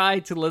you try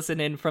to listen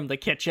in from the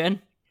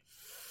kitchen?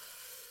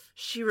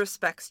 She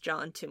respects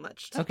John too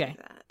much to Okay.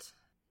 do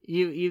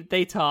that.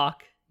 They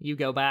talk. You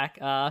go back.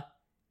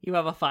 You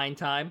have a fine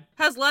time.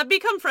 Has Lav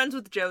become friends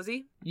with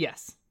Josie?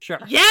 Yes, sure.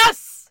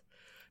 Yes!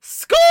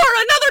 Score!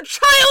 Another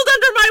child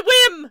under my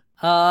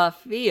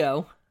whim!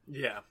 Theo.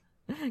 Yeah.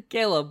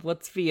 Caleb,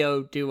 what's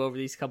Theo do over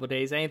these couple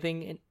days?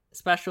 Anything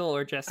special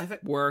or just I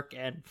think- work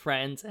and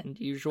friends and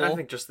usual? I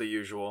think just the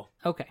usual.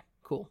 Okay,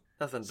 cool.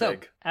 Nothing So,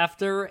 big.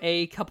 after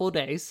a couple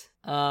days,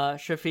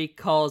 Shafiq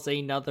calls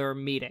another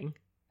meeting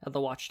at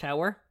the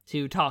Watchtower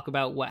to talk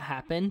about what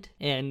happened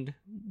and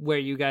where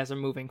you guys are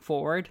moving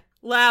forward.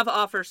 Lav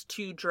offers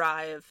to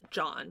drive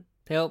John.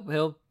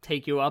 He'll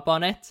take you up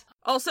on it.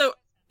 Also,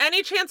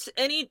 any chance,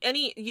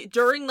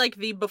 during like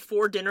the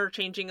before dinner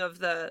changing of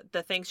the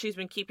things, she's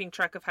been keeping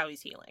track of how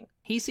he's healing.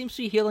 He seems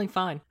to be healing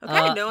fine.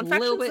 Okay, no infections,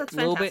 Little bit, that's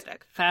little bit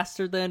fantastic.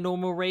 faster than a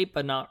normal rate,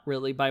 but not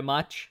really by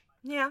much.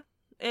 Yeah,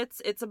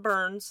 it's a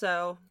burn,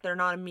 so they're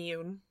not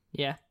immune.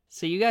 Yeah.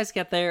 So you guys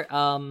get there.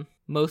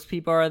 Most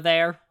people are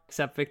there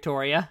except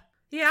Victoria,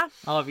 Yeah,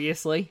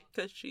 obviously.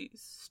 because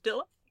she's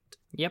still.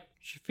 Yep.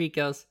 Shafiq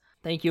goes,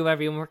 "Thank you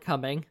everyone for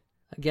coming.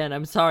 Again,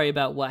 I'm sorry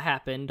about what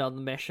happened on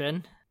the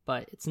mission,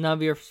 but it's none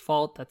of your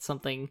fault. That's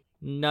something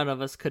none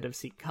of us could have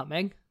seen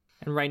coming.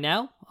 And right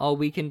now, all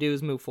we can do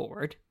is move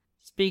forward.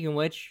 Speaking of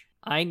which,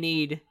 I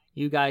need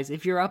you guys,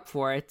 if you're up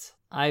for it,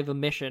 I have a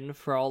mission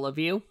for all of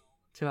you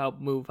to help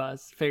move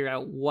us, figure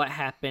out what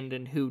happened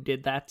and who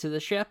did that to the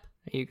ship.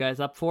 Are you guys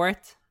up for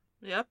it?"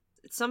 Yep,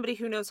 it's somebody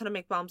who knows how to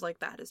make bombs like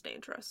that is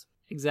dangerous.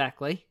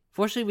 Exactly.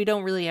 Fortunately, we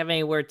don't really have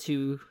anywhere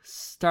to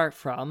start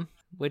from,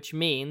 which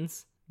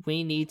means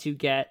we need to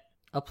get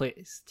a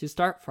place to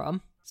start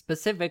from.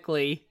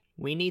 Specifically,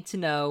 we need to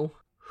know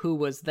who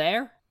was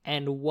there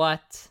and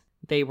what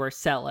they were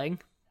selling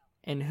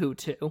and who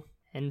to.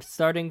 And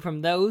starting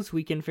from those,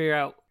 we can figure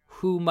out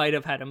who might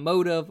have had a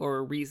motive or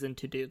a reason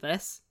to do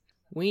this.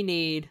 We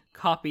need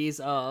copies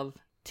of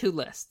 2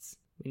 lists.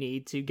 We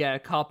need to get a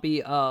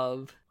copy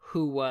of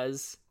who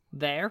was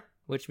there,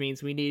 which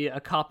means we need a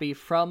copy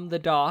from the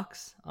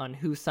docs on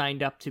who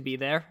signed up to be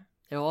there.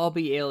 It'll all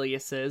be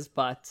aliases,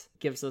 but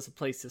gives us a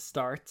place to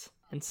start.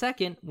 And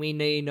second, we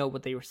need to know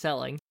what they were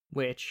selling,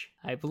 which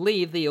I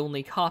believe the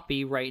only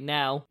copy right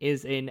now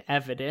is in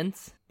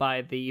evidence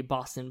by the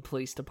Boston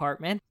Police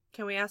Department.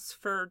 Can we ask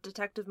for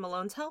Detective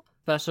Malone's help?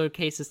 Special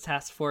Cases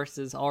Task Force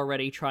is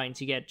already trying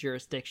to get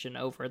jurisdiction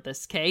over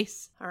this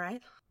case. All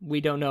right. we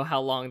don't know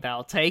how long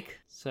that'll take,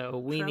 so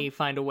we True. need to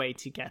find a way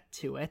to get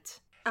to it.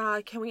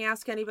 Can we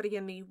ask anybody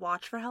in the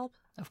watch for help?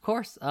 Of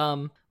course.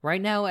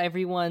 Right now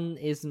everyone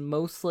is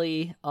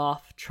mostly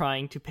off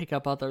trying to pick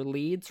up other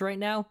leads right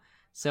now.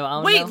 So I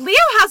don't Wait, know. Leo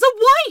has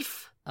a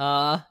wife!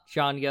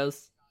 John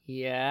goes,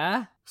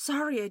 yeah?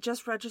 Sorry, I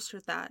just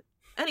registered that.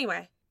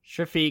 Anyway.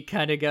 Shafiq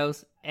kind of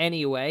goes,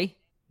 anyway,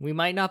 we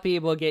might not be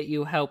able to get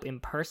you help in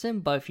person,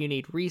 but if you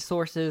need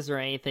resources or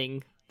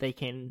anything,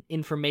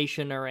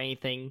 information or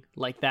anything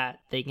like that,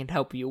 they can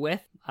help you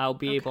with. I'll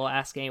be able to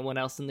ask anyone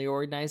else in the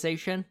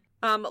organization.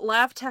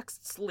 Lav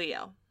texts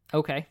Leo.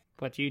 Okay,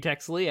 what do you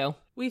text Leo?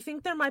 We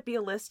think there might be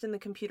a list in the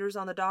computers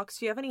on the docks.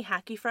 Do you have any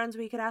hacky friends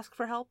we could ask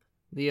for help?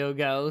 Leo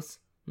goes,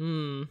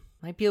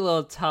 might be a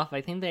little tough. I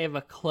think they have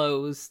a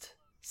closed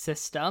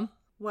system.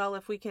 Well,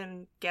 if we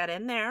can get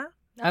in there.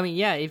 I mean,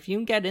 yeah, if you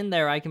can get in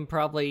there, I can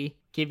probably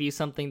give you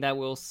something that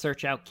will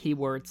search out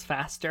keywords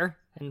faster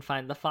and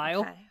find the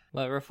file. Okay.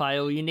 Whatever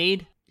file you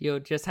need, you'll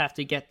just have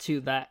to get to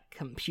that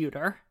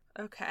computer.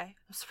 Okay.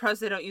 I'm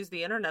surprised they don't use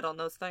the internet on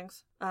those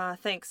things.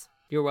 Thanks.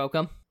 You're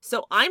welcome.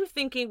 So I'm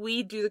thinking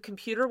we do the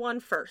computer one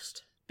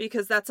first,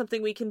 because that's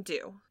something we can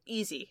do.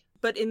 Easy.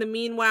 But in the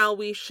meanwhile,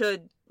 we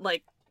should,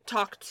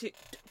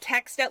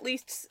 text at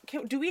least.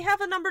 Do we have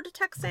a number to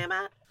text Sam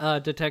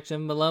at? Detective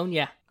Malone,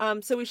 yeah.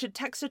 So we should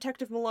text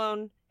Detective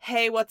Malone,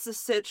 hey, what's the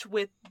sitch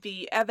with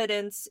the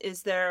evidence?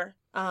 Is there,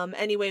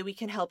 any way we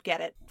can help get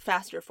it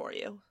faster for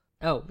you?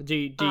 Oh, do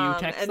you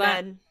text and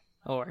that? Then,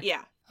 Or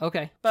yeah.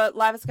 Okay. But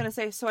Lavis gonna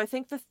say, so I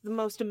think the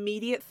most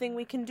immediate thing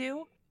we can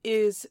do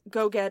is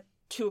go get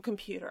to a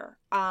computer.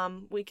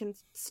 We can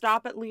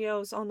stop at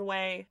Leo's on the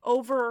way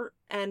over,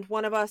 and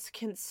one of us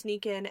can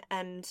sneak in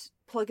and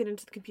plug it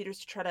into the computers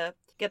to try to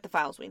get the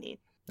files we need.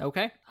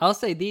 Okay. I'll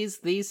say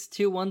these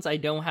two ones, I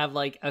don't have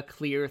a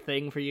clear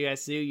thing for you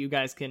guys to do. You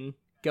guys can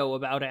go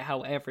about it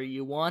however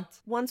you want.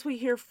 Once we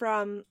hear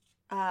from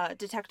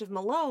Detective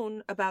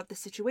Malone about the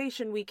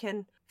situation, we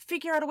can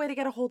figure out a way to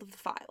get a hold of the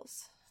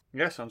files.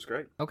 Yeah, sounds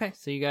great. Okay,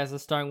 so you guys are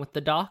starting with the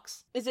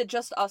docs? Is it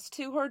just us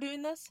two who are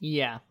doing this?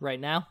 Yeah, right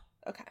now.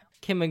 Okay.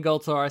 Kim and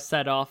Goltor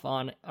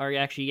are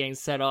actually getting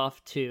set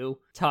off to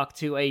talk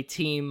to a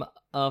team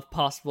of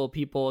possible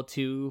people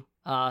to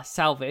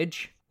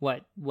salvage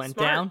what went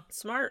down.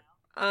 Smart.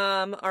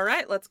 All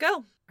right, let's go.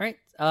 All right.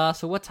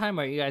 So what time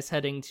are you guys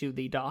heading to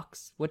the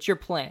docks? What's your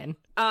plan?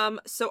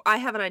 So I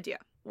have an idea.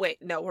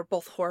 Wait, no, we're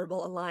both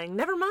horrible at lying.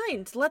 Never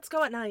mind. Let's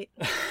go at night.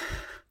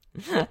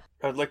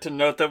 I'd like to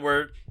note that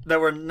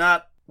we're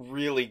not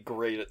really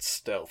great at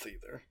stealth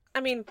either. I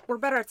mean, we're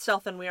better at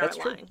stealth than we are That's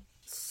at true. lying.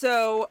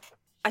 So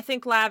I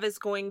think Lav is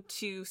going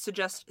to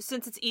suggest,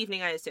 since it's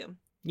evening, I assume.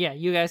 Yeah,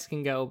 you guys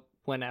can go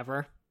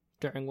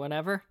during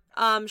whenever.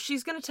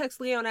 She's going to text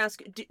Leo and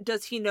ask,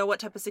 does he know what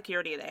type of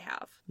security they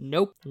have?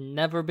 Nope,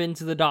 never been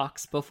to the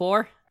docks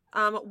before.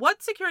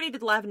 What security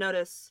did Lav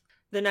notice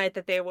the night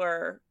that they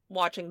were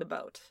watching the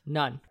boat?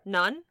 None.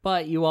 None?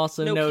 But you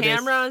also No noticed...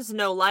 cameras,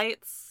 no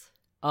lights?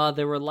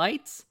 There were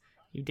lights.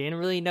 You didn't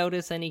really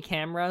notice any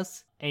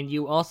cameras. And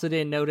you also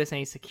didn't notice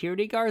any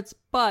security guards.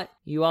 But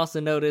you also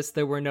noticed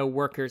there were no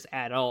workers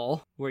at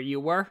all where you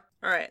were.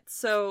 Alright,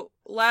 so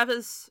Lav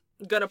is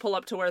going to pull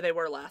up to where they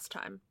were last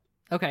time.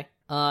 Okay.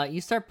 You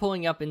start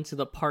pulling up into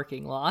the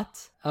parking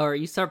lot. Or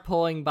you start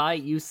pulling by.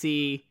 You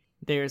see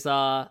there's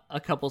a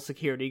couple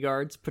security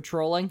guards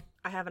patrolling.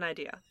 I have an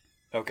idea.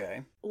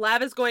 Okay.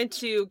 Lav is going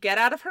to get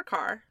out of her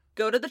car,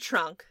 go to the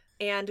trunk,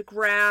 and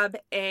grab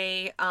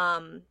a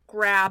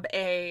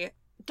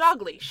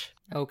dog leash.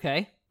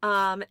 Okay.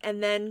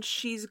 And then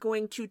she's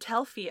going to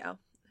tell Fio,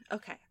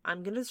 okay,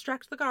 I'm going to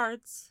distract the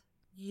guards.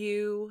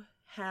 You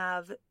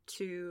have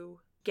to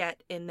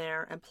get in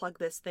there and plug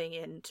this thing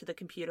into the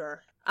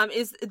computer.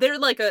 Is there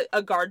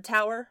a guard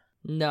tower?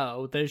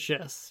 No, there's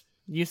just...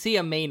 You see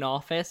a main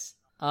office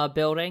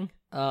building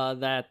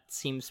that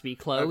seems to be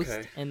closed.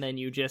 Okay. And then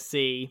you just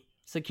see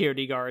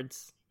security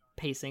guards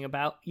pacing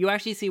about. You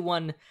actually see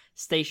one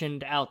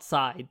stationed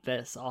outside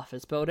this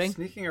office building.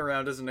 Sneaking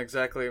around isn't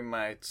exactly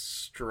my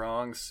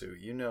strong suit.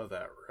 You know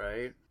that,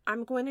 right?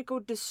 I'm going to go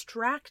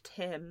distract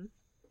him,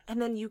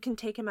 and then you can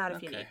take him out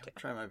if you need to.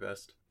 Try my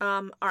best.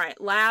 All right,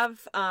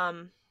 Lav,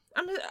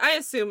 I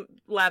assume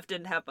Lav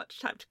didn't have much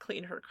time to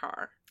clean her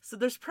car. So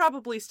there's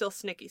probably still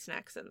Snicky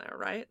Snacks in there,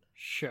 right?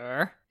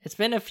 Sure. It's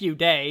been a few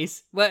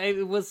days. Well,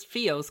 it was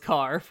Fio's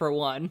car, for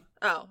one.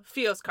 Oh,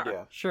 Fio's car.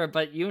 Yeah. Sure,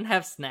 but you don't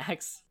have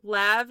snacks.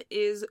 Lav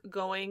is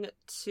going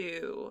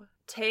to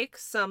take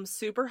some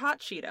super hot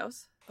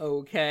Cheetos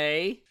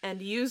Okay. and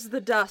use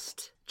the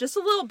dust, just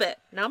a little bit,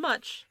 not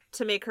much,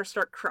 to make her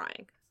start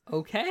crying.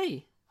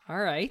 Okay.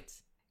 Alright.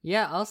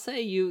 Yeah, I'll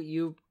say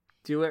you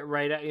do it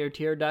right at your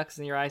tear ducts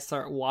and your eyes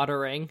start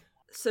watering.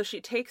 So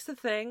she takes the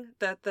thing,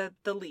 the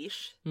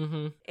leash,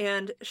 Mm-hmm.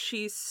 and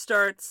she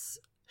starts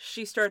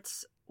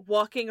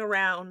walking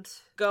around,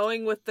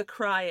 going with the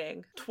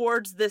crying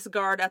towards this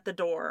guard at the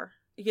door.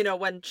 You know,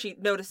 when she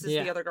notices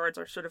Yeah. the other guards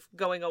are sort of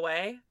going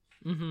away.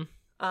 Mm-hmm.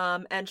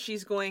 And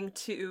she's going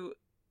to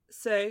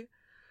say,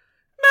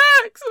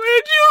 Max,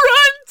 where'd you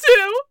run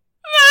to?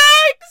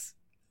 Max!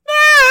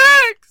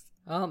 Max!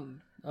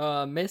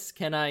 Miss,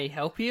 can I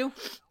help you?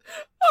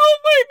 Oh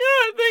my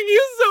god, thank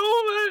you so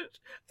much.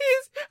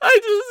 I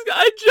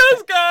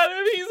just got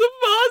him. He's a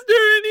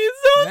foster and he's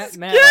so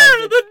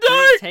scared of the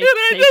dark. And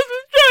I just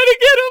was trying to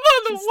get him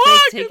on the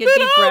walk. Take a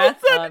deep breath.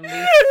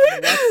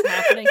 What's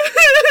happening?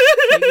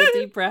 Take a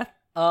deep breath.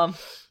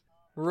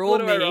 Roll what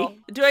do me. I roll?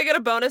 Do I get a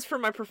bonus for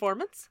my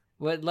performance?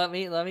 What? Let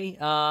me.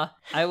 I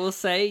will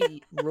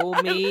say, roll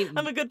me.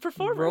 I'm a good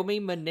performer. Roll me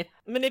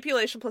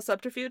manipulation plus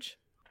subterfuge.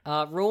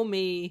 Roll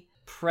me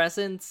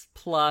presence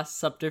plus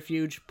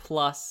subterfuge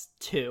plus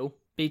 2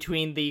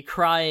 between the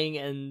crying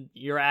and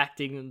your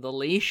acting in the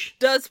leash.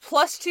 Does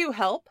 +2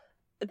 help?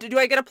 Do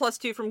I get a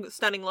 +2 from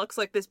stunning looks?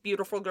 Like this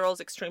beautiful girl is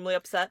extremely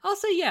upset. I'll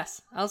say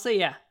yes. I'll say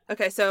yeah.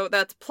 Okay, so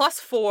that's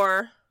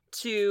 +4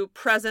 to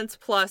presence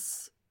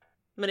plus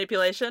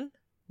manipulation.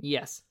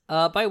 Yes.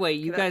 By the way,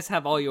 you guys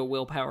have all your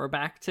willpower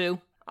back too.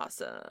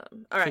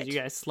 Awesome. All right. Because you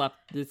guys slept.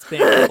 It's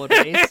been a couple of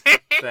days.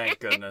 Thank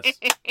goodness.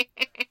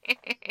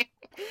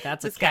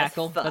 That's This a guy's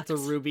cackle. fucked. That's a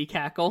Ruby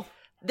cackle.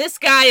 This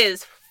guy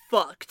is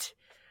fucked.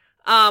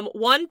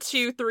 1,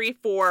 2, 3,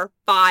 4,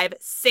 5,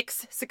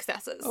 6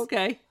 successes.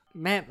 Okay.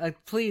 Man,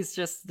 please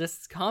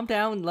just calm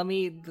down. Let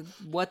me.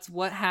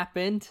 What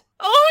happened?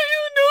 All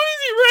you know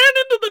is he ran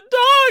into the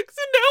docks,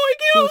 and now I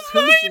can't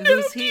find him.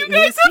 Who's he? You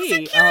guys have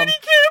security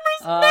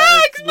cameras.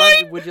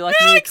 Max, would you like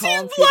me to Max, call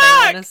and he's see if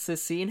black. anyone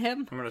has seen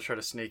him? I'm gonna try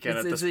to sneak in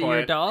at Is this it point.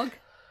 your dog?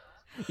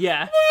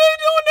 Yeah. I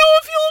don't know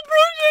if he'll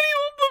approach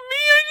anyone but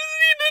me. I just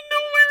need to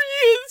know where he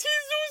is.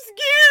 He's so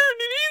scared.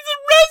 He needs a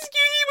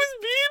rescue. He was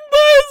beaten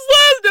by his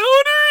last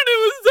owner, and it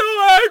was so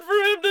hard for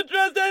him to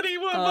trust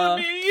anyone but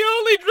me. He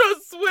only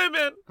trusts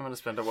women. I'm gonna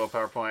spend a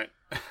willpower point.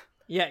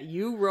 Yeah,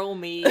 you roll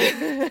me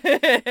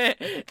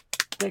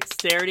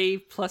dexterity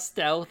plus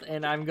stealth,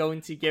 and I'm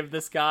going to give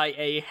this guy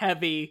a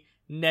heavy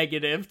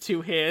negative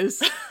to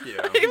his.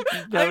 Yeah.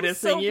 I'm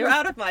Noticing so you.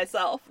 proud of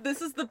myself.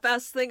 This is the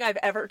best thing I've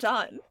ever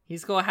done.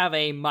 He's going to have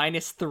a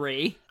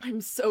 -3.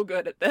 I'm so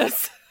good at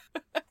this.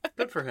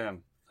 Good for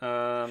him.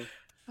 Oh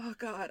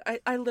god,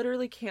 I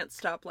literally can't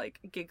stop like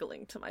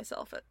giggling to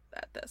myself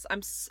at this.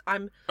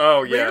 I'm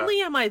Oh yeah.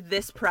 rarely am I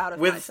this proud of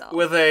myself.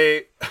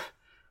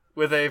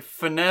 With a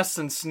finesse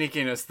and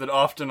sneakiness that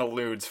often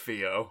eludes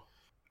Theo.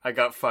 I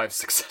got 5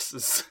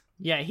 successes.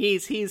 Yeah,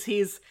 he's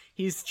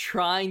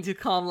trying to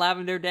calm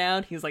Lavender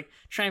down. He's like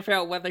trying to figure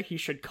out whether he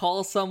should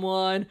call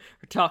someone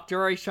or talk to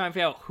her. He's trying to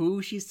figure out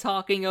who she's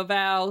talking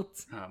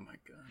about. Oh my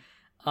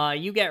god.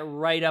 You get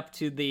right up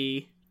to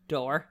the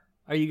door.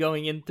 Are you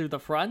going in through the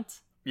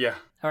front? Yeah.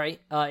 All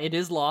right. It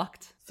is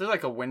locked. Is there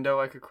like a window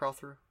I could crawl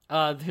through?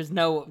 There's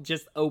no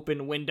just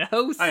open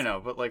windows. I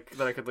know, but like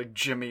that I could like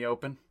jimmy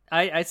open.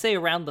 I'd say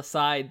around the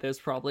side there's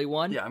probably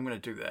one. Yeah, I'm gonna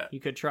do that.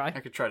 You could try.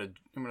 I'm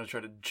gonna try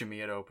to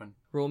jimmy it open.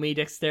 Roll me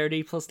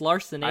dexterity plus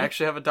larceny. I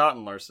actually have a dot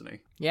in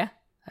larceny. Yeah,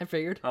 I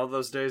figured. All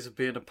those days of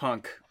being a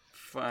punk.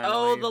 Finally,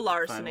 Oh, the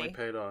larceny. Finally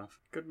paid off.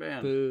 Good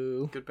band.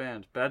 Boo. Good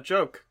band. Bad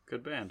joke.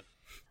 Good band.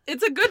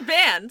 It's a good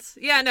band.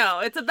 Yeah, no,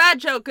 it's a bad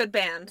joke, good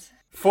band.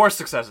 4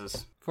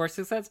 successes. 4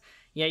 success.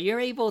 Yeah, you're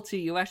able to.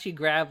 You actually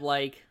grab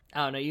like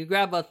I don't know.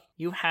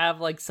 You have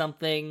like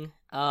something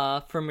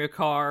from your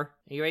car.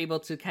 And you're able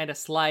to kind of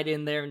slide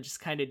in there and just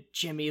kind of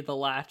jimmy the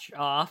latch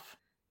off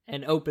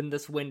and open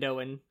this window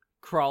and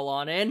crawl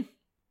on in.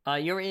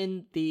 You're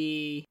in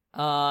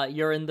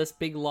this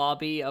big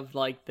lobby of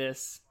like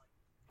this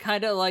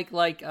kind of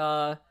like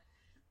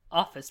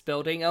office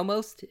building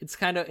almost.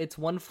 It's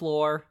one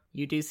floor.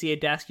 You do see a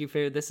desk. You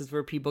figure this is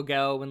where people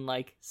go and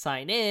like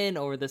sign in,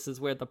 or this is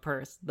where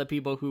the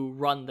people who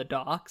run the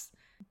docks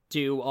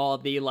do all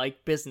the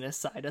like business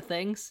side of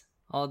things,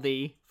 all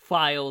the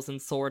files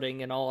and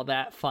sorting and all of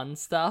that fun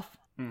stuff.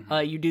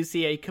 Mm-hmm. You do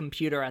see a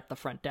computer at the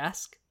front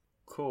desk.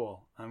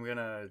 Cool. I'm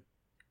gonna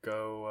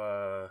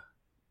go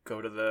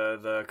to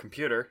the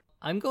computer.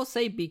 I'm gonna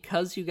say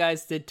because you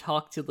guys did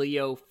talk to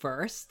Leo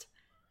first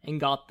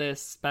and got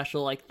this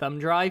special like thumb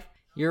drive,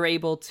 you're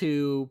able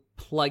to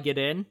plug it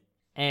in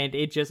and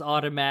it just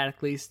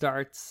automatically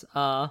starts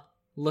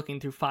looking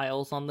through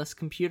files on this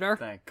computer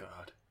Thank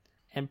God.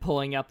 and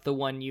pulling up the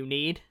one you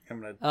need.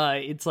 I'm gonna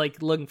It's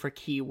like looking for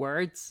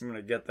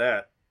keywords. get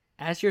that.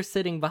 As you're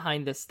sitting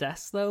behind this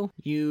desk though,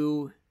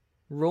 you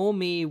roll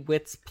me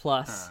wits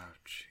plus Oh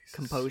Jesus.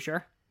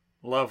 composure.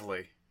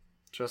 Lovely.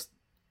 Just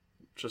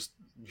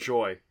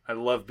joy. I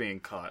love being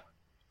caught.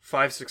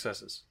 5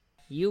 successes.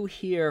 You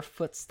hear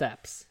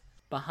footsteps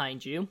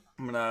behind you.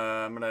 I'm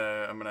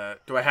gonna.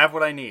 Do I have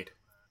what I need?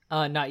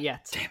 Not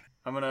yet. Damn it.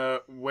 I'm gonna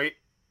wait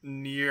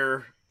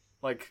near,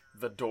 like,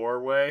 the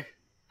doorway,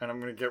 and I'm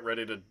gonna get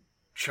ready to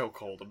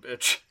chokehold a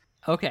bitch.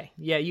 Okay,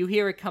 yeah, you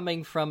hear it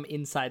coming from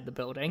inside the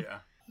building. Yeah.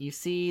 You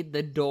see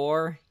the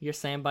door you're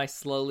standing by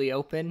slowly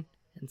open,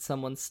 and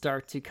someone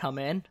start to come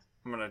in.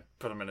 I'm gonna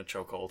put him in a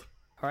chokehold.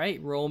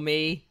 Alright, roll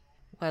me,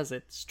 what is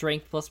it,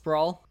 strength plus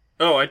brawl?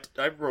 Oh,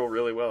 I roll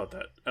really well at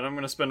that, and I'm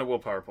gonna spend a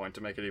willpower point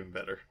to make it even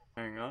better.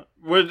 Hang on.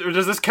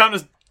 Does this count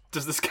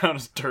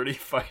as dirty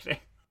fighting?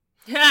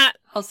 Yeah,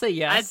 I'll say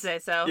yes. I'd say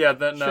so. Yeah,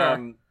 then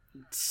Sure.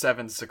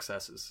 7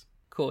 successes.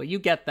 Cool, you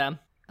get them.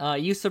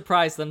 You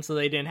surprised them so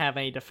they didn't have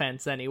any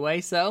defense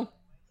anyway, so...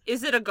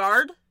 Is it a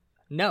guard?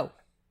 No,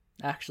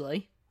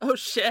 actually. Oh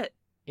shit.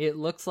 It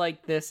looks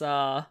like this,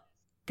 guy.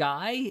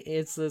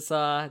 It's this,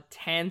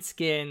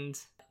 tan-skinned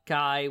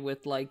guy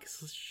with, like,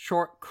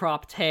 short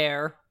cropped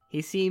hair.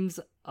 He seems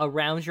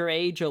around your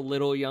age, a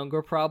little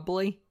younger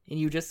probably. And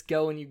you just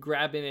go and you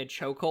grab him in a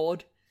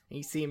chokehold. And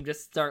you see him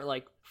just start,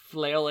 like,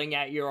 flailing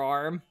at your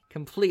arm,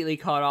 completely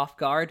caught off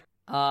guard.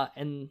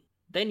 And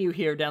then you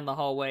hear down the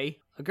hallway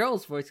a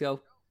girl's voice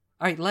go,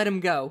 "Alright, let him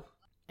go."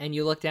 And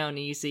you look down and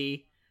you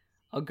see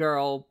a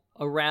girl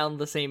around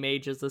the same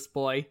age as this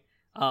boy,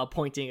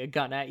 pointing a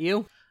gun at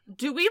you.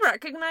 Do we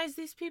recognize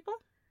these people?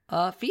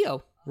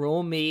 Theo,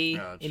 roll me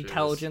Oh, jeez.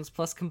 intelligence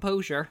plus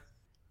composure.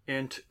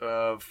 Int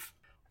of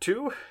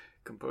 2,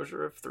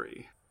 composure of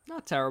 3.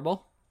 Not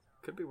terrible.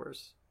 Could be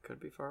worse. Could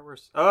be far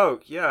worse. Oh,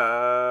 yeah.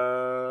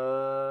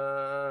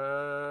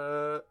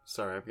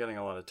 Sorry, I'm getting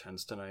a lot of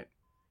 10s tonight.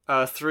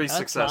 3 That's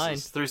successes. fine.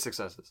 3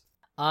 successes.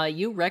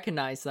 You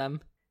recognize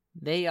them.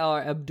 They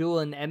are Abdul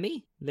and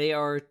Emmy. They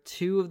are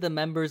 2 of the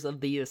members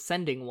of the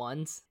Ascending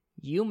Ones.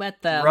 You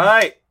met them,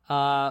 Right!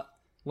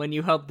 when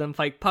you helped them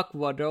fight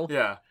Puckwaddle,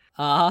 Yeah.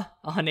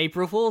 on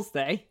April Fool's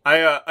Day.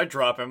 I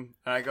drop him,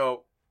 and I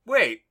go,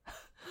 wait,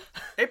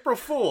 April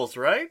Fool's,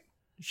 right?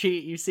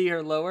 You see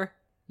her lower?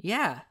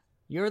 Yeah,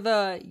 you're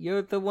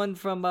the one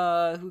from,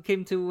 who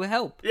came to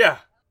help. Yeah.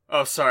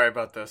 Oh, sorry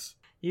about this.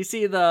 You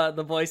see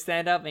the boy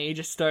stand up and he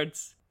just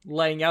starts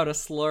laying out a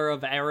slur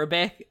of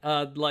Arabic,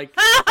 like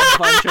a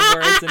bunch of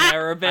words in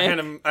Arabic.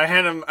 I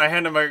hand him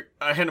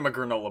a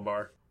granola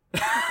bar.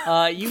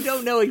 You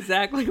don't know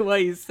exactly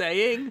what he's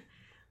saying,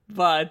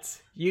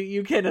 but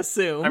you can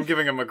assume. I'm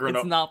giving him a granola.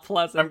 It's not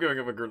pleasant. I'm giving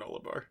him a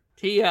granola bar.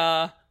 He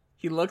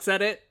looks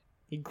at it,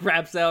 he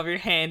grabs it out of your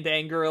hand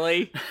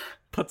angrily,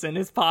 puts it in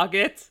his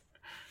pocket.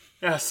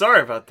 Yeah,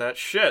 sorry about that.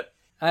 Shit.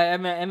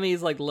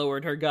 Emmy's like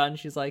lowered her gun.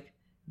 She's like,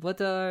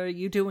 "What are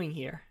you doing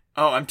here?"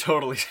 Oh, I'm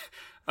totally.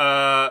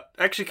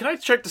 Actually, can I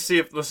check to see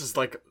if this is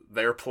like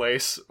their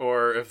place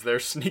or if they're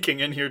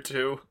sneaking in here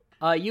too?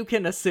 You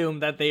can assume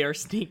that they are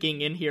sneaking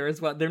in here as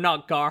well. They're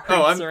not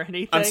guards or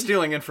anything. I'm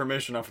stealing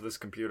information off of this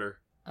computer.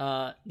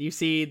 You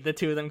see the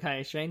 2 of them kind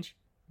of exchange.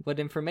 What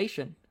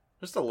information?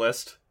 Just a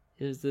list.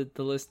 Is it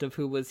the list of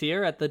who was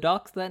here at the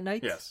docks that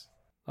night? Yes.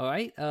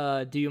 Alright,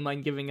 do you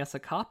mind giving us a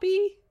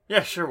copy?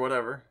 Yeah, sure,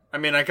 whatever. I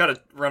mean, I gotta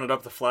run it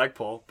up the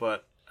flagpole,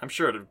 but I'm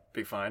sure it'd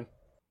be fine.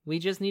 We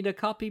just need a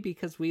copy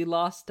because we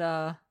lost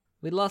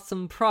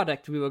some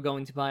product we were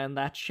going to buy on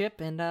that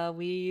ship, and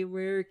we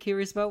were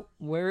curious about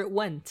where it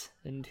went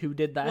and who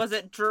did that. Was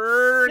it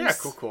Durds? Yeah,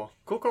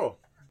 cool.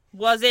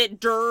 Was it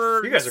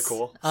Durds? You guys are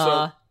cool.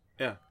 So,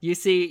 yeah. You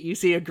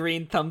see a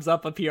green thumbs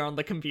up appear on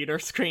the computer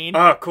screen.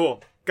 Oh,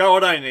 cool. Got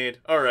what I need.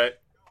 Alright.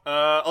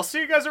 I'll see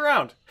you guys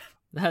around.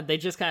 They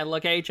just kind of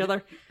look at each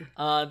other.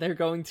 They're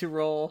going to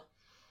roll.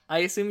 I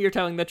assume you're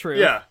telling the truth.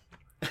 Yeah.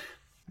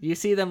 You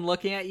see them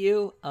looking at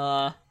you.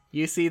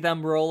 You see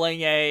them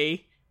rolling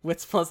a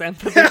wits plus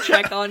empathy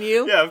check on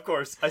you. Yeah, of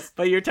course.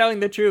 But you're telling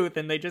the truth,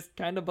 and they just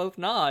kind of both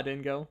nod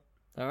and go,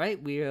 "All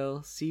right,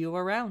 we'll see you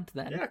around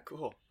then." Yeah,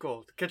 cool.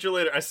 Catch you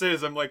later. I say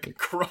as I'm like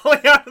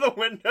crawling out of the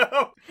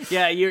window.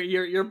 Yeah,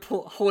 you're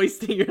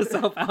hoisting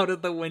yourself out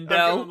of the I'm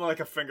window. giving like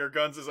a finger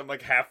guns as I'm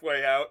like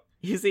halfway out.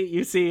 You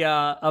see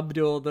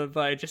Abdul the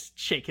boy just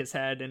shake his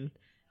head and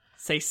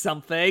say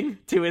something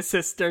to his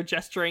sister,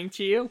 gesturing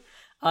to you.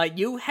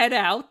 You head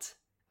out.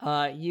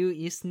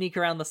 You sneak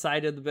around the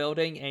side of the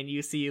building and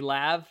you see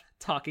Lav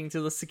talking to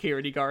the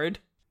security guard.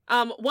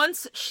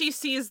 Once she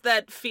sees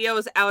that Theo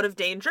is out of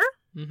danger,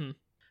 Mm-hmm.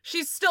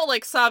 she's still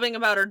like sobbing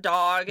about her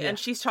dog, Yeah. and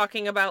she's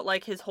talking about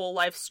like his whole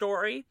life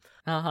story.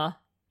 Uh-huh.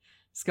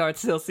 Scar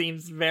still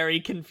seems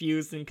very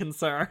confused and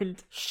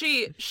concerned.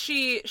 She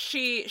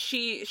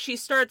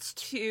starts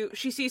to,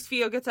 she sees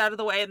Theo gets out of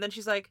the way, and then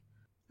she's like,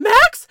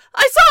 "Max,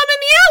 I saw him in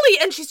the alley!"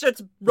 And she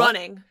starts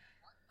running.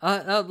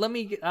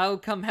 I'll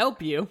come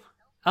help you.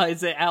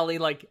 Is the alley,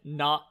 like,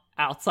 not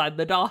outside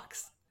the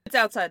docks? It's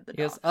outside the He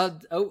goes,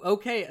 docks.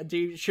 Okay,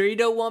 sure you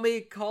don't want me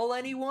to call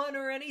anyone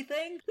or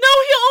anything? No,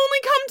 he'll only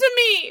come to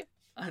me!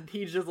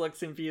 He just looks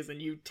confused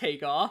and you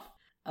take off.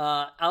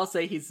 I'll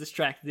say he's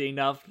distracted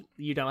enough.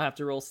 You don't have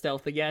to roll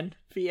stealth again,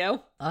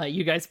 Theo.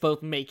 You guys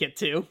both make it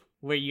to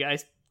where you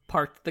guys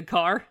parked the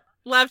car.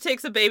 Lav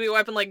takes a baby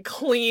wipe and like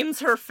cleans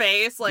her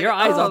face. Like, Your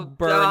eyes oh, are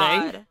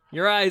burning. God.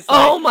 Your eyes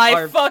Oh like,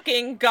 my are,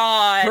 fucking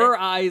God. Her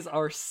eyes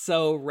are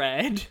so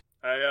red.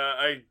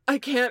 I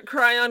can't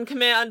cry on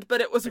command,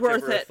 but it was give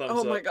worth her a it. thumbs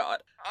Oh my up.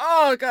 God.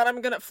 Oh God,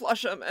 I'm gonna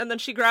flush him. And then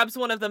she grabs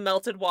one of the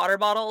melted water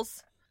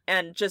bottles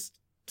and just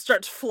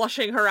starts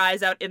flushing her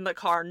eyes out in the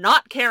car,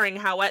 not caring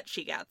how wet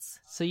she gets.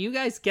 So you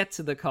guys get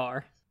to the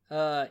car,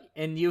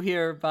 and you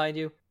hear behind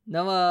you,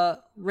 "No,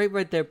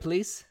 right there,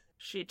 please."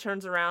 She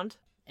turns around.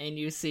 And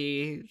you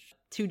see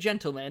two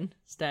gentlemen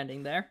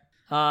standing there.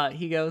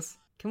 He goes,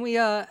 "Can we,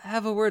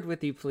 have a word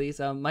with you, please?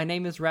 My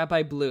name is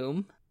Rabbi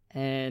Bloom,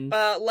 and..."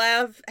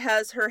 Lav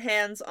has her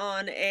hands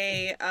on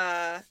a,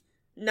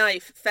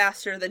 knife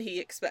faster than he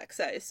expects,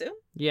 I assume.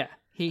 Yeah,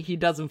 he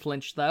doesn't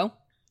flinch, though.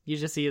 You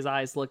just see his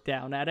eyes look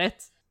down at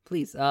it.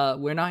 Please,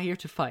 we're not here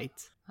to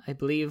fight. I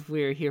believe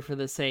we're here for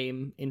the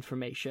same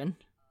information.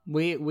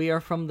 We are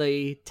from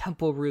the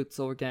Temple Roots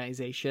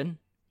organization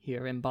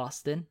here in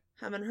Boston.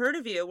 Haven't heard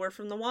of you. We're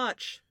from the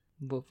Watch.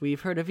 Well,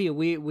 we've heard of you.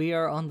 We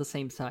are on the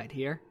same side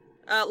here.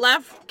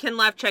 Can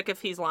Lav check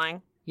if he's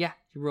lying? Yeah,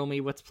 you roll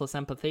me what's plus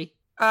empathy.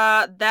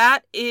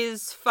 That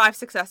is 5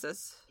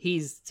 successes. He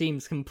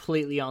seems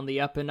completely on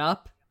the up and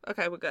up.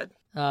 Okay, we're good.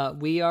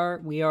 We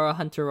are a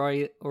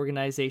hunter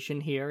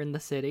organization here in the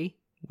city.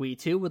 We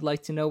too would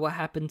like to know what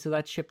happened to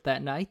that ship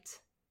that night.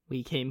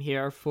 We came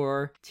here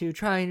to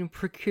try and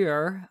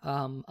procure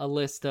a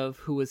list of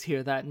who was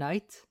here that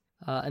night.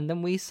 And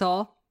then we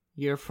saw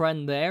your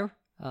friend there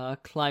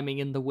climbing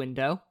in the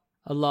window,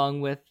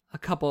 along with a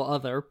couple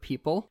other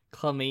people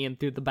coming in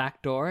through the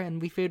back door.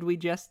 And we figured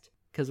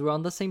because we're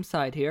on the same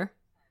side here,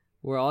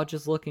 we're all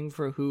just looking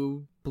for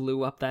who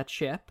blew up that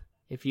ship.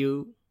 If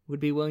you would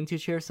be willing to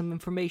share some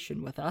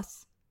information with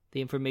us,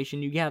 the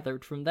information you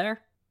gathered from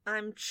there.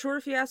 I'm sure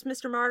if you ask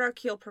Mr. Marduk,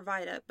 he'll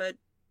provide it, but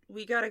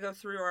we gotta go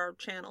through our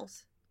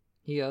channels.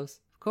 He goes,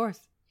 of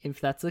course.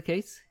 If that's the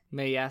case,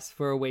 may I ask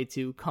for a way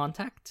to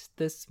contact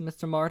this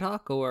Mr.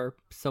 Marduk or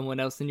someone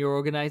else in your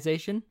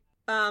organization?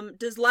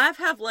 Does Lav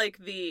have,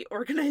 the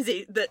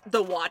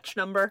the watch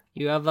number?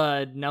 You have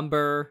a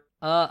number.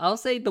 I'll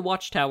say the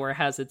Watchtower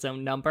has its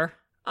own number.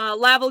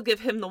 Lav will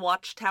give him the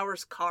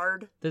Watchtower's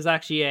card. There's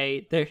actually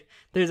a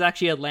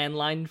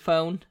landline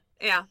phone.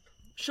 Yeah.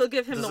 She'll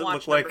give him Does the it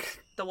watch look number,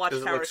 the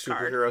Watchtower's like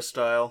card. superhero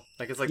style?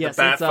 Like it's like Yes,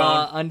 the bat it's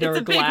phone? under It's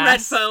a glass. big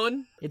red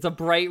phone. It's a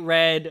bright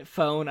red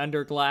phone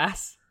under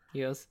glass. He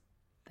goes,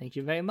 thank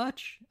you very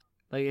much.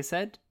 Like I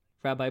said,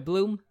 Rabbi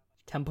Bloom,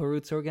 Temple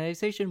Roots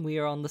Organization, we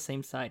are on the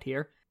same side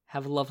here.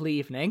 Have a lovely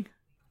evening.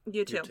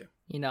 You too.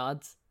 He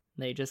nods.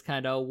 They just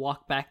kind of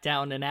walk back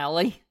down an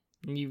alley.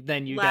 And you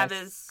Lav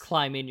guys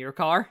climb in your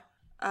car.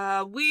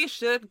 We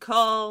should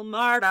call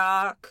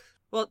Marduk.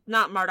 Well,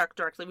 not Marduk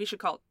directly. We should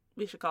call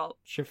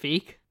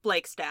Shafiq.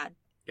 Blake's dad.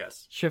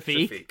 Yes.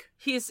 Shafiq.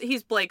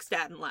 He's Blake's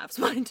dad in Lav's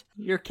mind.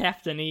 You're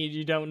Captain and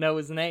you don't know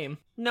his name.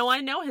 No,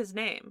 I know his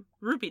name.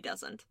 Ruby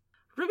doesn't.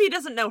 Ruby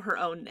doesn't know her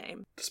own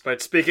name.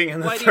 Despite speaking in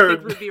the Why third. do you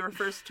think Ruby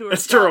refers to herself?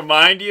 It's to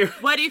remind you.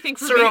 Why do you think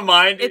It's Ruby... to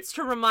remind you. It's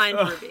to remind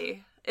Ugh.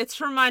 Ruby. It's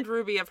to remind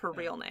Ruby of her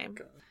real name.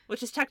 God.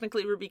 Which is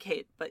technically Ruby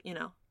Kate, but,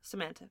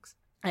 semantics.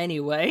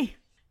 Anyway,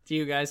 do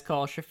you guys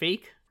call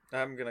Shafiq?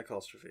 I'm gonna call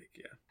Shafiq,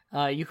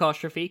 yeah. You call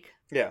Shafiq?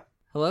 Yeah.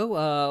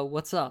 Hello,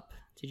 what's up?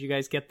 Did you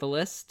guys get the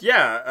list?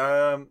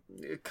 Yeah,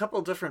 a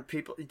couple different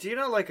people. Do you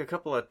know, a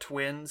couple of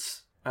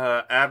twins?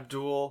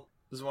 Abdul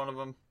is one of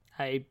them.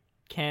 I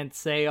can't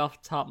say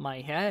off the top of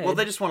my head. Well,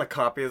 they just want a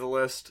copy of the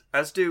list.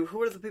 As do,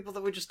 who are the people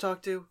that we just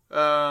talked to?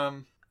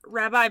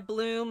 Rabbi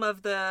Bloom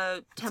of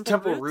the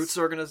Temple Roots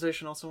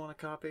organization also want a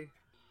copy.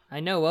 I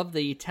know of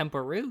the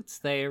Temple Roots.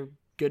 They're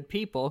good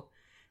people.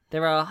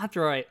 They're a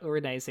hunter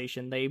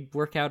organization. They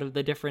work out of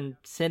the different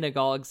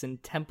synagogues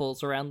and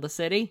temples around the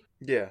city.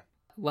 Yeah.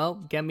 Well,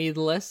 get me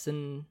the list,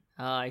 and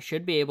I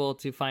should be able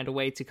to find a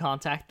way to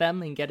contact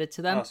them and get it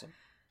to them. Awesome.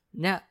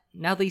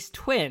 Now these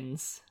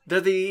twins.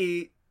 They're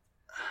the...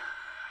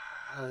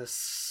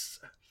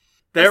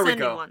 there we Ascending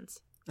go. Ones.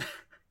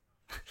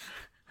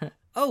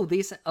 Oh,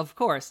 these, of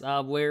course.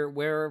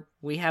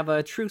 We have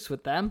a truce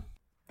with them.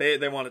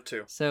 They want it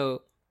too.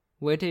 So,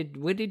 where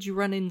did you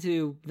run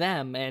into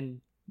them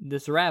and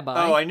this rabbi?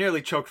 Oh, I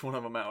nearly choked one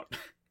of them out.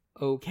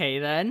 Okay,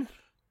 then.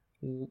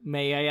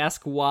 May I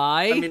ask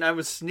why? I mean, I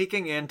was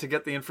sneaking in to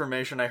get the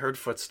information. I heard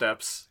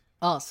footsteps.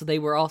 Oh, so they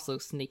were also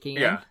sneaking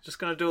in? Yeah, just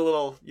gonna do a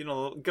little,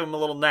 give them a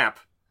little nap.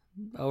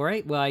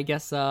 Alright, well, I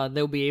guess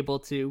they'll be able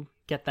to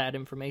get that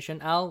information.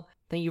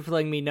 Thank you for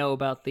letting me know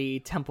about the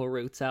Temple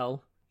Roots.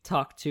 I'll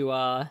talk to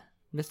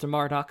Mr.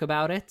 Marduk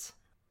about it.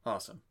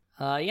 Awesome.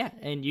 Yeah,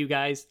 and you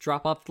guys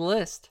drop off the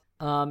list.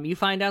 You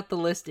find out the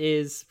list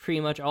is pretty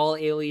much all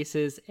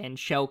aliases and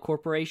shell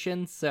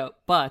corporations,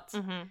 but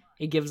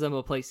it gives them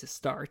a place to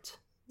start.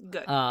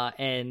 Good.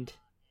 And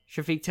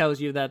Shafiq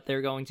tells you that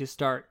they're going to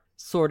start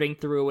sorting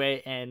through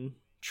it and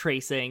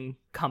tracing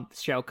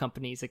shell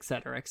companies,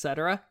 etc.,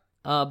 etc.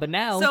 But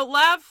now So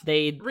Lav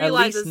they at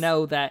realizes... least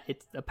know that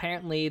it's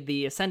apparently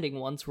the ascending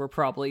ones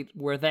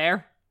were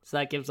there, so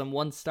that gives them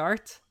one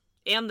start.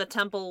 And the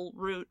Temple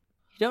Root.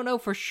 You don't know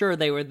for sure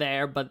they were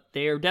there, but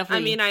they're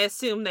definitely... I mean, I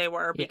assume they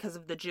were because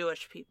of the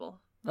Jewish people.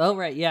 Oh,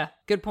 right, yeah.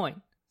 Good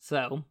point.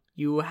 So,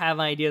 you have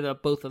an idea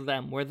that both of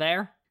them were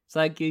there, so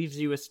that gives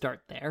you a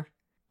start there.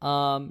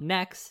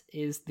 Next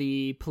is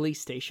the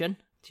police station,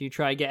 to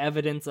try to get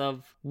evidence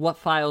of what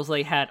files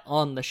they had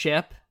on the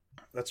ship.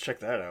 Let's check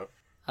that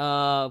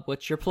out.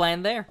 What's your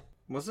plan there?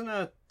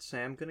 Wasn't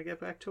Sam gonna get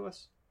back to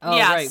us? Oh,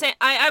 yeah, right.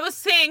 I was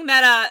saying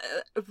that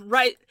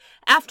right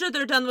after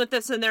they're done with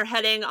this and they're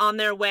heading on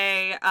their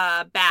way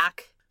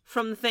back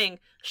from the thing,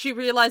 she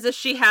realizes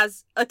she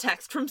has a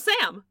text from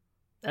Sam.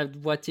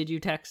 What did you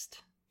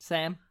text,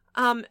 Sam?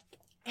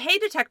 Hey,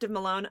 Detective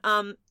Malone,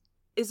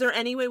 is there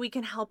any way we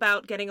can help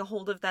out getting a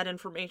hold of that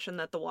information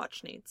that the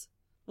Watch needs?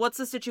 What's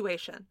the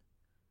situation?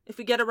 If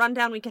we get a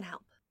rundown, we can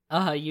help.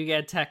 You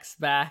get a text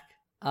back.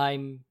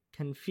 I'm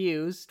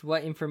confused.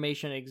 What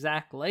information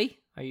exactly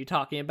are you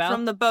talking about?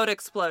 From the boat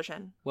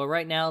explosion. Well,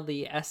 right now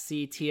the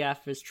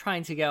SCTF is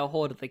trying to get a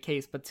hold of the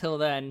case, but till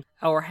then,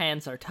 our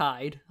hands are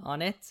tied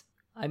on it.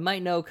 I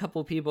might know a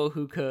couple people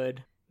who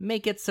could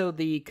make it so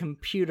the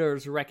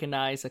computers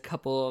recognize a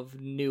couple of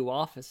new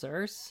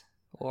officers,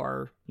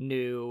 or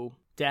new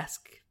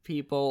desk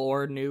people,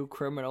 or new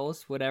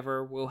criminals,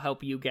 whatever will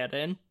help you get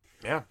in.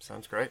 Yeah,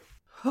 sounds great.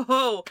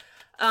 Oh,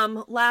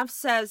 Lav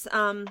says,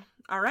 all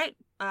right,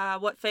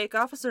 what fake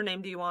officer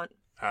name do you want?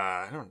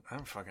 I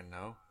don't fucking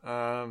know.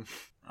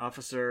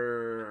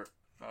 Officer.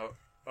 Do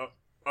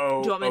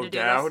you want me to do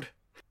this? O'Dowd?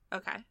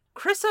 Okay.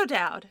 Chris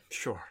O'Dowd.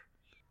 Sure.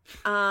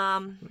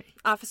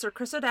 Officer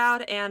Chris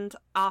O'Dowd and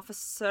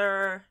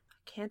Officer...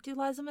 Can't do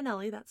Liza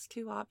Minnelli, that's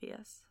too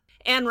obvious.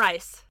 Anne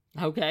Rice.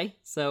 Okay,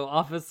 so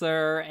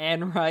Officer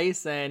Anne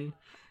Rice and...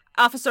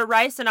 Officer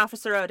Rice and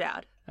Officer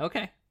O'Dowd.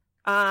 Okay.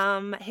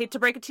 Hate to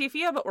break it to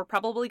you, but we're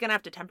probably gonna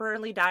have to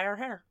temporarily dye our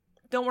hair.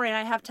 Don't worry,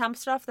 I have temp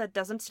stuff that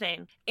doesn't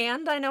stain.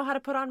 And I know how to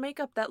put on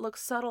makeup that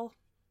looks subtle,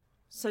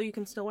 so you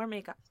can still wear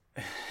makeup.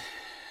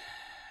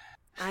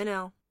 I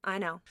know.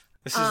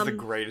 This is the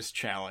greatest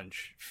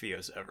challenge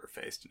Theo's ever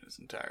faced in his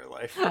entire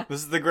life.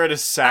 This is the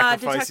greatest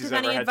sacrifice he's Detective,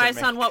 ever any had advice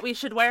to make. on what we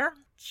should wear?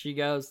 She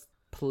goes,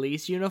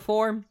 police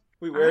uniform?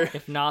 We wear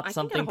If not I can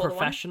something get a hold of one.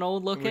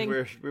 professional looking?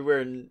 we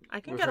wear I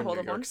can we're get a from hold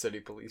New of York one. City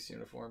police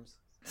uniforms.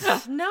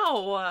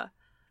 No.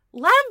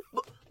 Lav's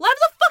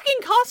a fucking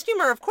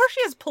costumer. Of course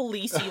she has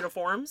police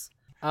uniforms.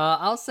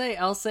 I'll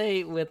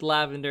say with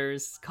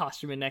Lavender's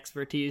costume and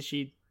expertise,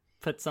 she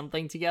put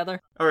something together.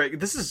 All right,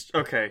 this is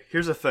okay.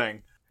 Here's the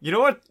thing. You know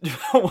what? You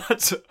know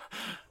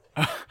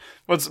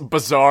what's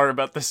bizarre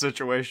about this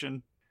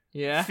situation?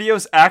 Yeah?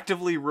 Theo's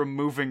actively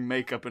removing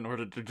makeup in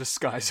order to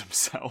disguise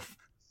himself.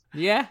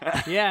 Yeah.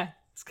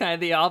 It's kind of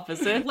the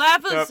opposite.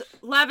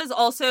 Lav is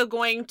also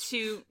going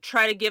to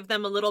try to give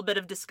them a little bit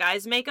of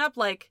disguise makeup,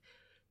 like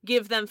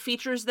give them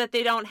features that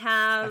they don't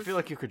have. I feel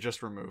like you could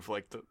just remove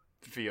like the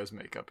Theo's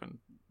makeup and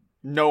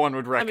no one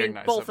would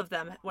recognize both him. of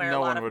them wear No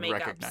a one lot of would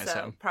makeup, recognize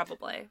so him.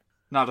 probably.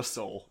 Not a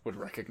soul would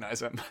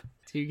recognize him.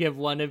 Do you give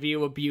one of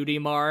you a beauty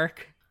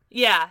mark?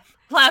 Yeah,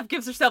 Lav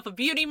gives herself a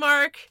beauty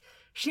mark.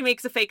 She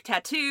makes a fake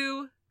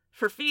tattoo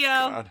for Theo.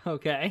 God.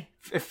 Okay.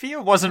 If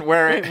Theo wasn't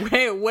wearing...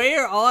 Wait,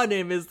 where on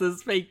him is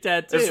this fake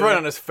tattoo? It's right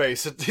on his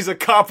face. He's a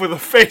cop with a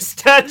face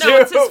tattoo. No,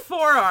 it's his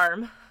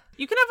forearm.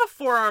 You can have a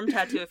forearm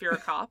tattoo if you're a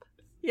cop.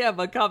 Yeah,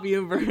 but cop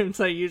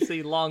uniforms are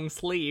usually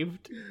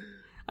long-sleeved.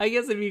 I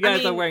guess if you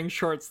guys are wearing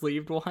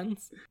short-sleeved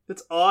ones.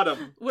 It's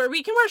autumn. Where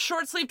we can wear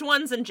short-sleeved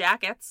ones and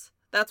jackets.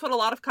 That's what a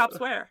lot of cops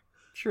wear.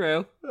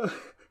 True.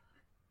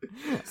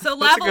 So That's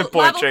Lav a good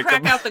point, will Jacob.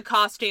 crack out the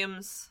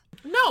costumes.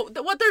 No,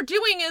 what they're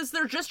doing is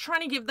they're just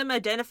trying to give them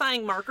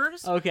identifying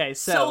markers. Okay,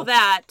 So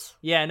that...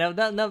 Yeah, no,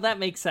 that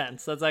makes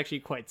sense. That's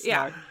actually quite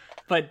smart. Yeah.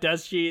 But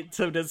does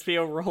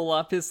Theo roll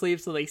up his sleeve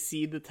so they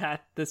see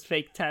this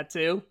fake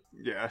tattoo?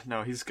 Yeah,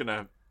 no, he's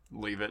gonna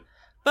leave it.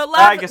 But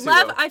I guess he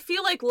Lav, will. I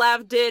feel like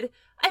Lav did...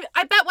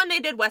 I bet when they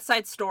did West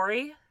Side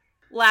Story,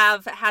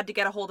 Lav had to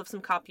get a hold of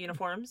some cop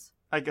uniforms.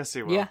 I guess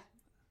he will. Yeah.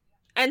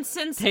 And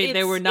since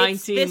They were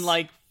 19,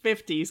 this...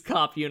 50s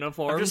cop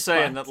uniforms. I'm just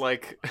saying but- that,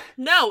 like,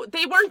 No,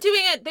 they weren't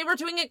doing it. They were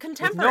doing it with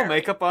contemporary. no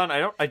makeup on,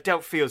 I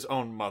doubt Theo's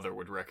own mother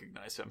would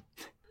recognize him.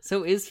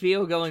 So is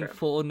Theo going Sure.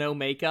 full no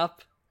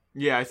makeup?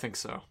 Yeah, I think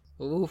so.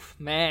 Oof,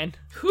 man.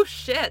 Whew,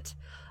 shit.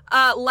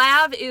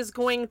 Lav is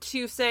going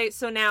to say,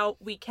 so now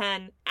we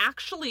can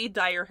actually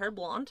dye your hair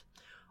blonde,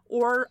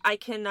 or I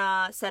can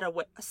set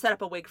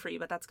up a wig for you,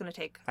 but that's going to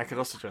take... I could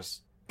also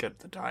just get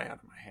the dye out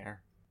of my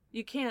hair.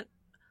 You can't...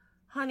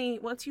 Honey,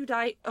 once you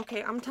dye...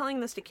 Okay, I'm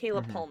telling this to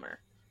Caleb Palmer.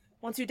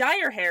 Once you dye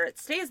your hair, it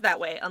stays that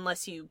way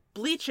unless you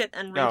bleach it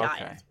and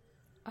re-dye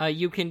okay. it.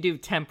 You can do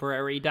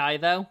temporary dye,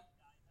 though.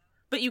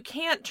 But you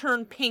can't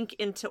turn pink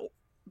into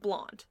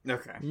blonde.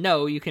 Okay.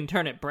 No, you can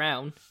turn it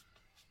brown.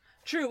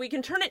 True, we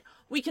can turn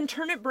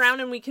it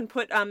brown, and we can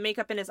put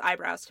makeup in his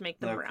eyebrows to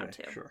make them brown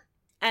too. Sure.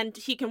 And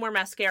he can wear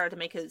mascara to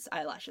make his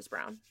eyelashes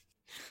brown.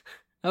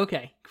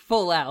 Okay,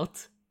 full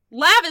out.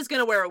 Lav is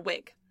gonna wear a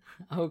wig.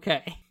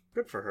 Okay.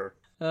 Good for her.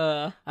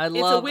 I a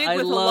love wig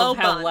with a low love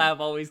how bun.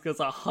 Lav always goes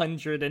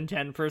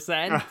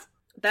 110%.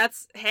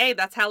 That's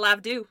how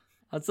Lav do.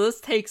 So this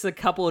takes a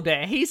couple of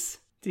days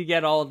to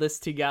get all this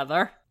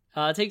together.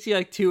 It takes you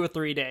like 2 or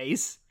 3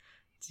 days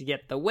to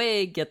get the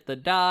wig, get the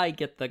dye,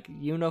 get the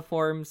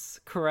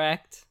uniforms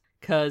correct.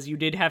 Because you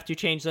did have to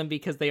change them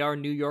because they are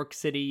New York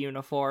City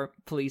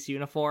police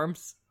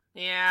uniforms.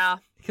 Yeah.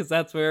 Because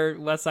that's where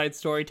West Side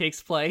Story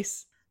takes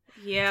place.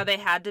 Yeah, they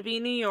had to be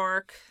New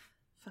York.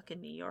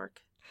 Fucking New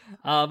York.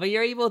 But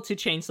you're able to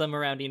change them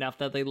around enough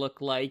that they look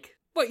like...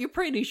 But you're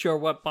pretty sure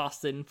what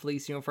Boston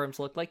police uniforms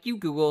look like. You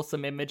Google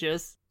some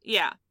images.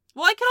 Yeah.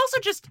 Well, I could also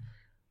just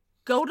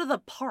go to the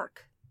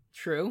park.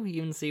 True,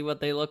 you can see what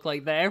they look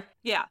like there.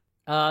 Yeah.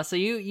 So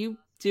you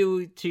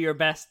do to your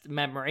best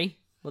memory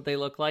what they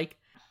look like.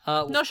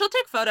 No, she'll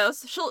take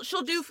photos.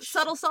 She'll do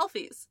subtle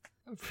selfies.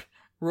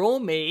 Roll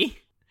me.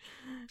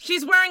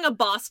 She's wearing a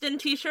Boston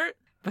t-shirt.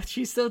 But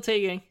she's still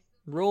taking...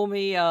 Roll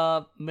me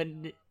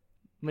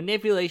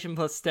manipulation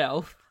plus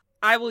stealth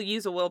I will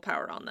use a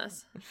willpower on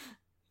this.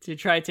 to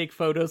try to take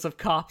photos of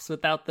cops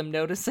without them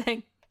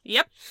noticing.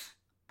 Yep.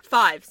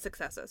 5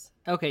 successes.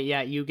 Okay,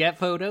 yeah, you get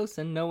photos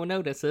and no one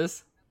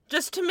notices.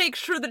 Just to make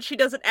sure that she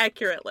does it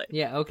accurately.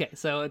 Yeah, okay,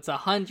 so it's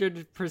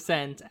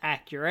 100%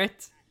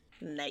 accurate.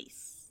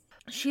 Nice.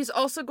 She's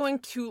also going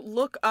to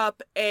look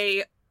up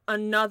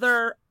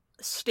another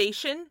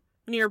station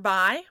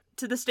nearby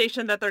to the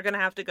station that they're going to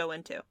have to go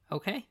into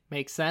Okay,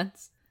 makes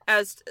sense.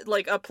 as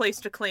like a place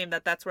to claim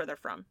that that's where they're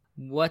from.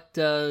 What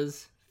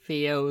does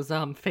Theo's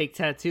fake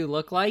tattoo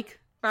look like?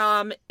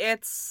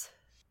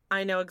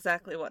 I know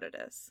exactly what it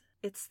is.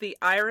 It's the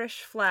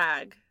Irish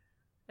flag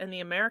and the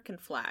American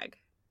flag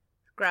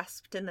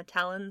grasped in the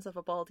talons of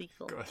a bald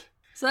eagle. Good.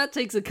 So that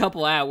takes a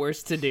couple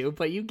hours to do,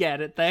 but you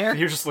get it there.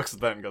 He just looks at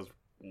that and goes,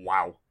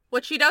 "Wow."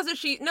 What she does is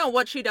she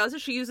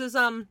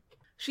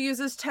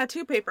uses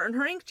tattoo paper in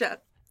her inkjet.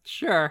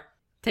 Sure.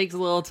 Takes a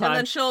little time. And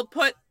then she'll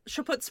put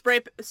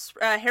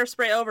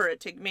hairspray over it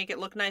to make it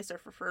look nicer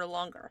for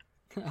longer.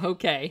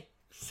 Okay.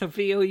 So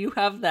Theo, you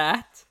have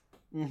that.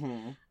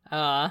 Mm-hmm.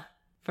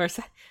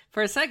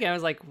 For a second I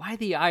was like, why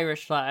the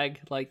Irish flag?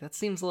 Like, that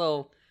seems a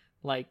little,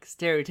 like,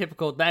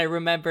 stereotypical. Then I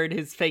remembered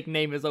his fake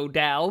name is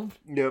O'Dowd.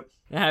 Yep.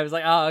 And I was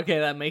like, oh, okay,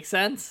 that makes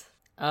sense.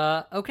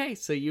 Okay,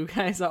 so you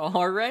guys are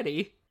all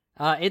ready.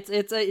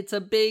 It's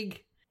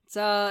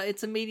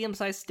a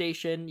medium-sized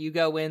station. You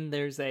go in,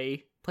 there's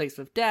a place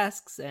with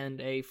desks and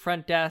a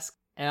front desk.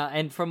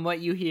 And from what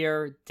you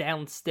hear,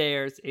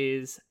 downstairs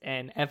is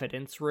an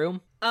evidence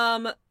room.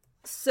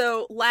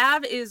 So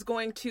Lav is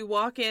going to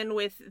walk in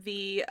with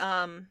the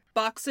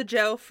box of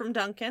Joe from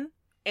Duncan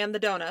and the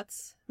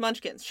donuts,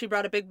 Munchkins. She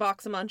brought a big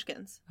box of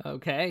Munchkins.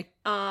 Okay.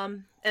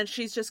 And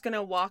she's just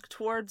gonna walk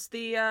towards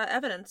the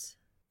evidence.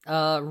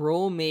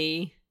 Roll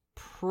me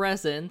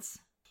presence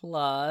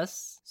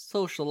plus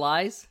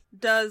socialize.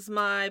 Does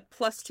my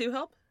 +2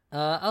 help?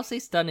 I'll say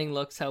stunning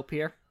looks help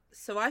here.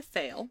 So I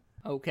fail.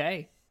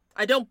 Okay.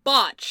 I don't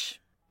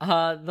botch.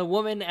 The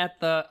woman at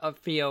the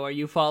Theo, are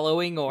you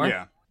following or?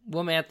 Yeah.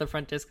 Woman at the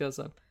front desk goes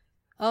up.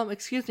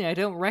 Excuse me, I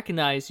don't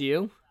recognize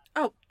you.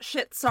 Oh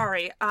shit,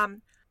 sorry.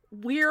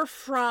 We're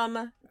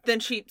from. Then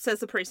she says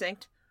the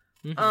precinct.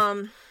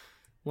 Mhm.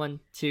 1,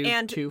 2,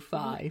 and- 2,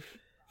 5.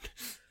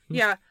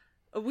 Yeah,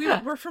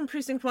 we're from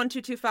precinct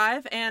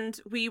 1225, and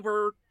we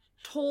were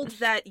told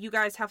that you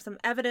guys have some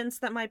evidence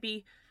that might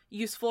be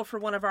useful for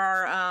one of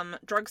our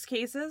drugs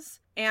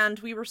cases, and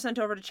we were sent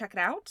over to check it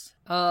out.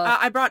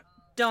 I brought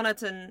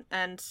donuts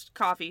and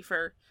coffee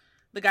for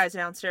the guys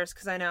downstairs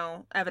because I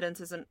know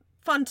evidence isn't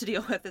fun to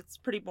deal with. It's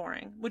pretty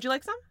boring. Would you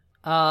like some?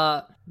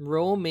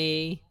 Roll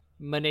me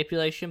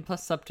manipulation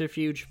plus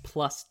subterfuge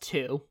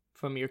 +2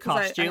 from your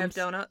 'Cause costumes. I have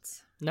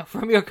donuts. No,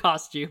 from your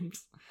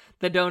costumes.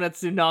 The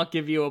donuts do not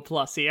give you a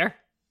plus here.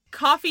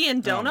 Coffee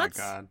and donuts?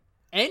 Oh my god.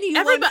 Anyone?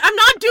 Everybody, I'm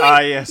not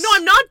doing. Yes. No,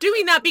 I'm not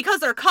doing that because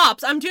they're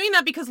cops. I'm doing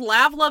that because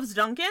Lav loves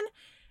Duncan,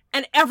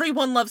 and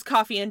everyone loves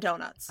coffee and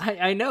donuts.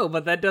 I know,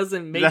 but that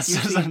doesn't make That you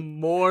doesn't- seem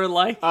more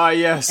like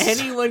Yes.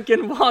 anyone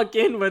can walk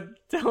in with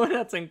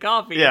donuts and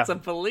coffee. Yeah. It's a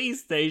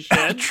police A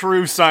station.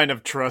 true sign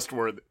of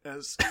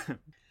trustworthiness.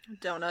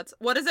 Donuts.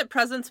 What is it?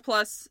 Presence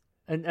plus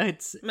And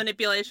it's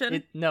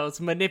manipulation? it's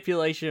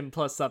manipulation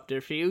plus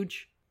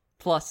subterfuge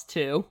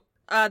 +2.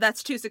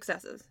 That's 2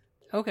 successes.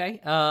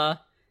 Okay.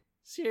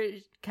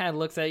 She kind of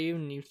looks at you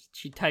and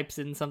she types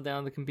in something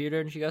on the computer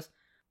and she goes,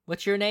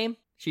 "What's your name?"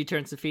 She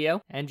turns to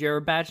Theo. "And your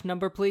badge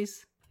number,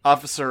 please?"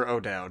 Officer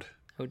O'Dowd.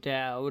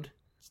 O'Dowd.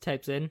 She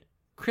types in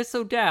Chris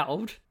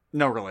O'Dowd.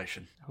 No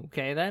relation.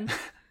 Okay then.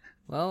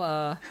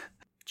 Well,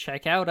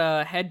 check out,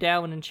 head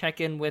down and check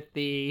in with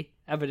the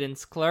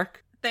evidence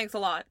clerk. Thanks a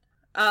lot.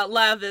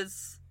 Lav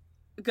is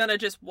gonna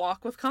just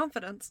walk with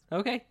confidence.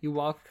 Okay, you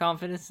walk with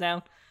confidence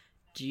down.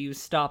 Do you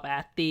stop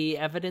at the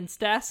evidence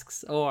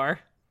desks, or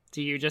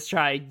do you just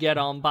try to get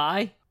on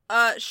by?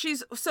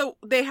 So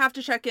they have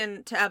to check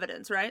in to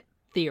evidence, right?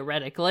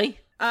 Theoretically.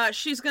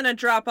 She's gonna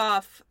drop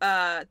off,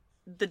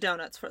 the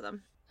donuts for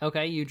them.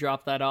 Okay, you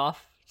drop that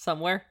off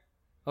somewhere?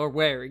 Or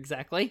where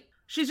exactly?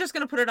 She's just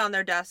gonna put it on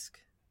their desk.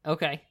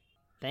 Okay.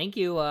 Thank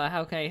you,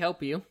 how can I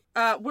help you?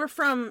 We're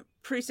from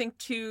precinct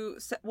 2,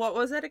 what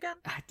was it again?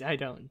 I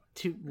don't.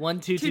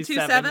 1227,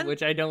 227?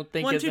 which I don't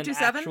think is an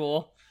 1227?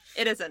 actual.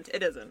 It isn't.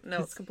 No,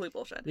 it's complete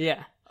bullshit.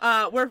 Yeah,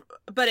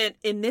 But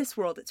in this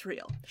world, it's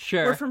real.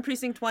 sure. We're from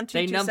precinct They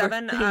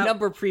 1227.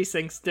 number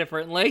precincts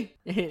differently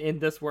in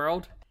this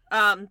world.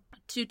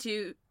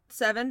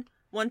 227,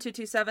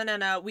 1227,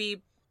 and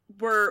we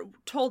were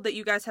told that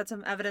you guys had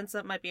some evidence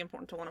that might be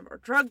important to one of our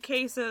drug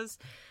cases.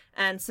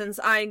 And since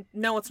I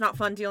know it's not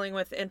fun dealing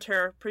with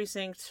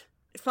inter-precinct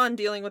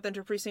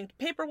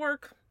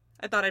paperwork,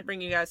 I thought I'd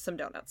bring you guys some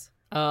donuts.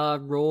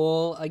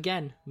 Roll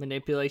again.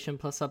 Manipulation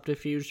plus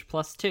subterfuge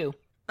 +2.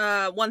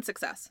 1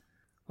 success.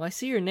 Well, I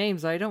see your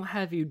names. I don't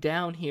have you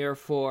down here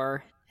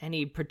for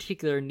any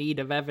particular need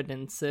of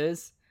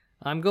evidences.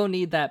 I'm gonna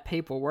need that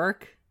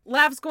paperwork.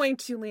 Lav's going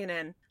to lean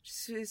in.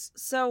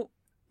 So,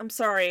 I'm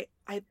sorry.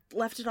 I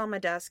left it on my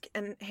desk,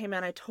 and hey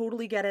man, I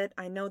totally get it.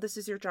 I know this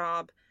is your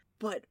job,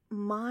 but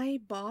my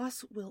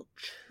boss will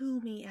chew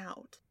me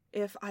out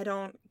if I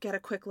don't get a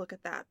quick look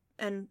at that.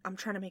 And I'm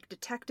trying to make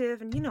detective,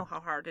 and you know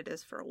how hard it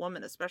is for a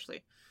woman,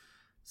 especially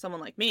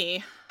someone like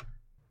me.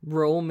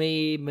 Roll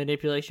me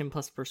manipulation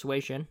plus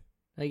persuasion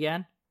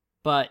again,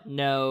 but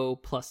no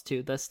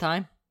 +2 this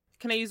time.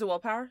 Can I use a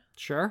willpower?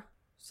 Sure.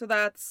 So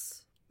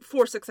that's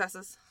 4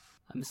 successes.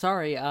 I'm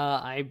sorry,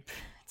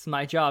 it's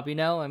my job, you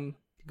know? I'm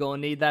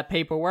gonna need that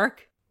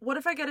paperwork. What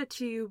if I get it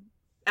to you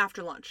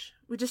after lunch?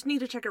 We just need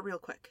to check it real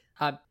quick.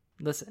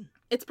 Listen.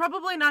 It's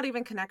probably not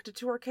even connected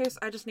to our case.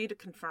 I just need to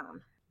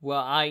confirm.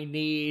 Well, I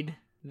need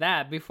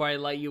that before I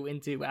let you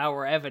into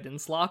our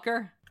evidence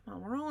locker. Well,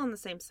 we're all on the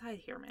same side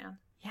here, man.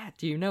 Yeah,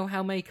 do you know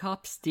how many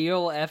cops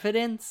steal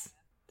evidence?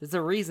 There's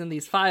a reason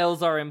these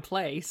files are in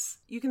place.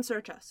 You can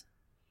search us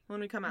when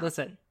we come out.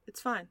 Listen,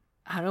 It's fine.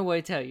 I don't know what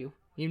to tell you.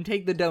 You can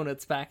take the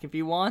donuts back if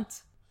you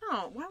want.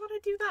 No, why would I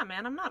do that,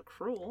 man? I'm not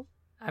cruel.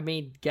 I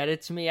mean, get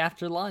it to me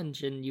after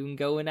lunch, and you can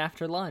go in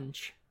after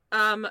lunch.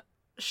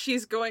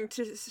 She's going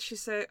to. She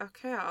say,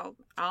 "Okay,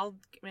 I'll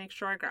make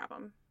sure I grab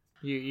him."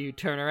 You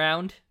turn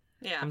around.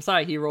 Yeah. I'm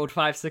sorry, he rolled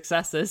 5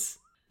 successes.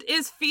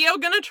 Is Theo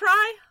gonna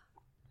try?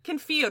 Can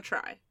Theo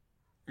try?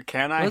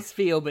 Can I? What's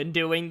Theo been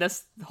doing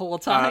this whole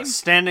time?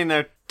 Standing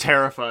there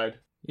terrified.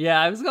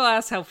 Yeah, I was gonna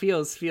ask how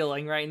Theo's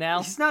feeling right now.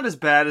 He's not as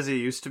bad as he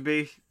used to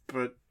be,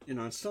 but, you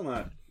know, it's still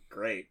not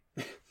great.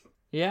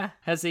 Yeah?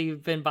 Has he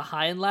been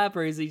behind Lab,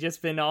 or has he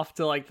just been off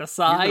to, like, the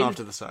side? He's been off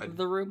to the side. Of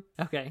the room?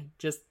 Okay,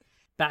 just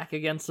back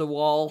against the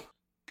wall.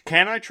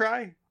 Can I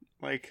try?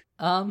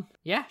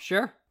 Yeah,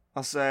 sure.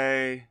 I'll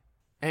say,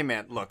 hey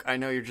man, look, I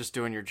know you're just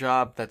doing your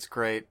job, that's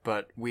great,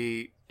 but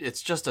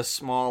it's just a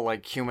small,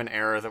 human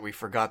error that we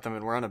forgot them,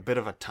 and we're on a bit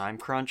of a time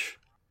crunch.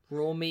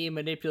 Roll me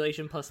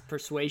manipulation plus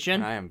persuasion.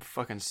 And I am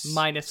fucking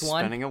 -1.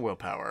 spending a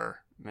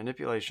willpower.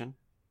 Manipulation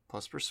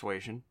plus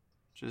persuasion,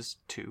 which is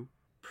 2.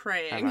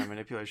 Praying. And my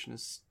manipulation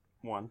is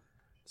 1.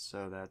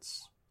 So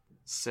that's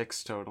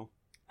 6 total.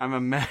 I'm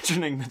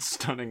imagining that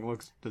stunning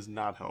does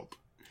not help.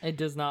 It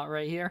does not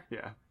right here.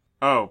 Yeah.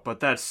 Oh, but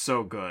that's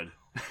so good.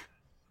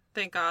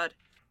 Thank God.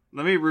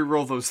 Let me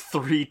re-roll those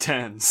 3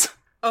 10s.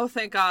 Oh,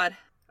 thank God.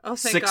 Oh,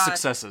 thank 6 God.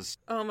 successes.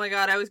 Oh my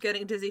God, I was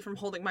getting dizzy from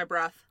holding my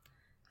breath.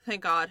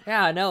 Thank God.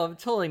 Yeah, no, it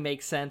totally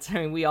makes sense. I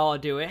mean, we all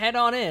do it. Head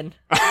on in.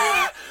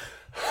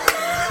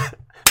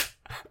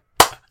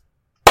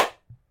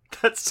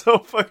 That's so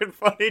fucking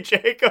funny,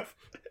 Jacob.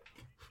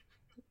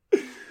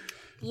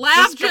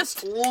 Lab just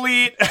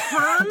complete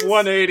turns,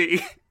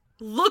 180.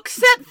 looks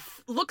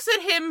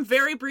at him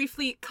very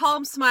briefly,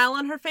 calm smile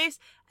on her face,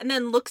 and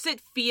then looks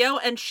at Theo,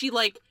 and she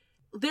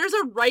there's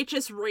a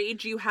righteous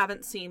rage you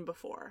haven't seen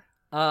before.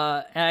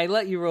 And I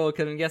let you roll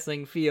because I'm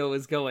guessing Theo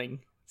is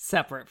going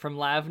separate from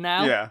Lav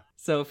now. Yeah.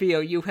 So Theo,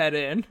 you head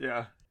in.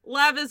 Yeah.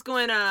 Lav is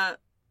going to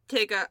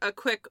take a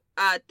quick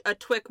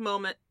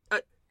moment.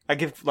 I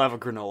give Lav a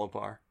granola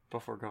bar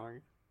before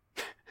going.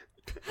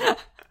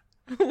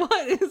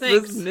 What is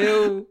Thanks. this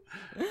new?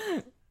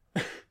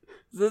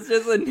 Is this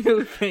just a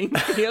new thing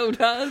Theo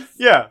does?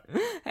 Yeah.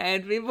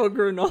 And people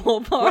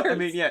granola bars. I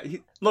mean, yeah.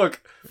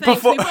 Look.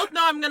 Thanks. Before, We both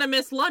know I'm going to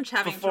miss lunch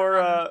having before, to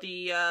run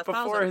the files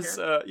before over his,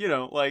 here.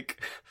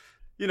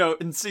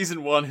 in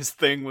season 1, his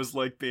thing was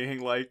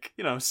being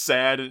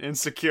sad and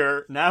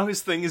insecure. Now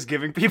his thing is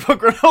giving people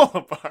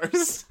granola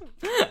bars.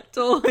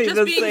 Totally Just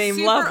the being same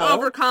super level.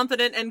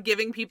 overconfident and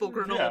giving people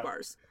granola Yeah.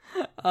 bars.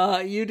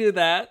 You do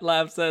that.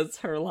 Lav says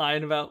her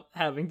line about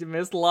having to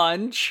miss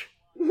lunch.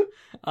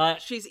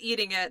 She's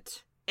eating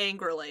it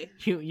angrily.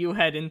 You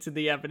head into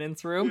the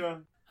evidence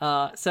room.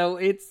 Yeah. So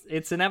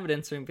it's an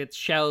evidence room. It's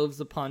shelves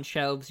upon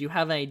shelves. You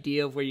have an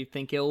idea of where you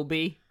think it will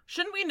be.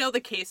 Shouldn't we know the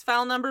case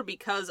file number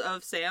because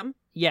of Sam?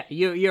 Yeah,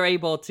 you're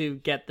able to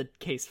get the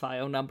case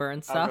file number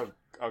and stuff.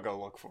 I'll go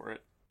look for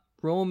it.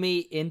 Roll me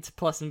int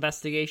plus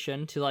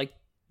investigation to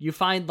you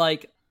find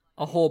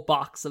a whole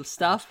box of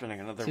stuff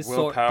Spending another to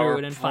sort willpower through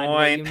it and find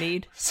what you point.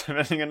 need.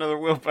 Spending another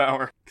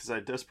willpower because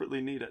I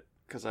desperately need it.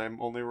 Because I'm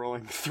only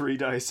rolling 3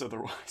 dice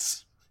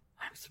otherwise.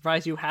 I'm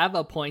surprised you have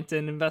a point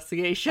in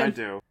investigation. I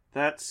do.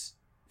 That's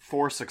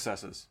 4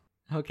 successes.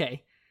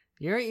 Okay.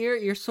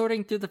 You're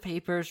sorting through the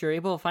papers. You're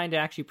able to find it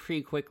actually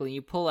pretty quickly.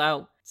 You pull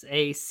out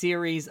a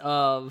series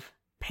of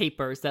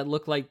papers that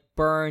look like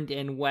burned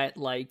and wet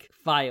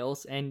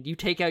files, and you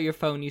take out your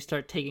phone, you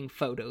start taking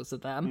photos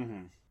of them.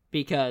 Mm-hmm.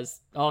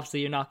 Because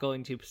obviously you're not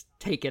going to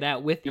take it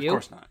out with you. Of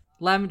course not.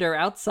 Lavender,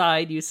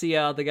 outside, you see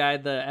the guy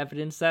at the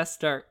evidence desk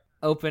start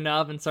open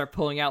up and start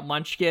pulling out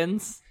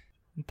munchkins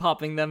and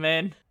popping them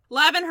in.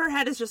 Lav in her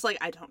head is just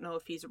I don't know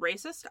if he's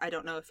racist, I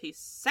don't know if he's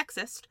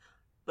sexist,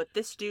 but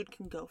this dude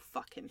can go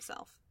fuck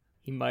himself.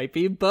 He might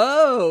be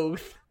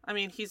both. I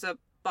mean, he's a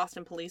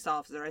Boston police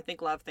officer. I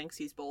think Lav thinks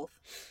he's both.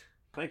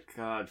 Thank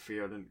God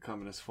Theo didn't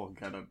come in his full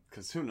getup,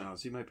 because who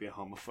knows, he might be a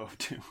homophobe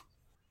too.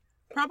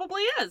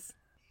 Probably is.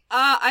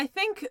 I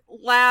think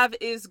Lav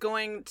is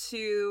going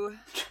to...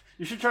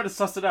 You should try to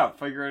suss it out,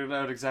 figure it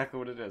out exactly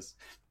what it is.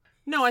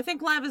 No, I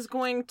think Lav is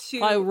going to...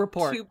 File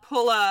report. To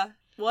pull a...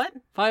 What?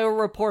 File a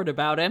report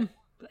about him.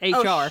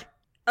 HR.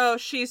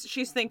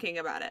 She's thinking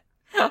about it.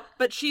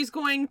 But she's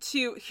going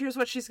to... Here's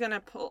what she's going to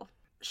pull.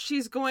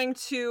 She's going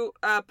to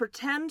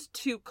pretend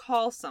to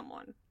call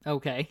someone.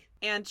 Okay.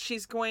 And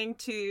she's going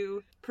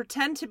to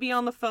pretend to be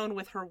on the phone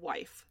with her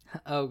wife.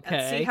 Okay.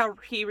 And see how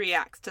he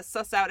reacts to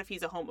suss out if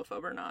he's a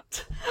homophobe or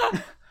not.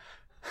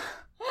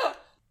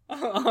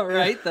 All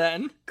right,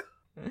 then.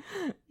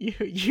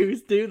 You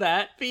do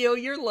that. Theo,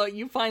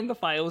 you find the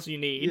files you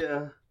need.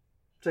 Yeah.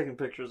 Taking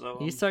pictures of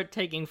them. You start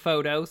taking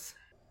photos.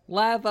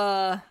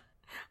 Lava,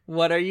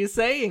 what are you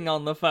saying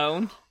on the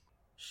phone?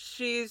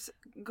 She's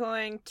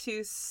going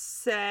to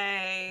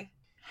say,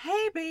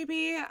 "Hey,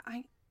 baby,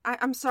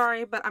 I'm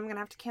sorry, but I'm gonna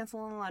have to cancel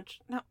on lunch."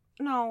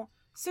 No,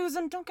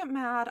 Susan, don't get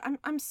mad.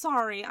 I'm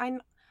sorry. I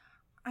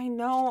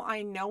know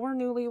we're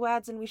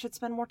newlyweds and we should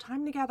spend more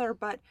time together,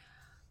 but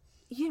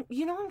you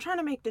know I'm trying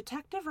to make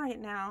detective right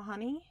now,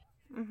 honey.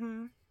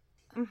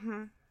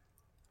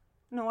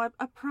 No, I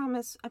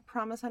promise,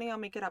 honey, I'll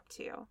make it up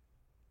to you.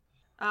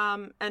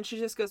 And she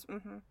just goes,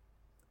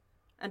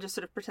 and just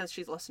sort of pretends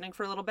she's listening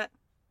for a little bit.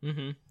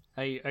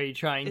 Are you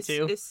trying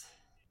to?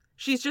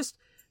 She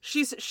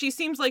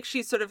seems like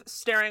she's sort of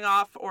staring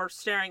off or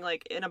staring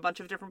like in a bunch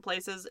of different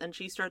places, and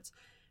she starts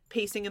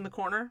pacing in the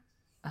corner.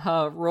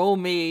 Roll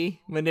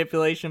me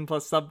manipulation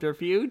plus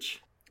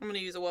subterfuge. I'm gonna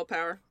use a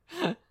willpower.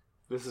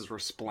 This is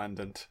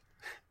resplendent.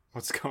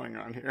 What's going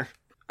on here?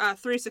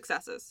 3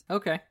 successes.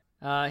 Okay.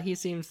 He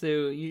seems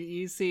to,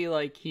 you see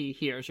like he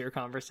hears your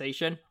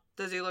conversation.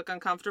 Does he look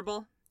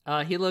uncomfortable?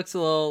 He looks a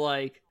little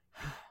like,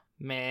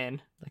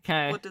 man,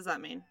 kind What does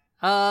that mean?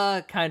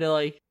 of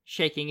like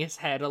shaking his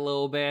head a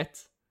little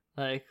bit,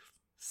 like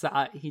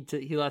sigh. He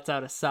lets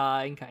out a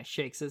sigh and kind of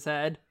shakes his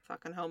head.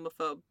 Fucking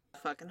homophobe.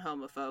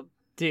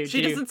 Dude,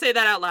 She doesn't say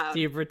that out loud. Do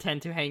you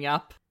pretend to hang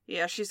up?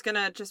 Yeah, she's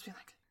gonna just be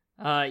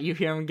like... You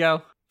hear him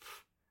go,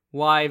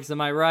 "Wives,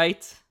 am I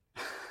right?"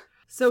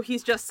 So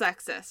he's just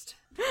sexist.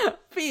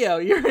 Theo,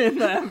 you're in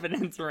the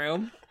evidence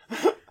room.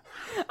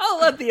 I'll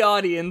let the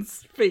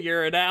audience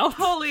figure it out.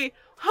 Holy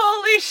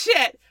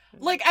shit!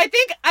 Like, I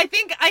think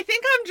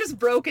I'm just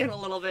broken a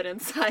little bit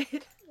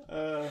inside.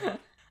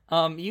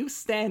 You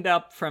stand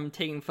up from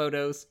taking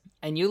photos,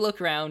 and you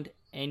look around,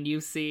 and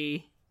you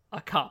see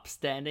a cop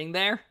standing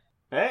there.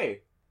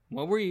 Hey.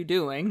 What were you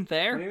doing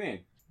there? What do you mean?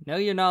 No,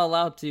 you're not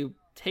allowed to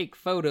take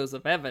photos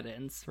of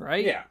evidence,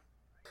 right? Yeah.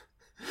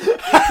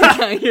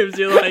 That gives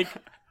you like,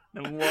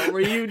 what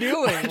were you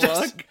doing?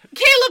 Look.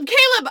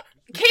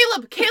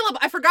 Caleb,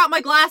 I forgot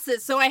my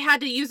glasses, so I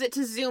had to use it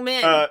to zoom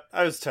in.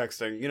 I was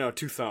texting,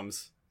 2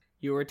 thumbs.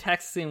 You were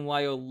texting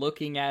while you're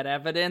looking at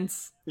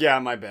evidence? Yeah,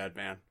 my bad,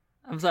 man.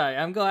 I'm sorry,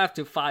 I'm gonna have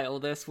to file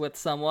this with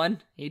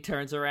someone. He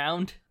turns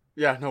around.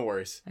 Yeah, no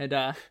worries. And,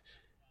 I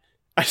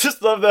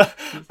just love the...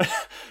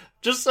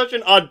 just such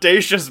an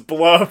audacious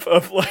bluff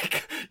of,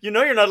 like, you're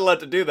not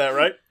allowed to do that,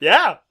 right?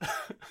 Yeah!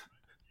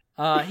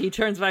 he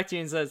turns back to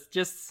you and says,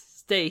 "Just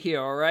stay here,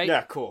 alright?"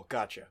 Yeah, cool,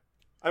 gotcha.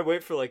 I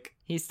wait for,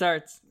 He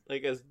starts...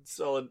 as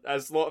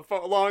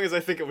long as I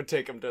think it would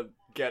take him to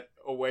get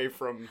away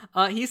from...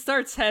 He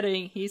starts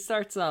heading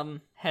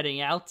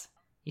out.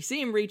 You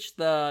see him reach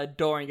the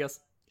door and he goes,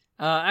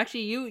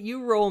 actually,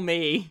 you roll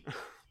me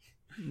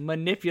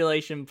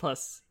manipulation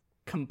plus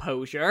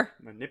composure.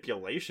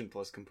 Manipulation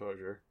plus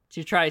composure.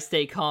 To try to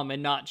stay calm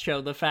and not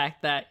show the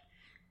fact that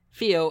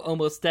Theo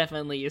almost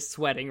definitely is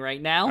sweating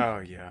right now. Oh,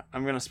 yeah.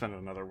 I'm gonna spend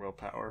another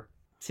willpower.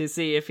 To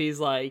see if he's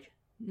like,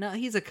 no,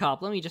 he's a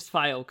cop, let me just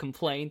file a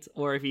complaint,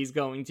 or if he's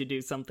going to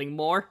do something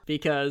more,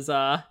 because,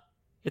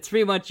 it's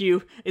pretty much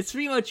you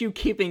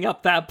keeping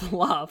up that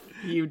bluff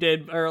you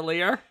did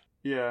earlier.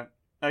 Yeah,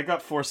 I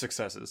got 4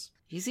 successes.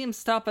 You see him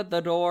stop at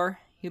the door,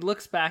 he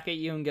looks back at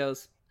you and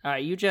goes,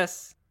 Alright, you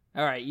just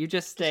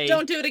stay. Just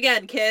don't do it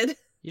again, kid.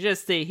 You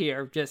just stay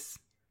here,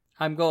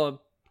 I'm gonna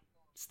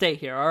stay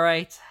here,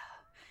 alright?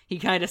 He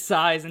kind of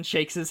sighs and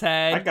shakes his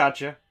head. I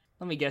gotcha.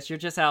 Let me guess, you're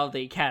just out of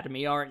the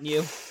academy, aren't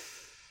you?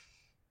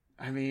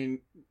 I mean,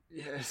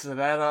 is it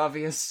that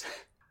obvious?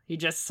 He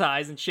just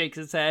sighs and shakes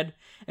his head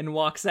and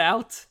walks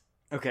out.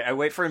 Okay, I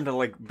wait for him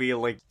to, be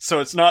so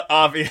it's not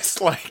obvious,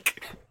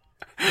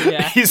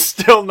 Yeah. he's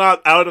still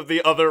not out of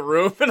the other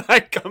room and I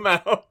come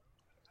out.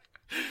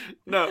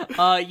 No.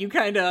 You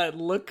kind of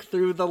look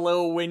through the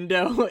little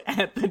window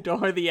at the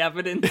door of the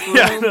evidence room.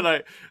 Yeah,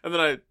 and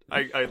then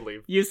I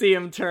leave. You see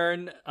him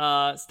turn,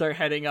 start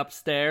heading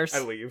upstairs. I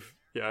leave.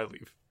 Yeah, I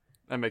leave.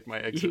 I make my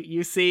exit.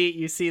 You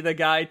see the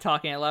guy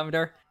talking at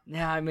Lavender.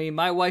 Yeah, I mean,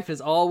 my wife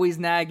is always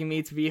nagging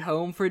me to be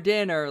home for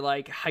dinner.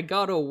 I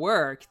gotta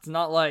work. It's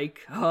not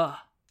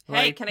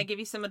Hey, can I give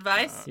you some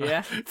advice?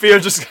 Yeah. Theo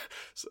just...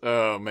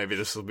 Oh, maybe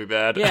this will be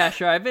bad. Yeah,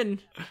 sure. I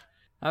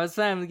was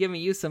planning on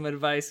giving you some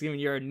advice, given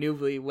you're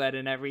newlywed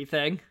and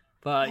everything.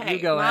 But Hey,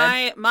 you go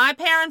ahead. My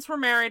parents were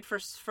married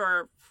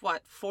for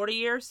what, 40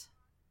 years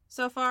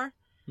so far?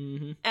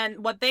 Mm-hmm.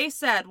 And what they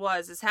said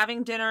is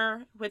having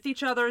dinner with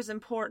each other is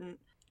important,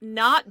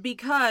 not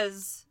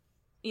because,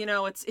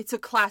 it's a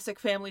classic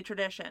family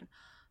tradition,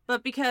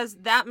 but because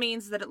that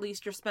means that at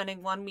least you're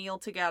spending one meal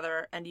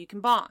together and you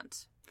can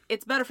bond.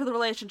 It's better for the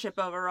relationship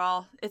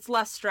overall. It's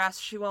less stress.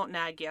 She won't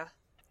nag you.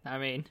 I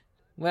mean,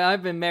 well,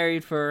 I've been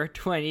married for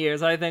 20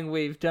 years. I think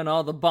we've done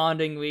all the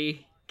bonding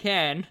we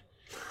can.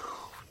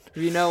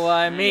 You know what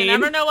I mean? You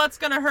never know what's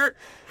gonna hurt.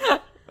 You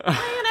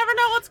never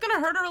know what's gonna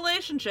hurt a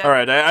relationship. All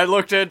right, I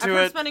looked I've into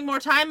heard it. spending more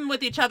time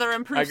with each other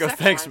improves I go, sex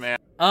thanks, life."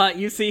 man.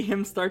 You see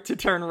him start to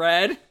turn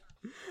red.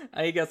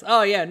 He goes,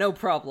 oh yeah, no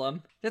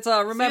problem. Just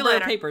remember your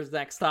later. papers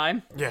next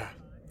time. Yeah,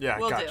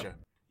 Will do. gotcha.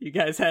 You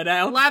guys head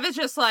out. Lav is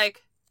just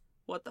like,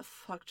 what the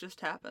fuck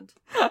just happened?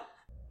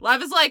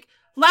 Lav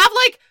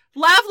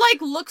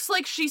looks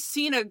like she's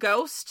seen a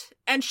ghost,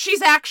 and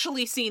she's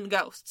actually seen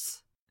ghosts.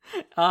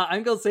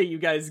 I'm gonna say you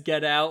guys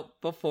get out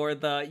before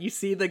you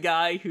see the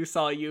guy who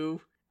saw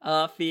you,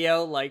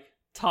 Theo, like,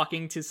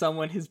 talking to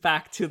someone who's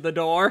back to the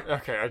door.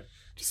 Okay, I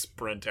just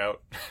sprint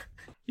out.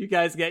 You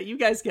guys get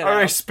Or out.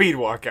 I speed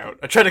walk out.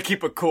 I try to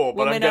keep it cool,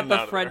 but I'm Woman getting at out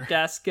the of front there.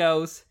 desk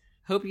goes,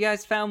 hope you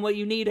guys found what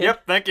you needed.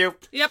 Yep, thank you.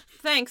 Yep,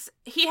 thanks.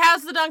 He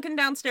has the Dunkin'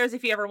 downstairs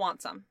if you ever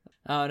want some.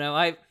 Oh no,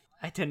 I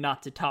tend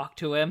not to talk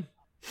to him.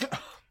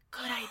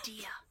 Good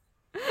idea.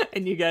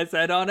 And you guys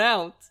head on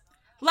out.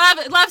 Lav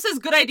says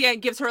good idea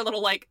and gives her a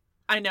little, like,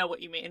 I know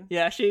what you mean.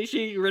 Yeah,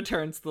 she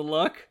returns the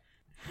look.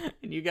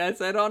 And you guys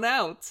head on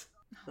out.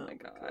 Oh my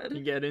god.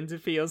 You get into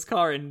Theo's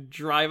car and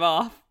drive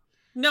off.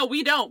 No,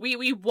 we don't.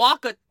 We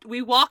walk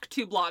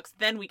 2 blocks,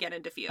 then we get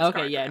into Theo's car.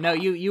 Okay, yeah, drive no,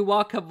 off. you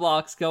walk a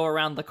blocks, go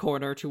around the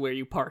corner to where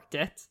you parked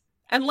it.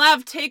 And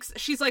Lav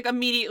she's like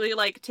immediately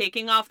like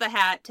taking off the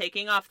hat,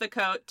 taking off the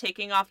coat,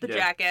 taking off the Yeah.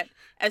 jacket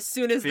as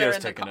soon as Theo's they're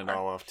in the taking car. it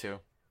all off, too.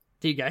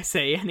 Do you guys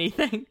say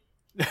anything?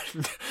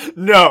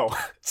 No,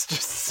 it's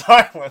just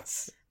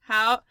silence.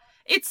 How?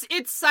 It's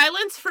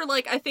silence for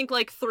like, I think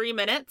like 3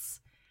 minutes.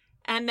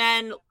 And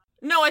then,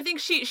 no, I think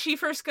she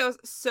first goes,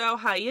 so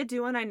how you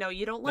doing? I know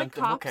you don't like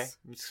I'm cops. okay,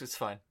 it's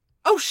fine.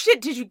 Oh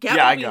shit, did you get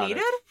Yeah, what I we got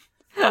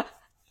needed?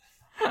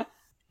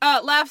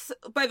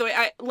 By the way,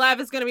 Lav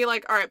is gonna be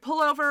like, all right,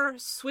 pull over,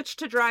 switch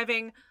to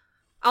driving.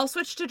 I'll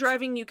switch to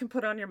driving, you can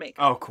put on your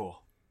makeup. Oh,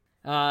 cool.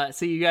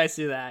 So you guys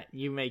do that.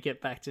 You make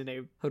it back to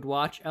Neighborhood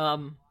Watch.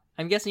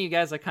 I'm guessing you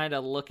guys are kind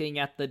of looking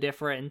at the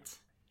different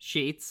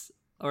sheets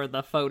or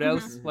the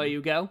photos while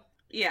you go.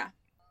 Yeah.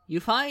 You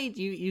find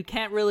you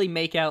can't really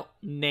make out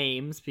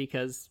names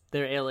because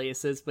they're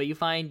aliases, but you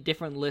find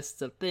different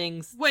lists of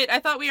things. Wait, I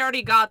thought we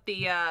already got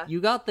the, You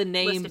got the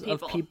names of of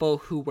people. people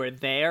who were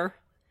there.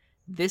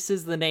 This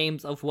is the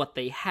names of what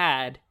they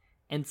had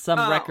and some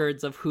Oh.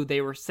 records of who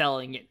they were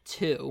selling it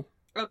to.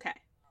 Okay.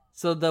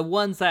 So the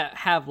ones that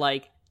have,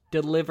 like,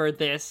 deliver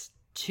this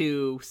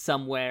to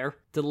somewhere,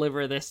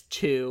 deliver this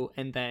to,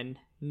 and then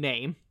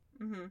name.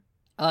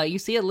 Mm-hmm. You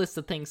see a list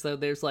of things, though.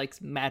 There's,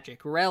 like,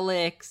 magic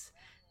relics,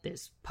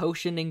 there's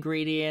potion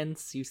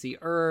ingredients, you see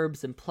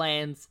herbs and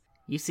plants,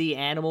 you see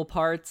animal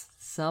parts.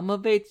 Some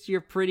of it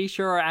you're pretty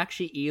sure are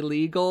actually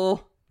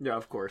illegal. Yeah,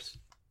 of course.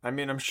 I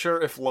mean, I'm sure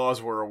if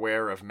laws were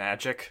aware of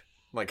magic,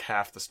 like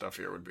half the stuff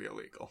here would be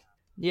illegal.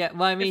 Yeah,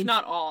 well, I mean, if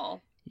not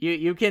all.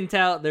 you can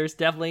tell there's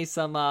definitely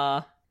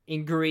some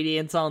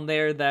ingredients on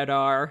there that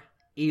are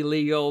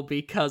illegal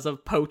because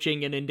of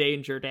poaching and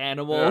endangered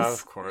animals. Yeah,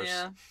 of course.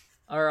 Yeah.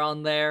 Are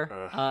on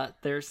there. Ugh.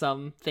 There's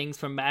some things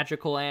from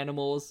magical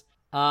animals.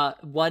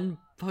 One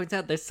points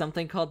out there's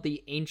something called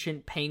the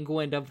Ancient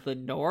Penguin of the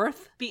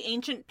North. The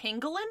ancient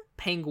pangolin?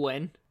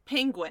 Penguin.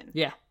 Penguin.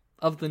 Yeah,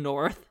 of the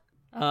North.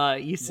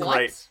 You see,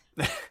 Right.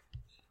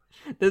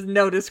 there's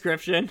no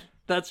description.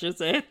 That's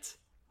just it.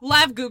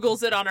 Lav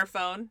Googles it on her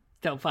phone.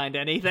 Don't find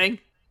anything.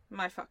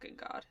 My fucking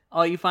god.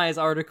 All you find is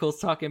articles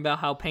talking about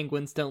how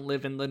penguins don't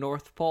live in the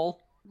North Pole.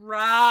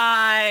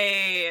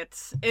 Right.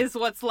 Is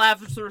what's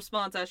Lav's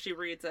response as she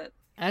reads it.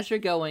 As you're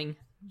going,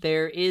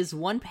 there is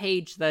one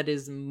page that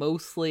is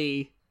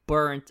mostly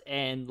burnt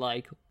and,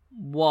 like,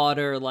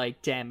 water,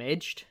 like,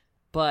 damaged.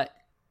 But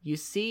you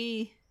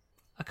see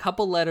a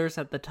couple letters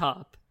at the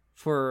top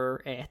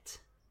for it.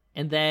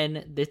 And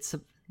then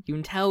you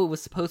can tell it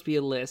was supposed to be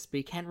a list, but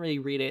you can't really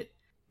read it.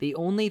 The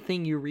only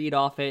thing you read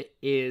off it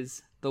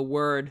is the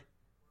word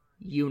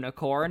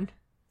unicorn.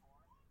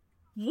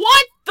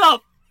 What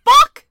the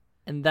fuck?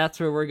 And that's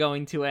where we're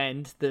going to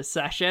end this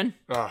session.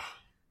 Ugh.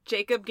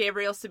 Jacob,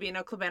 Gabriel,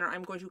 Sabino, Clabanner,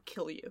 I'm going to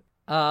kill you.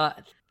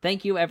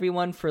 Thank you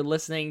everyone for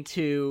listening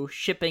to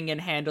Shipping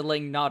and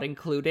Handling Not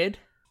Included,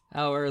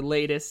 our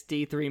latest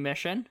D3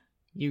 mission.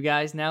 You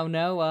guys now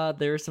know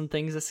there are some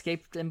things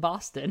escaped in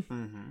Boston.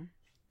 Mm-hmm.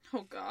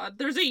 Oh god,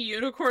 there's a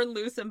unicorn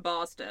loose in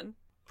Boston.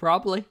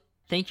 Probably.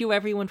 Thank you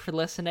everyone for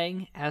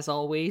listening, as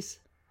always.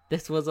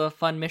 This was a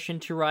fun mission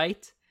to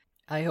write.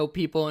 I hope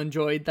people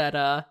enjoyed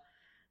that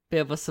bit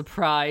of a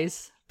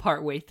surprise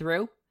partway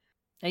through.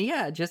 And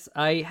yeah,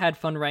 I had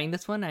fun writing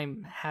this one.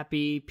 I'm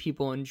happy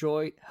people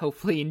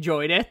hopefully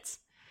enjoyed it.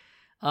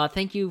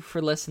 Thank you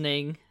for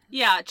listening.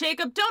 Yeah,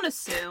 Jacob, don't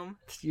assume.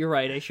 You're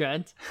right, I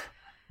shouldn't.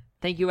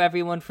 Thank you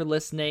everyone for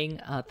listening.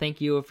 Thank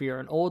you if you're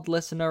an old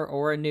listener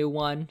or a new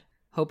one.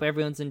 Hope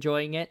everyone's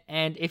enjoying it.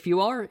 And if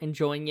you are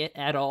enjoying it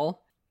at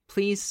all,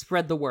 please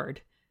spread the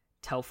word.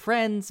 Tell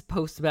friends,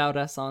 post about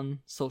us on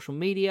social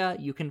media.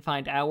 You can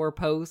find our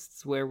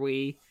posts where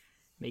we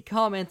make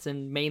comments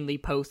and mainly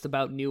post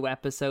about new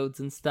episodes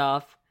and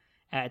stuff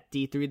at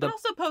D3 But the...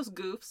 also post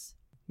goofs.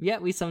 Yeah,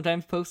 we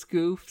sometimes post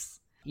goofs.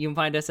 You can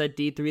find us at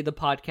D3 the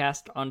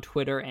podcast on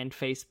Twitter and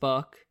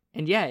Facebook.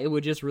 And yeah, it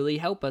would just really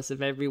help us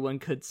if everyone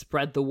could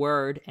spread the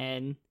word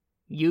and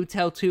you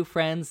tell 2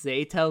 friends,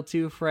 they tell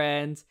 2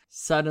 friends.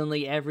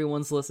 Suddenly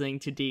everyone's listening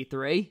to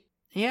D3.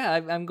 Yeah,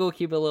 I'm going to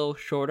keep it a little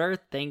shorter.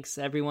 Thanks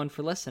everyone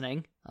for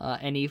listening.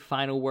 Any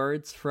final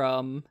words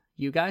from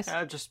you guys?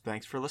 Just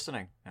thanks for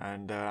listening.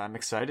 And I'm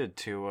excited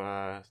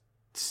to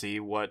see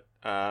what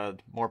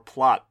more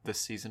plot this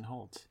season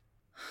holds.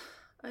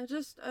 I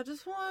just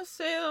want to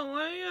say that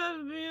when you have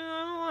to be,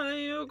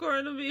 when you're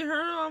going to be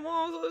hurt, I'm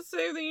also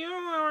say that you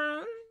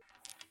are.